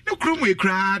no krom we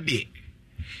kra de.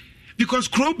 Because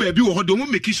crow baby wo do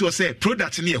make sure say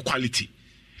product ni quality.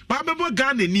 Ba bebo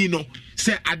Ghana ni no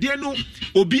say ade no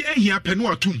obi ahia pe no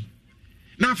atum.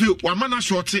 Na fe wa mana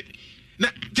short na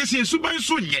tese suban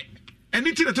so nye.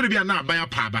 Anything that be na aban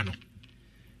apa aba no.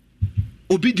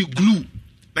 Obi di glue.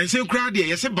 Na say kra de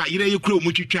yese ba yire ye kra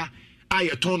omutwitwa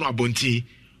aye ton no abonti.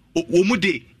 Omu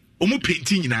de omu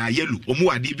painting na yellow. Omu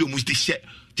ade bi omu sti hye.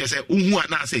 Tese uhu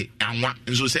ana say anwa.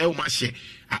 Nso say o ma hye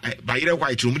ba yire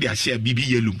white omu de a hye bibi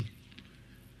yellow.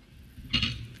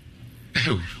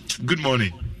 Good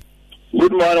morning.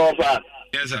 Good morning, Ofa.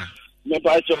 Yes, sir. Me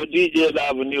pacho DJ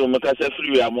Avenue, me kasa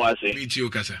free Amoah. Meet you,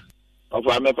 kasa.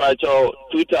 Ofa, me pacho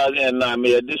 2009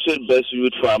 me a district best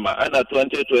youth farmer, and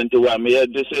 2021 me a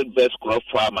district best crop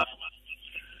farmer.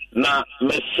 Na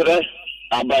me sre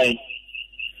abai.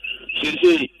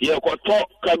 Sisi ye koto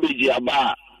cabbage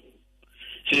aba.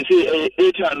 Sisi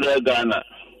 800 Ghana.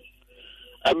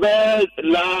 Abai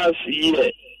last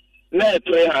year na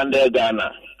 300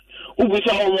 Ghana.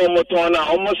 Ubisa omotona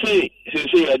omosi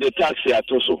sisi the taxi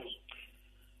atoso.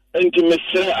 Enti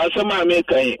mesre asema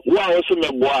mekai wa oso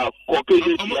meboa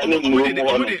kokeji ane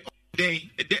murumo.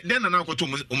 Den na akoto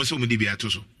omosi omudi bi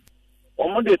atoso.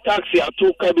 Omo the taxi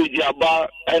ato cabbage aba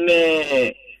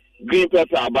ane green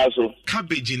pepper aba so.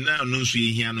 Cabbage na no nso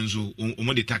ehia no nso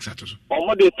omo the taxi atoso.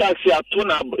 Omo the taxi ato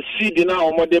na seed na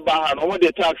omo the ba na omo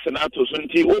the taxi na atoso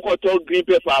nti ukoto green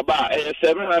pepper aba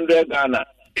 700 Ghana.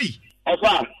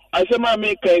 Ofa asema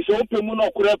mekai so opemu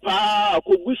no kure pa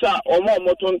akogusa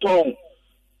omo tonton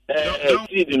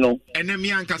seed no ene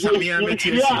mi ankasa mi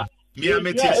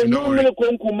ametiesi no worry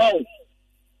konkuma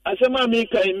asema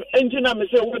mekai entina me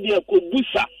se wodi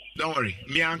akogusa don't worry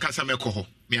mi ankasa mekoho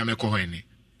mi amekoho ene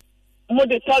mo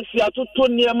de taxi atoto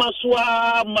niema so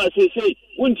ma sese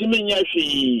untimi nya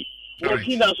hwi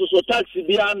Burkina so taxi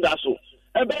bi anda so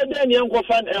ebe de ne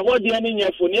enkofa ehode ene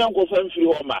nyefo ne enkofa mfiri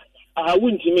ho ma aha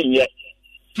untimi nya.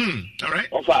 All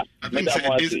right. Ofa, I think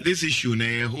this issue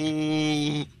na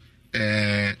who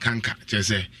kanka just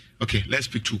say okay, let's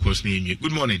pick two calls near you.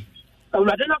 Good morning.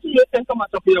 Amos.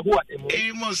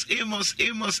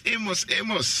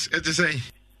 As they say.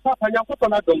 Papa, you put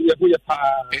on a dog, you pa.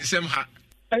 And somehow.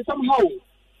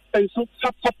 And so,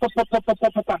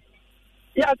 papa.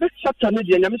 Yeah, this chapter, and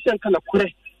I'm saying, kind of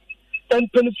correct.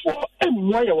 And 24 and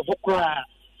why I was cry.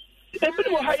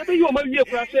 Every one, however, you are my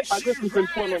process, I guess you can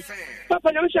follow. Papa,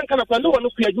 I'm saying, kind of no one who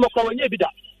created more power, maybe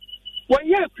that. 1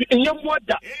 year in your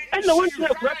water, and no one to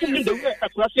have cracking in the way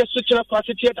across your such a class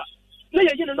theater. No,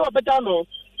 you know about Dano.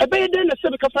 A better than a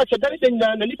civic factor, that is in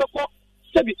the Liverpool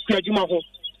civic Piajumaho.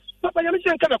 Papa, I'm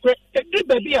saying, kind of correct. A good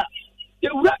baby.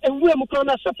 You rat and wear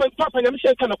Mukona suffering, Papa, I'm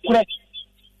saying, kind of correct.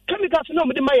 Can you got to know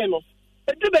with the Mayano?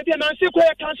 A good baby, and I say, where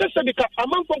I can't say, because a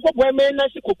month from where may I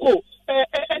see Coco,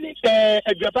 any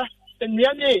a grabber, and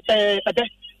Miani, a day.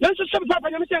 Let's just say, Papa,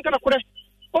 I'm saying, kind of correct.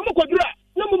 Omokodra,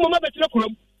 no more better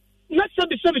room. Not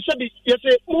sabi, yes,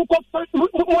 Munko, function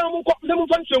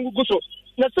Guso.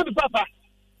 Not sabi, Papa.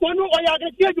 One who I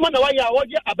get one away, a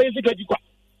basic educa.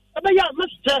 Abaya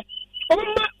must say,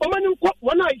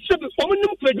 one I said, woman,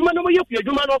 man over your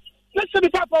Dumano. Not sabi,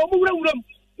 Papa, room.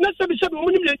 Not sabi,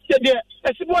 woman,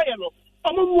 as a boy.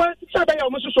 Among Sabaya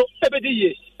almost so every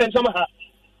year, and somehow.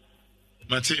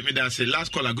 Mate, me that's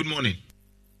last caller. Good morning.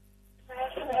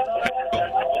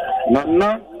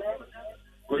 No.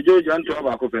 Kojo Jan to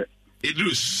Abakope.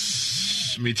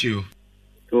 Idris, meet you.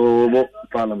 To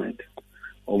Parliament.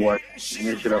 Or what?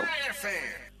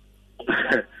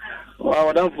 Well,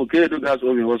 I don't forget to gas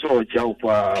over was all chow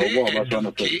for what was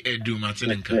do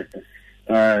Martinenka.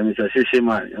 Mr.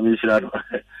 Shishima, I mean,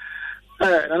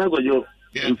 and I go you.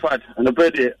 In fact, and the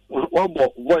birthday, what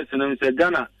voice and I said,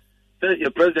 Ghana, say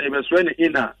your president was running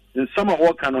in summer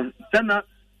walk on. Then,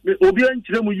 Obian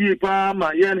Chilamu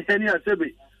Palma, Yan Henny, I said,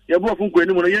 you're both from Queen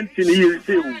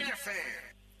too.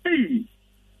 Hey,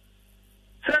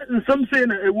 certain some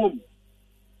saying a woman.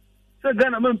 Say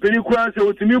Ghana man penny cross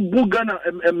to me, Bugana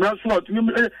and Maswat, to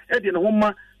me, Eddie and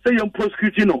Homa, say young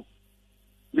prosecutino.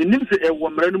 Me name say a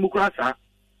woman, Mukrasa.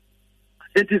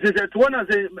 It is at one as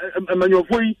a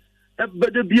manufoi,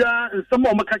 but the beer and some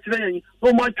of my catching,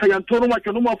 no much I am told much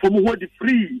no more from who is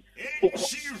free.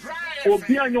 Or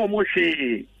beer no more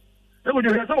shade. Then would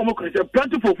you have some more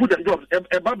plenty for food and jobs,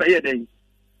 a baba here then.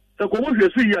 so ko mo hwe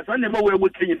so yi asa ne ma we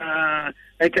botin na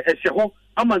ehye ho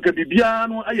amanka bibia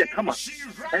no aye kama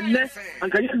enne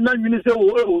anka ye na minister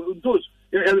o those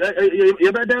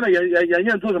ye be dana ya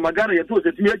nya those magana ye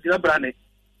those timi agina brane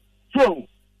so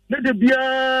ne de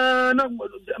bia na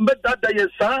mbeda ye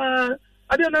sa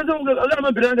ade na so ala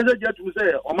ma brane ga ja tu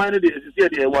say o man de sisi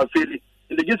de wa feli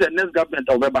in the just next government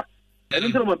obeba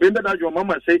ene so ma bembe da jo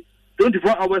mama say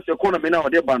 24 hours economy na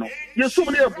ode ba no ye so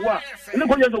me eboa ene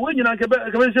ko ye so we nyina ke be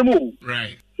semu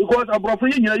right because abrofo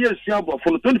yi nyina ye sua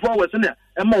abrofo 24 hours na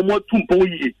e ma mo tumpo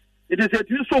yi it is a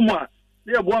tu so mo a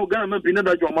ne eboa Ghana ma bi na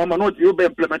da jo mama no ti be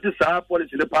implement sa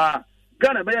policy le pa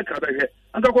Ghana be ye ka be he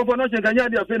anka ko fo no chen kanya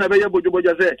dia fe na be ye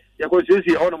bojoboja se ye ko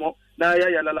sisi ho no mo na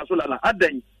ya la so la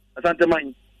adan asante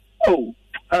man oh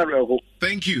arego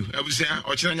thank you abusia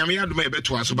ochira nyame adoma e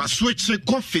beto aso ba switch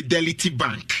Fidelity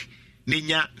Bank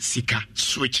Ninya sika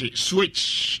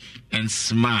switch and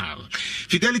smile.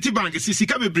 Fidelity Bank is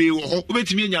sika bebre wo ho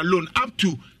obetimi anya loan up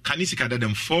to kanisika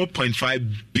dadem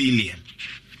 4.5 billion.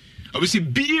 Obviously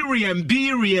billion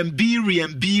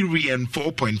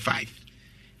 4.5.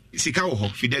 Sika wo ho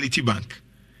Fidelity Bank.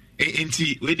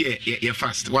 Enti we dey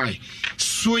fast. Why?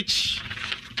 Switch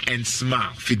and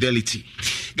smile Fidelity.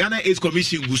 Ghana Aid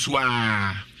Commission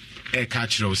guswa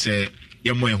catch ro say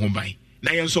yemo ehomban.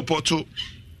 Na yen support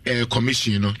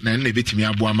commission no na betimi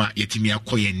aboama yetimi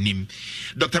akoye nim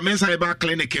Dr. Mensa Eba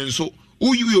clinic enso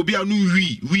uyu obi anu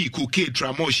wi cocaine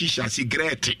tramol shisha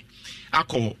cigarette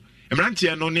akọ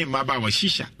emrantie no ne maba wa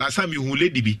shisha na sami hu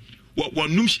lady bi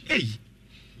wonum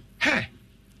hey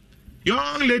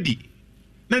young lady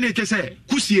na ne tese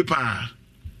kusie pa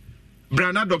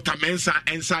brana Dr. Mensa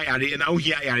ensa yare na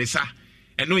ohia yare sa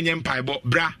eno nye mpaibo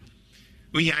bra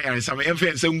ohia yare sa me emfe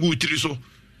ensa ngu tiri so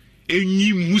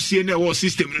enyi musie na wo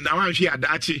system na wanhwe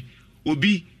adachi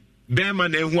obi bema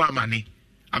na ehu amane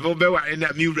abo be wa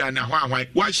na miwura na hwan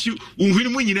wahyu unhwini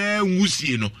mu nyina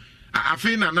musie no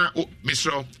afi na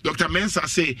Mr. Dr. Mensa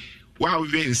say wa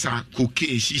we nsa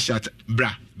cocaine shisha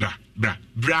bra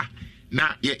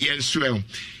na yensuel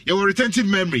your retentive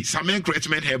memory samen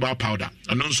creatment herbal powder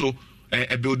and also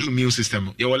a build immune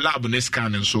system your lab ne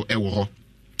scan and so e wo ho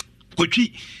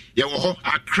Kochi Yawo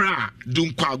Accra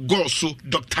Dunkwa Goso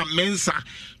Dr. Mensa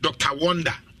Dr.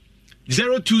 Wonder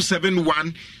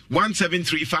 0271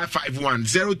 173551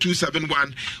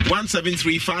 0271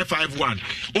 173551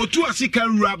 Otu Asika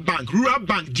Rural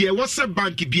Bank dear what's a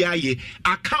bank biaye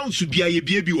accounts biaye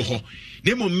bi wo ho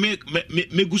nemo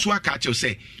meguswa kacho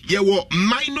say yewo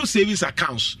minor savings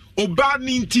accounts oba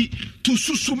ninti to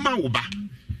susu maoba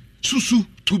susu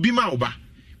to be maoba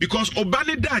because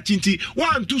obane da chinti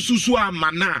one to susu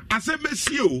amana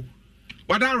asemesio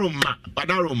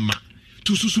wadaroma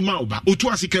to susu maoba otu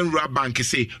African Rural Bank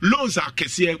say loans are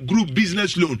kese group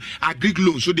business loan agri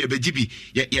loan so de bejibi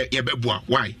ye beboa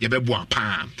why ye beboa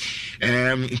pa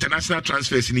international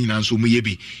transfers ni na so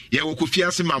muyebi ye wokofia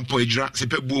ase mampo ejra se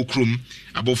pebu okrom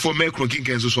abofo mekron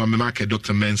kinken so market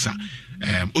Dr. Mensa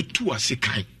otu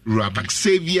African Rural Bank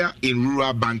savior in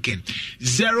rural banking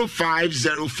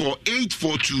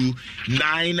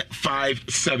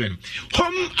 0504842957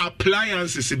 home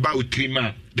appliances about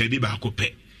trima baby ba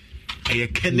kope a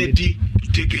Kennedy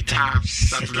digital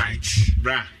satellite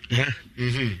bra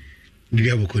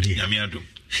Bukodi Yamiado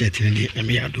Shetini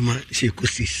Yamiaduma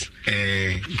Sekosis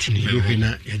Tini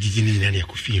Yohina Yajini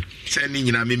Yakufi sending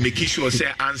in me making sure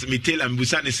say answer me tell and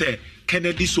Busani say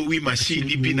Kennedy so we machine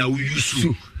ni bina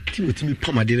usu Timothy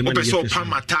Pama de Opeso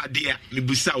Pamata dia ni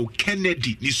busa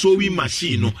Kennedy ni so we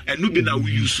machine no and no bina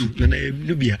usu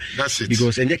Nubia that's it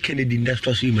because any Kennedy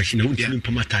industrial sewing machine won't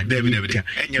Pamata and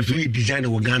we design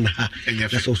a Ghana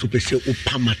that's also per se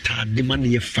Pamata the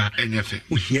money fa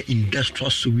we hear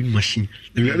industrial sewing machine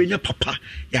the revenue papa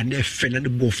ya ne fena ne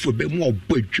bofo be mo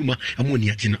bodwuma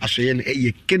ammonia gina asoye na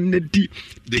Kennedy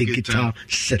digital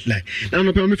satellite now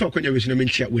no pe me fa kwanya we no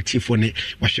menchia we tifo ne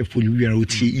wahwefo ni wiara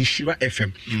oti Inshira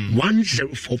FM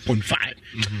 104.5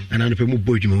 and I know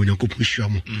boy you when you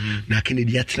na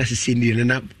Kennedy atna se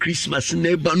na Christmas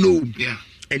never know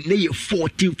and nay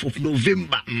 14th of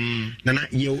November na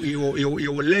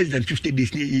you less than 50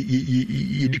 days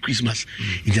ye the Christmas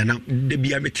in na de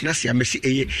bia metna se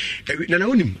amesi na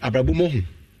onim abrabo mo ho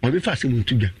ma be fa se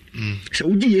muntu dwa se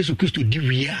udi Yesu Kristo di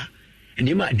wia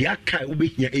and ma de aka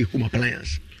obehia home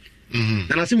appliance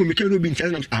And I say we can be in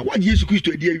chance. What Jesus Christ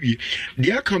to dear we.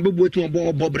 The account be to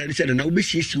Bob and said, and I will be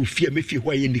see you fear me if you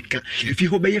can. If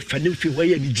you obey a fan, if you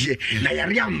wear any J.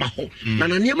 Nayamaho.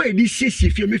 And I near my disease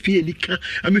if you may fear any can.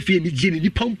 I'm a fear any gin in the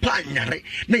Pompana.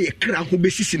 Nay, a crown who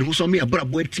basis in who saw me a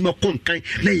brab where Timo Conkai,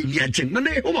 nay, Niagen,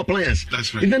 nay, home appliance.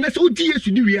 That's right. And then that's all years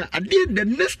to do here. I did the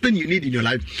next thing you need in your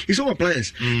life is home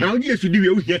appliance. Now, years to do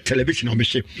here, television on the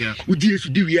ship. We years to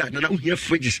do here, now we have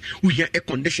fridges, we have air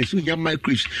conditions, we have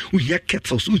microwaves, we have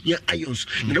kettles, we have irons,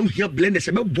 now we have blenders,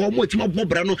 about bomb, what's my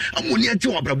bobrano, ammonia to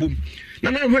Abrabum.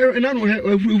 And I don't have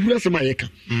Mayeka.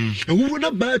 Who would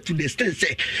not buy to the extent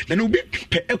say, then will be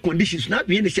air conditions, not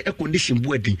be any air condition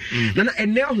wedding.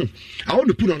 And now I want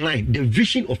to put online the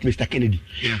vision of Mr. Kennedy.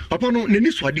 Papa, no,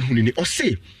 Neniswadi, or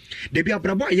say, there be a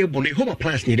brabo a bonnet home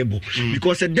appliance near the book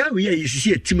because that way you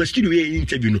see a team studio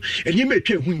interview and you may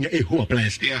tell when a home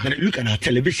appliance. And look at our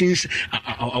televisions,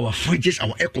 our fridges,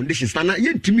 our air conditions. And I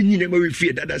ain't to me never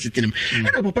fear that that's it. And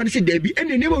Papa said, there be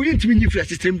any never went to me for a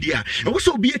system there. And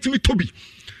also be it to me, Toby.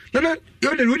 Nana,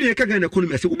 you're the really Kagan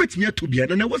economy. So, what's me to be?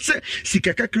 And I was say,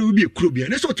 Sikaka will be a crubia.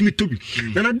 That's what me to be.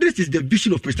 Nana, this is the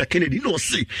vision of Mr. Kennedy. No,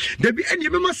 see, there be any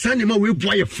member son him away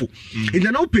wire in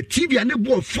an open TV and a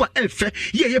boy for F.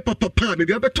 Yeah, papa,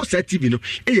 maybe I better say TV. No,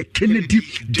 a Kennedy,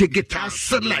 the guitar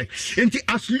sunlight, and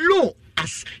as low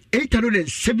as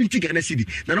 870 Ghana cedi.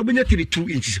 Now, be 32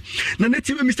 inches. Now,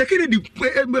 Mr. Kennedy,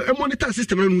 a monitor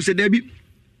system, who said, Debbie.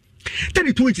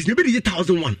 32 inches, maybe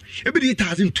 1,001, maybe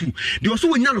 1,002. They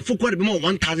also went down for quite more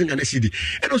 1,000 Ghana cedi.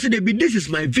 And also, this is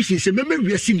my vision. Say, remember,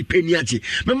 we are seeing the penny.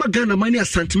 Remember, Ghana money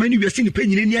as Santimani, we are seeing the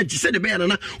penny in Yaji. Said the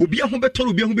banana will be a home better,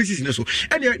 will be a home business.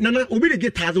 And Nana will be the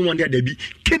 1,001 there, Debbie.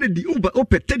 Kennedy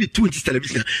over 32 inches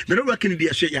television. Nana Kennedy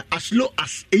share as low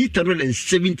as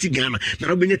 870 Ghana.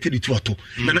 Nana be 32 auto.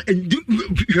 Nana and you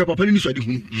have a penny. So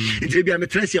it's maybe I'm a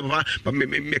transfer, but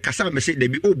me Casa say they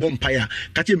be all bompire.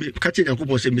 Catching a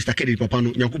couple say Mr. Kennedy papa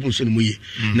no Yakubun so muye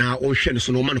na o hwe no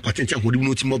so no man kwatentia hodi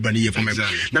no timo brane ye fama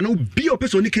na no bi o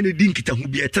person Kennedy nkita hu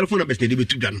bi a telephone number ne be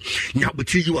tudwa no nya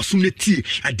boti yi wasum ne ti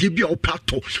ade bi a o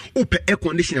pato o pe air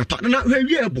conditioner to na hwe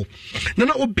wi ebo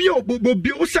na obi o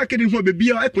sakeni hu be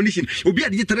bi air condition obi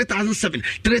ade 3,007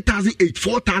 3,008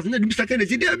 4,000 na bi sakeni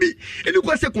dey bi eni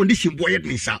kwa say condition boy ed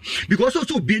nsa because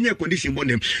also be air condition boy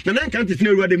dem na nan kan tete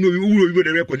na ruwa dem no wi the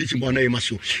air condition boy na ye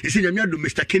maso e say nyame ado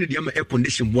Mr. Kennedy am air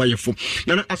condition boy fo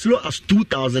na as low as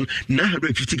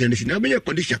 2,950 Ghana cedi. Now, me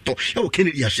condition to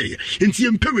Kennedy share. And see,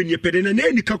 when you pay, and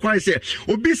any kakwa say,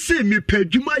 Obi say me pay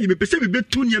Juma, you may say me be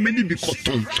 2 years, many be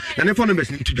cotton. And if I'm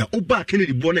listening to that, Oba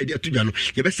Kennedy born idea to Jano,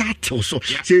 you best start so.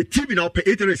 Say, TV now pay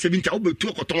 870, I'll be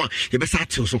 2 cotton, you best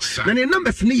start so. Then the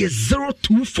numbers is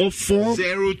 0244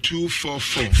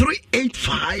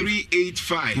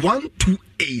 385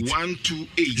 128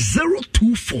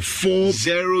 0244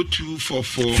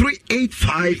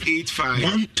 385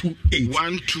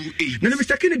 128. Now,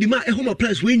 Mr. Kennedy, my home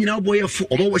appliance, when you now boy for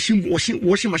washing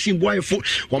machine boy for,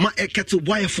 or my kettle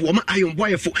boy for, or my iron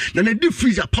boy for. Now, the deep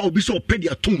freezer power be so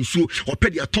pedia tongue so, or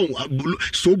pedia tongue,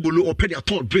 so below, or pedia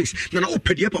tongue drinks. Now, I'll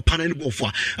pedia pan and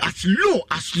for as low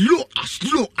as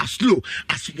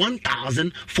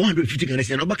 1,450 Ghana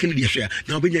cedi. Now, back in the share.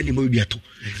 Now, when you need to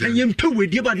and you pay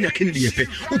with the bad Kennedy,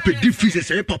 open deep freezer,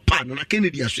 say, papa, and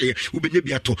Kennedy share will be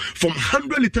nebiato from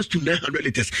 100 liters to 900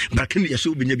 liters. But Kennedy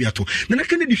share will be nebiato. Nana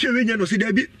Kennedy share when you know, say,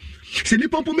 Debbie, say,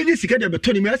 Nippon Pomini, Sicada, but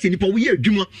Tony Mercy, Nippon, we are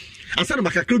Juma, and some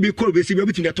of Macacrobi call, we see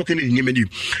everything they're talking in Yemeni.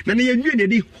 Nana,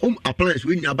 you home appliance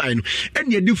when you're buying,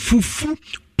 and you do fufu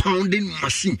pounding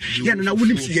machine. Yeah, and I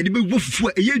wouldn't see the big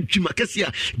for a year,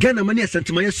 Jumacasia, Ghana money,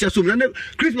 Santimania, so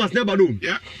Christmas never do.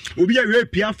 Yeah, will be a very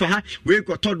piafa, we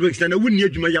got todd drinks, and I wouldn't hear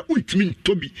Jumaya ultimate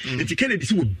Toby, and the Kennedy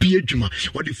would be a Juma,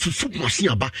 or the fufu machine,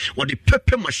 or the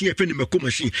pepper machine, a friend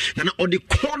machine, or the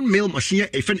cornmeal machine,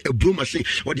 a friend a brew machine,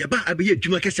 or the Abba Abbey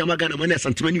Jumacasia, Ghana money,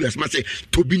 Santimania, as must say,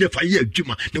 to be a year,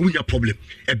 Juma, the winner problem.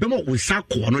 A bemo with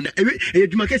Sako, and a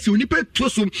Jumacasi, when you pay to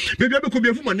some, maybe I could be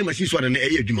a woman machine, so an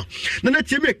a Juma. Nana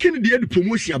Kennedy had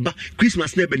promotion about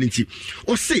Christmas never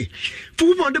or say,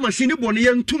 for one the machine born a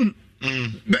young tomb.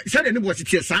 But suddenly was it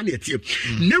here, Sunday?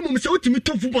 No, so to me,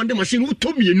 top on the machine who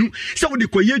told me, you know, so the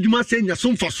Koya Juma saying your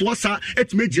son for Swassa,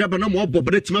 et made Jabana more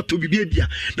Bobret to be baby.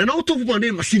 Then out of one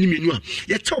day, machine minua.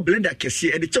 Yet, top blender can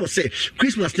see, and the child say,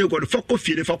 Christmas never got a fuck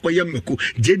coffee, the fuck Yamako,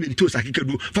 Jane and Toast, I could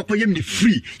do, fuck Yam the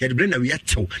free, yet blender we had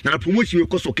to. Now, promotion will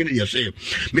cost for Kennedy, I say.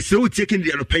 Mr. O taking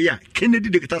the Alopaya, Kennedy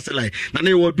the Catassalai, and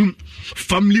they will do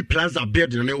family plaza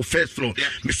bed on the first floor.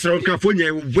 Mr.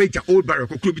 California will wait at old barrack,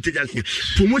 could be taken.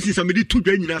 Promotion some mede to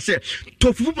dwa nyina sɛ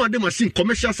tofu ma de machine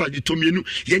commercial side to mienu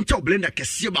yencha blender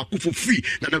kese ba ko for free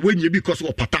na wenye because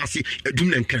of patase adum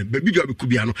na nkan ba bi be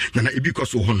kubia no na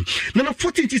because of hon na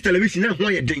 40 inches television na ho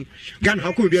ye den Ghana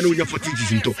ha ko bia na onya 40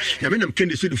 inches nto ya me nam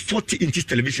kende so the 40 inches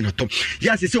television atop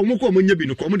ya se omoko omonya bi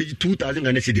no ko mo de 2000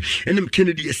 Ghana cedi enem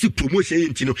Kennedy ye promotion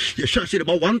enti no ye sure say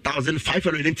about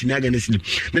 1599 Ghana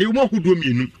cedi na ye mo hodo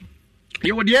mienu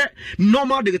you would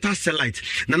normal digital satellite.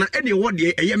 Nana any what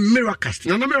ye a miracast.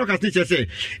 Nana miracast nature say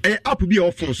up be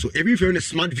your phone so if you're in a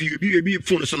smart view, be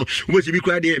phone so was be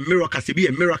quite a miracast, be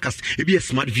a miracast, it be a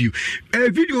smart view. A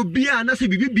video be an as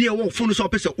be a phone so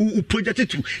person who projected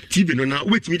to TV no now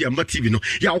wait media ma TV no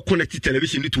ya connected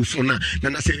television to phone na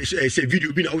nana say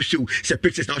video be now show say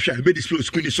pictures now show be display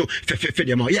screen so fe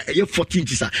dem ya 14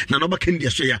 inches na no back in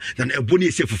there so ya na e boni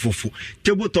say fofofo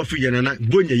table top ya na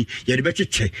bonya ya de be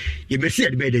cheche see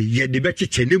at bed, yet the better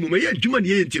channel, human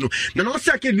yentino. Now,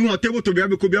 second, no table to be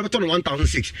able to be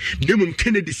 1006. Demon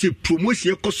Kennedy say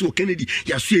promotion cost Kennedy,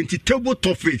 Yasu table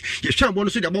top rate. Yasham want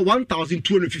to say about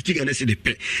 1,250 and a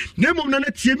pay. Nemo Nana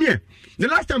Tiemia. The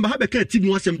last time I had a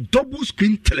TV was some double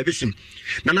screen television.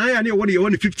 Nana, I know what you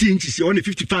want 50 inches, you want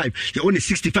 55, you want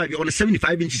 65, you want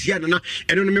 75 inches. Yeah, Nana,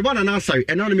 and on the one outside,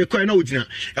 and on the McCoy Nodina,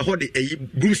 I hold a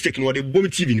broomstick or the bomb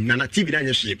TV, Nana TV,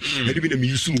 and shape. I live in a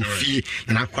museum fee,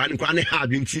 and I can't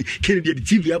hard Kennedy the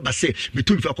TV up say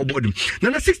between for bottom.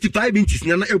 Nana 65 inches,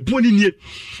 Nana a bony near.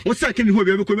 What's that? Can you have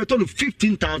a ton of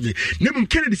 15,000? Name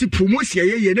Kennedy see promotion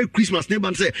yeah, Christmas neighbor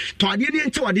and say, to I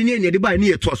didn't buy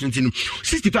near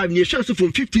 65 years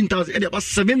from 15,000 and about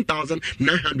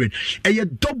 7,900. A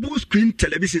double screen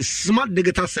television, smart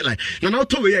digital satellite. Now,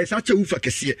 to me, it's actually Ufa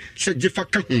Cassia, said Jeffa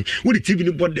Kahun, with the TV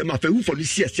no bought them after Ufa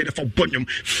Lucia said for Bonham,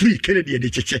 free Kennedy at the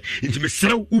church into Miss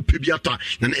Sro Upibiata,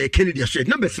 and a Kennedy said,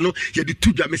 numbers no, you the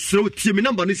two Miss Sro, Timmy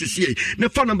number is a no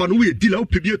fun number no way, deal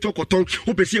Upibia talk or tongue,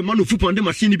 Opesi Manu Fupan de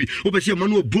Machinibi, Opesi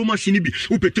Manu Broma Shinibi,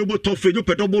 Upetobo Toffee,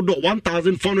 Upetobo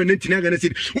 1,499 and I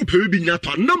said, Upebi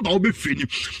Nata, number will be free.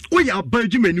 We are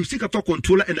Benjamin, you seek for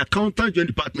controller and accountant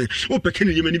department. Open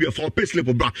you may be for pay slip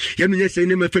of bra. You say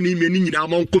name of any meaning in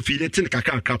our coffee, let's in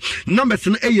Kakaka. Numbers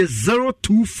in A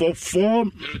 0244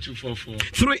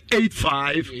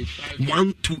 385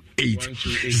 128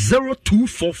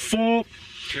 0244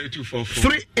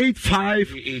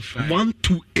 385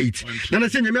 128. Now I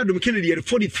say Madam Kennedy had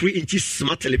 43 inches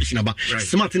smart television about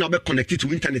smart now connected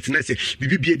to internet and I say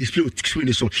BBA display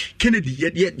screen so Kennedy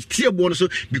yet tier bonus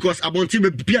because I want him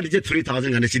be at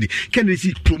 3,000 and I said Kennedy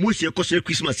see promotion cost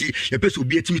Christmas the person will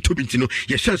be at me to Bintino.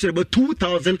 Yes, sure about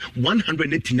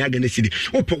 2,189 and I said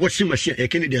open washing machine a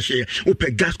Kennedy share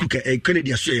open gas cooker a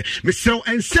Kennedy share Mr.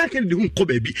 and second the home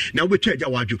baby now we try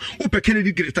Jawaju open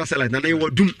Kennedy greater satellite and I will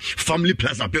do family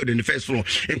plaza build in the first floor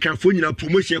and California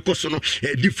promotion cost no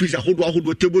deep freezer hold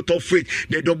table top freight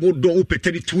the double door open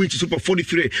 32 inches open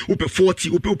 43 open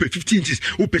 40 open 15 inches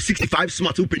open 65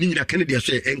 smart open in Kennedy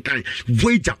share and kind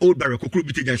Voyager old barrel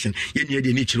Kukrubiti Junction in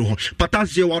the nature home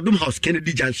Patas Wadum House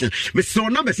Kennedy Junction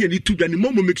Mr. Numbers here need to the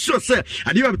moment make sure sir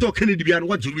I didn't have to Kennedy beyond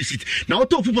what you visit now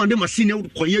to food them machine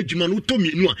Koye Juman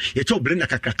Utomi no a top blender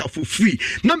kakaka for free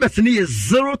numbers near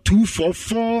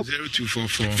 0244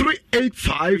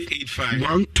 385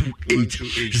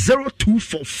 128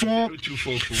 0244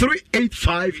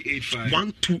 385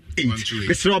 128.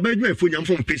 Mr. Obedme for Yam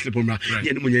from Paisley Pomra,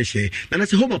 Yamuneshe. And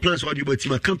as a home plans what you but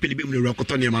my company being the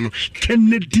Rocotonia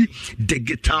Kennedy the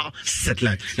guitar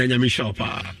satellite. And Yami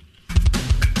Shopper.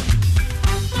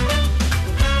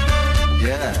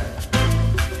 Yeah.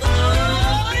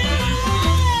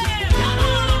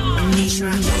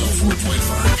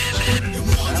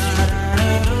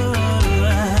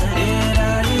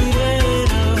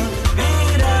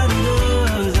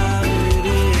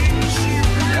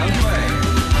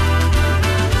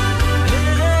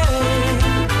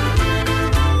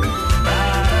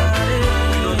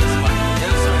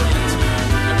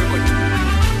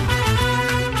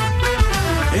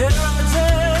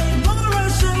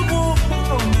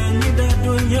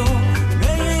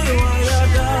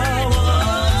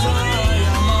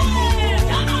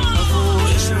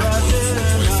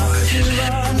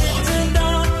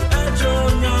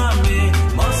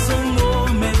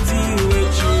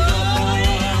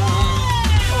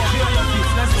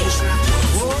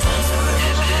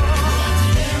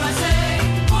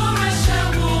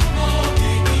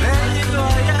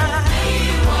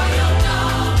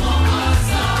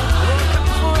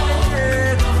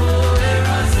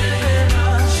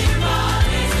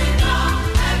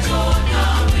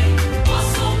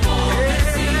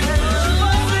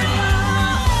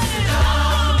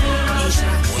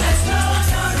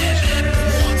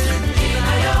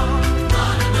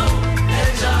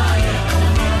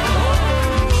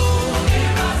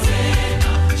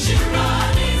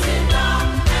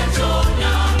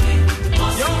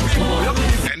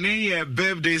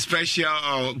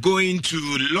 special going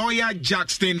to lawyer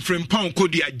Jackson Frimpong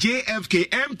Kodia, JFK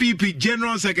MPP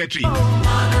General Secretary.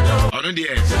 On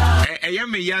the I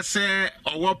am a yes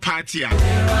or party.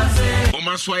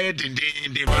 Omaswaya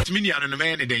Dinde, but many are on the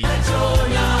man day.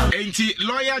 Ain't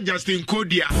lawyer Justin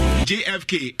Kodia,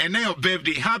 JFK, and now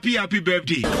birthday. Happy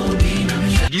birthday.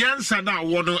 Nyansa na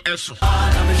wono eso.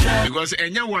 Because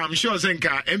enyawa I'm sure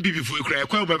Zenka MPP for kra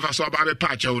kwa be faso aba be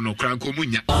patch no kra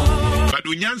nkomunya. But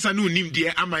Nyansa no nim de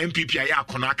ama MPP aya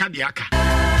akona aka de aka.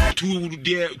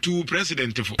 To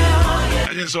president for.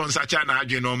 I just on such an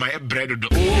argument on my bread do.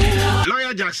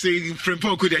 Lawyer just saying from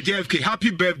Poko the JFK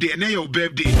happy birthday and your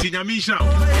birthday Tinyamisha.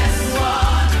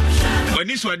 When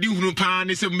this was due pan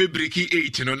is a breaky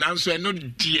 8, now so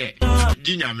not dear.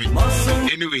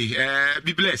 Anyway,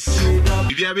 be blessed.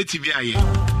 If you have a TV,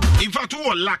 in fact,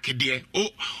 all luck, dear. Oh,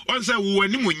 once I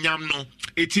won him no.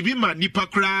 It be my nipa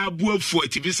crab for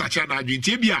it be such an argument.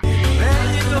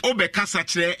 Obeka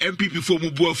such MPP for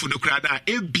Mubu for the crada,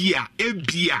 Ebia,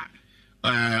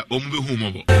 Ombe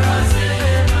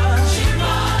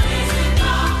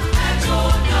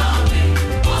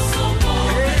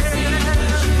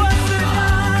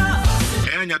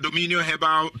Dominion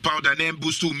herbal powder name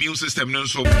boost to immune system no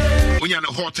so onya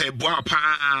no hot boa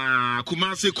pa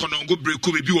Kumasi konongo break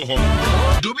ko bi wo ho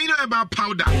Dominion herbal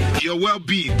powder your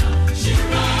well-being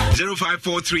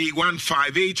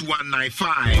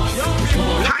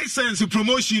 0543158195 high sense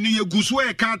promotion you guso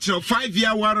e catch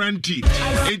 5-year warranty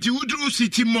enti udru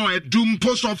city mall edum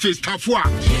post office tafua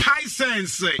high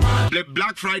sense the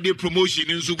Black Friday promotion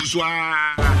nso guso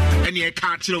any e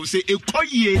catch say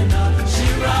ekoye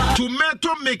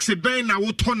tomato mix a ben na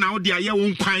wo turn out the aye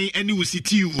won kwan any wo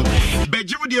city wo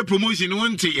bejiwo the promotion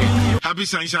won te Happy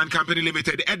Sunshine Company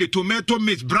Limited at the tomato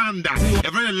mix brand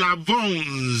every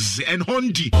Lavons and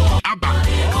Hondi Abba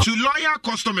to loyal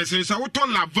customers in so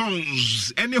turn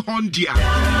Lavons any Hondia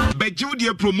bejiwo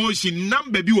the promotion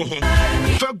number bi wo ho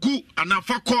fa gu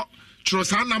anafako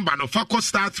trust our number no Fako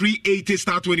star 380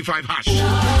 star 25 hash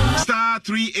star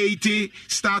 380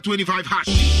 star 25 hash.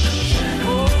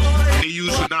 They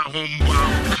use that home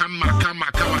come.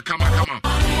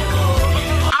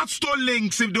 App Store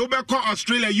links if they overcall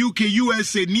Australia, UK,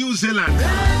 USA, New Zealand.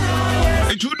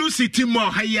 Introduce City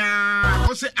More higher.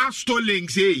 Also App Store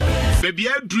links, hey. Baby,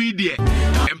 I dream there.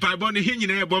 Empire Bonnie Hin in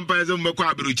a bumpers of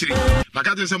Mokwa Bruchri.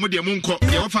 Makatan Samudi Munko,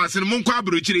 the office in Munko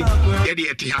Bruchri.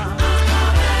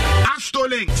 Astro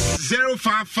links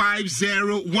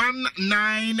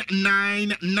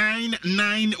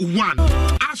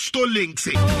 0550199991. Astro links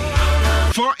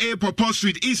 4A Purple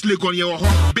Street, East Lake on your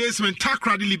basement,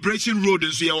 Takrady Liberation Road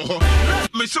in your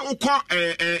me so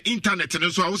internet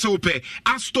and so also pay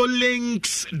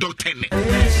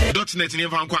astrolinks.net in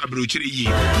Vancouver Bruchri.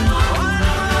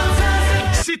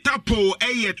 Sitapo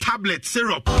a tablet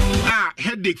syrup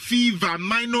headache fever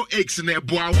minor aches in a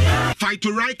bow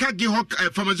Phytorica Gihok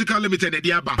Pharmaceutical Limited at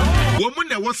Diaba woman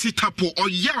that was Sitapo or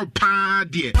yell pa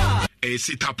dear a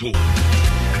Sitapo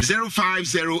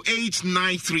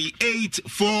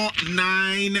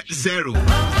 0508938490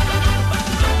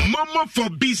 Momo for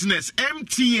business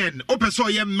MTN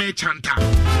Opesoya merchanta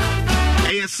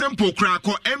a simple crack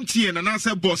or MTN and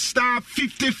answer boss star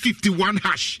 5051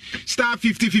 hash star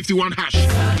 5051 hash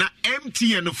now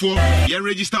MTN for you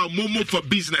register Momo for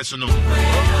business no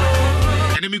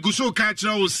and then go so catch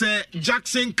now say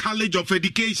Jackson College of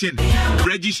Education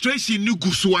registration nu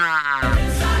guswa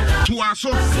to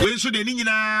aso when so the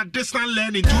nina distance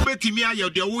learning to betimi ayo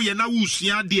de wo ye na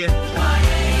wusia de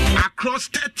across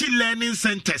 30 learning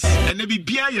centers and they be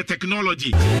your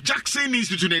technology Jackson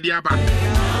Institute in Diaba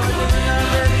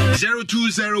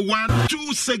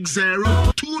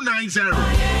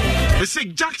 0201-260-290. They say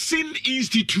Jackson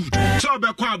Institute. So be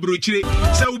kwa brochire.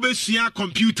 So be suya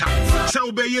computer.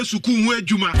 So be yesuku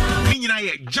nwejuma. Ninyina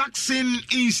ye Jackson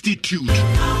Institute.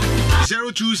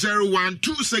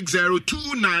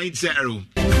 0201-260-290.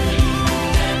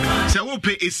 So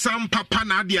ope isam papa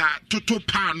na dia toto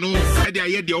pano e dia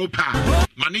ye dia opa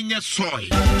maninya soy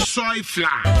flour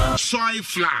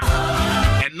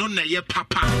and no na ye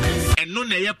papa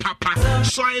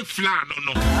soy flour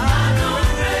no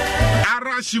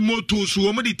Arashi Motors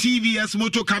woman the TVS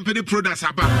Motor Company products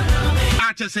aba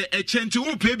acha say e chenti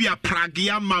ope bia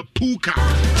pragia mapuka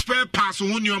spare parts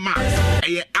on your ma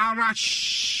e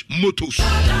Arash Motors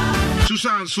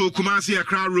Susan so Kumasi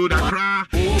Accra Road Accra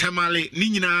Tamale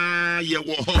Ninyina ye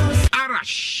wo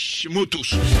Arash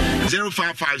Motors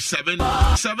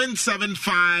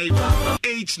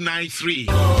 0557-775-893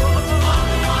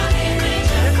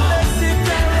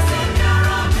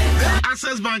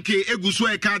 Access Bank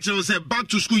Eguswe Catcher say back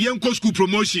to school Yenko school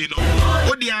promotion.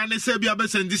 Oh dia ne se bia be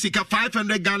send sika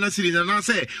 500 Ghana cedis and I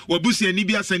say wabusi ani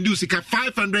bia send you sika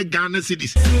 500 Ghana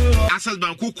cedis. Access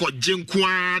Bank ko jenko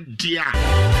dia.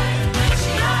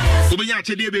 Obenya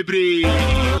chedie bebre.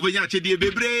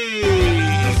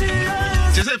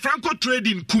 She say Franco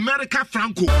Trading, Kumerica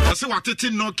Franco. I say what it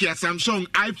Nokia, Samsung,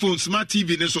 iPhone, Smart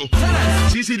TV, and so.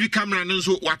 CCTV camera, and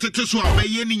so what it is so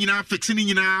obeying in our fixing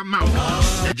in our mouth.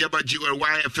 Jabba Jewel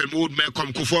YFM old man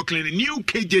come for cleaning new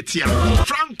KJT.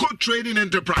 Franco Trading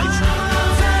Enterprise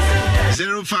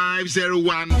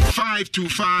 0501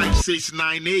 525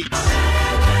 698.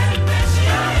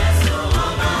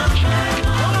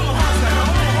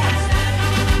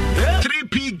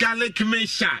 3P Garlic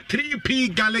Mesha,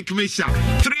 3P Garlic Mesha,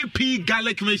 3P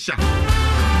Garlic Mesha,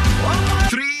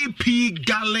 3P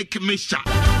Garlic Mesha,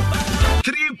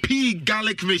 3P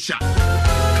Garlic Mesha.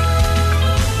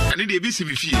 I need a busy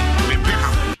with you.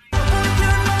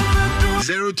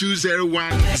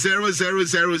 0201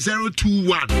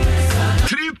 0000021.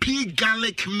 3P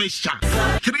Garlic Mesha,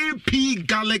 3P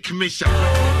Garlic Mesha.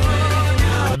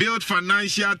 Build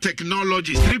Financial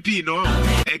Technologies 3P no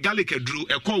a garlic drew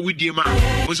a call with you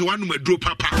man was one with drew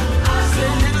papa.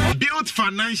 Build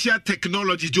Financial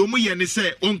Technologies jomu yene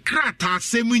say on krata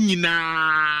semunina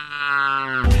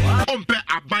ompe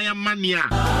abaya mania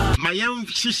mayam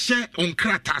shishe on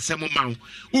krata semuma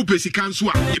upe sikanso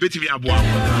a yebetimi aboa.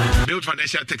 Build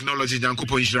Financial Technologies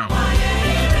jankopo Israel.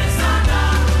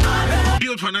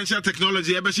 Build Financial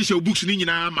Technology, Ebesisha books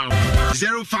Nina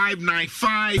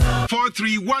 0595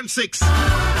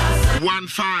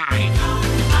 431615.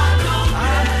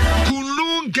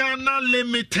 Kulun Ghana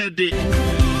Limited.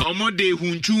 Omode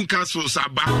Hunchun Castle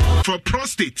Saba for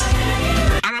prostate.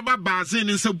 Araba Bazin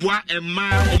in Sabua and Ma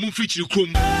Omufichi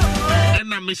Kum.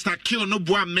 And Mr. Kill no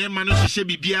bois man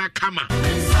Shebi Bia Kama.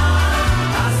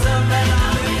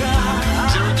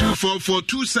 0244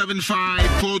 275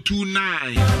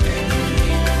 429.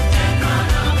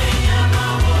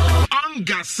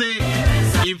 Anga say,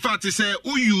 in fact, say,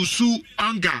 Uyusu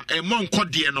Anga, a monk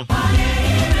codiano.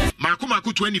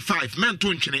 Makumaku 25, men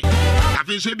 20. I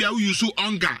think so be a Uyusu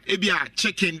Anga, Ebia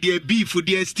chicken, dear beef for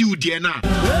dear stew, dear na.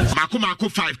 Makumaku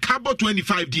 5, Cabo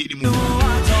 25, dear mo.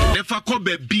 Never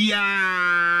kobe bia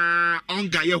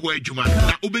Anga Yahweh Juma.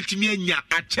 Na Ubetimiania,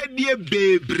 a chedia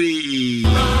bebre.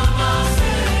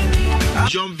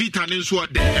 John Vita and so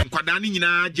and Quadani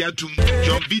na Jatum,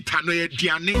 John Vita no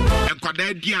Diane, and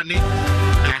Quada Diane.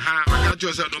 Aha, I got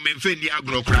yourself no menfendi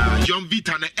agrocra. John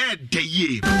Vita and Ed de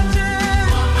ye.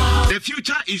 The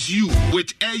future is you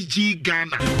with SG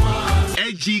Ghana.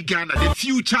 SG Ghana, the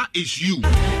future is you.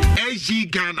 SG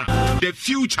Ghana, the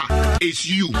future is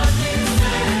you.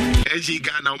 SG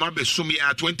Ghana, Mabe Sumi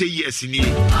 20 years in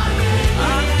here.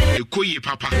 A koye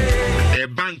papa, a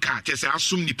banker, just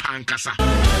assume the pankasa.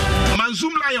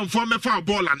 Manzoom Lion for me for a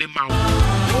ball and a mount.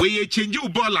 Where you change your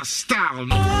ball a style,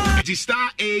 no? It is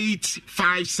star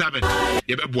 857.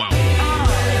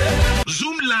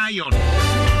 Zoom Lion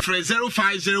for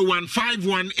 0501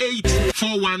 518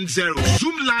 410.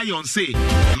 Zoom Lion say,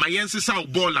 my answers are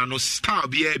ball and no star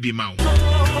be mount.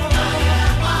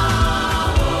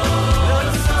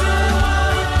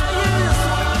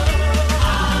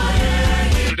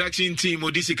 Production team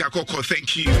Odisika Koko,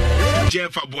 thank you.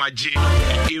 Jeff Abuaji,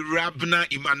 Irabna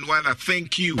Emanuela,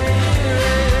 thank you.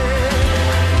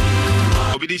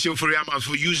 Obidisho Furiama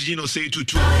for using Osei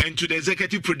Tutu, and to the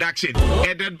executive production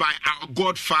headed by our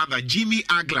godfather Jimmy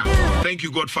Agla. Thank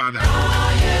you, Godfather.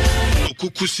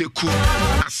 Okuku Seku,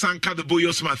 Asanka the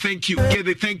Boyosma, thank you.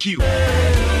 Gede, thank you.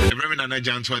 Reverend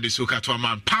Anajan to Adesoka to a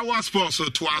man. Power Sports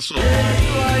to Aso.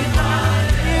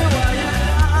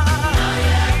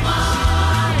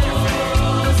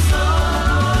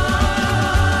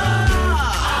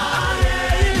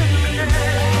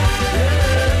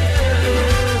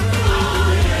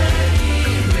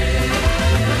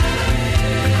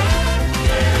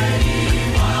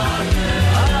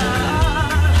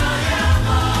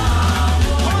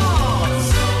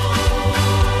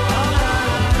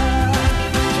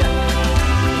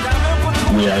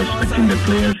 We are expecting the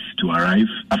players to arrive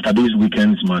after this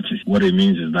weekend's matches. What it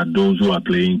means is that those who are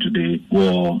playing today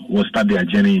will start their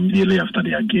journey immediately after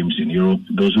their games in Europe.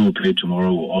 Those who will play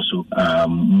tomorrow will also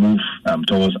move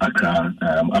towards Accra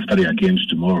after their games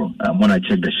tomorrow. When I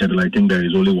check the schedule, I think there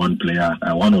is only one player,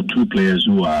 one or two players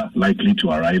who are likely to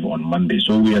arrive on Monday.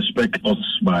 So we expect us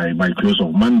by close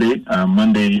of Monday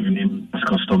evening, as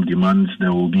custom demands,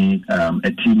 there will be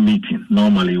a team meeting.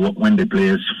 Normally, when the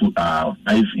players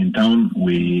arrive in town,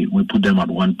 we put them at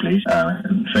one place.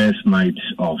 First night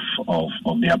of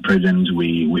their presence,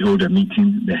 we hold a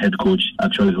meeting. The head coach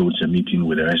actually holds a meeting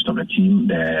with the rest of the team,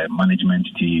 the management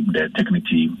team, the technical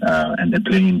team, and the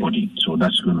playing body. So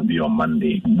that's going to be on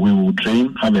Monday. We will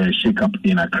train, have a shake-up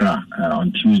in Accra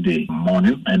on Tuesday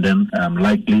morning, and then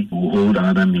likely we'll hold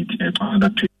another meeting, another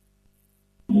trip.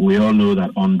 We all know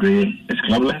that Andre is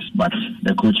clubless, but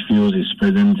the coach feels his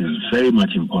presence is very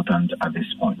much important at this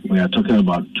point. We are talking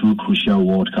about two crucial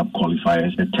World Cup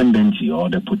qualifiers. The tendency or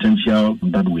the potential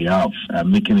that we have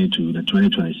making it to the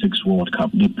 2026 World Cup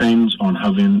depends on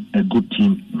having a good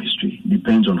team chemistry,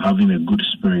 depends on having a good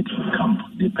spirit in camp,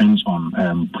 depends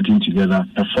on putting together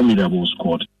a formidable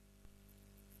squad.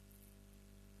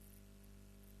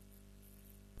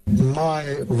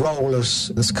 My role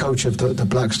as coach of the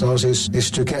Black Stars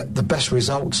is to get the best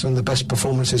results and the best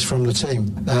performances from the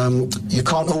team. You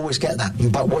can't always get that,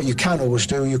 but what you can always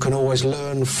do, you can always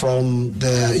learn from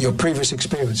your previous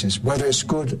experiences, whether it's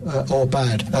good or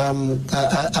bad. And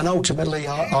ultimately,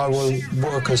 I will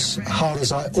work as hard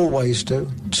as I always do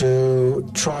to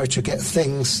try to get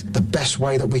things the best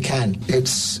way that we can.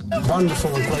 It's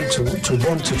wonderful and great to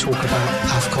want to talk about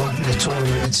AFCON, the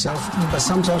tournament itself, but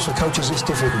sometimes for coaches it's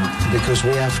difficult, because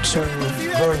we have two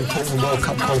very important World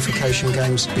Cup qualification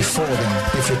games before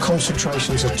them. If your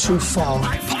concentrations are too far...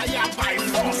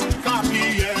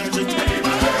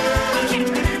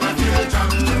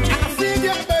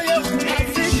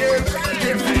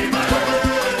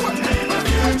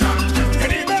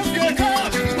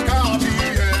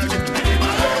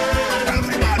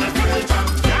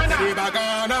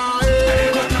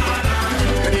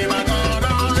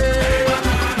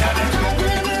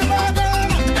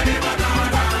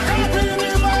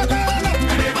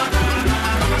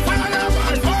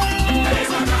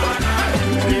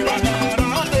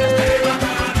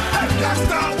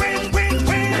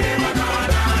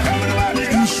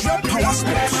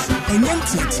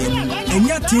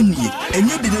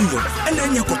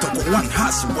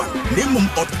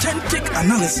 Authentic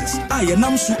analysis. I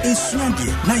am so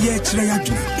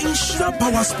Insure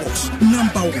Power Sports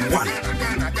 #1.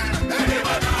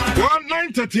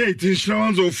 1938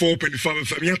 Insurance 4.5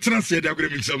 FM. Ya transfer the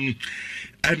agreement some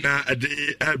and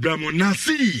the Abramo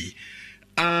Nasi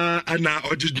and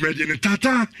Ojid Median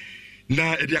Tata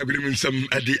na the agreement some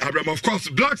at the Abramo, of course,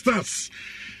 Black Stars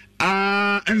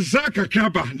and Zaka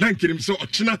Kaba Nankin so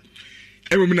Ochina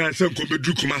Emuna Sam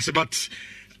Kombedu Kumase, but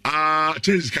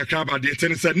changes kakaba de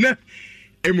tennis said ne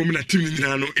emumna team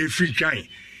no e free kind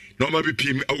normal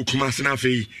bpm awkumase na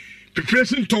fe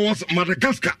preparation towards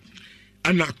Madagascar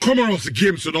and Comoros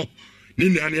games no ni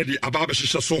nane de ababa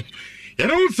hihye so ye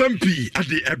no sampi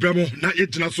ade ebramo na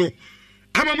yegina so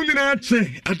amamu na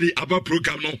che ade aba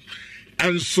program no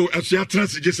and so as ya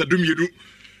transige sadumidu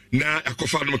na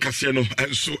akofa no kase no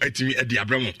and so atimi ade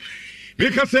abramo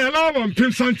make us allow on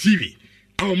Pimsan TV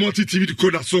our multi TV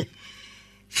decoder so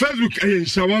Facebook ayen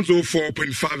Shawan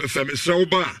 4.5 FM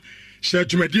Shawba share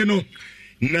Jumadino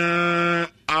na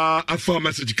afa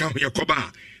message ka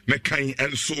yakoba mekan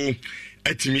and so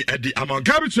etimi edi ama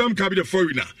Gov't kabi the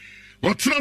foreigner what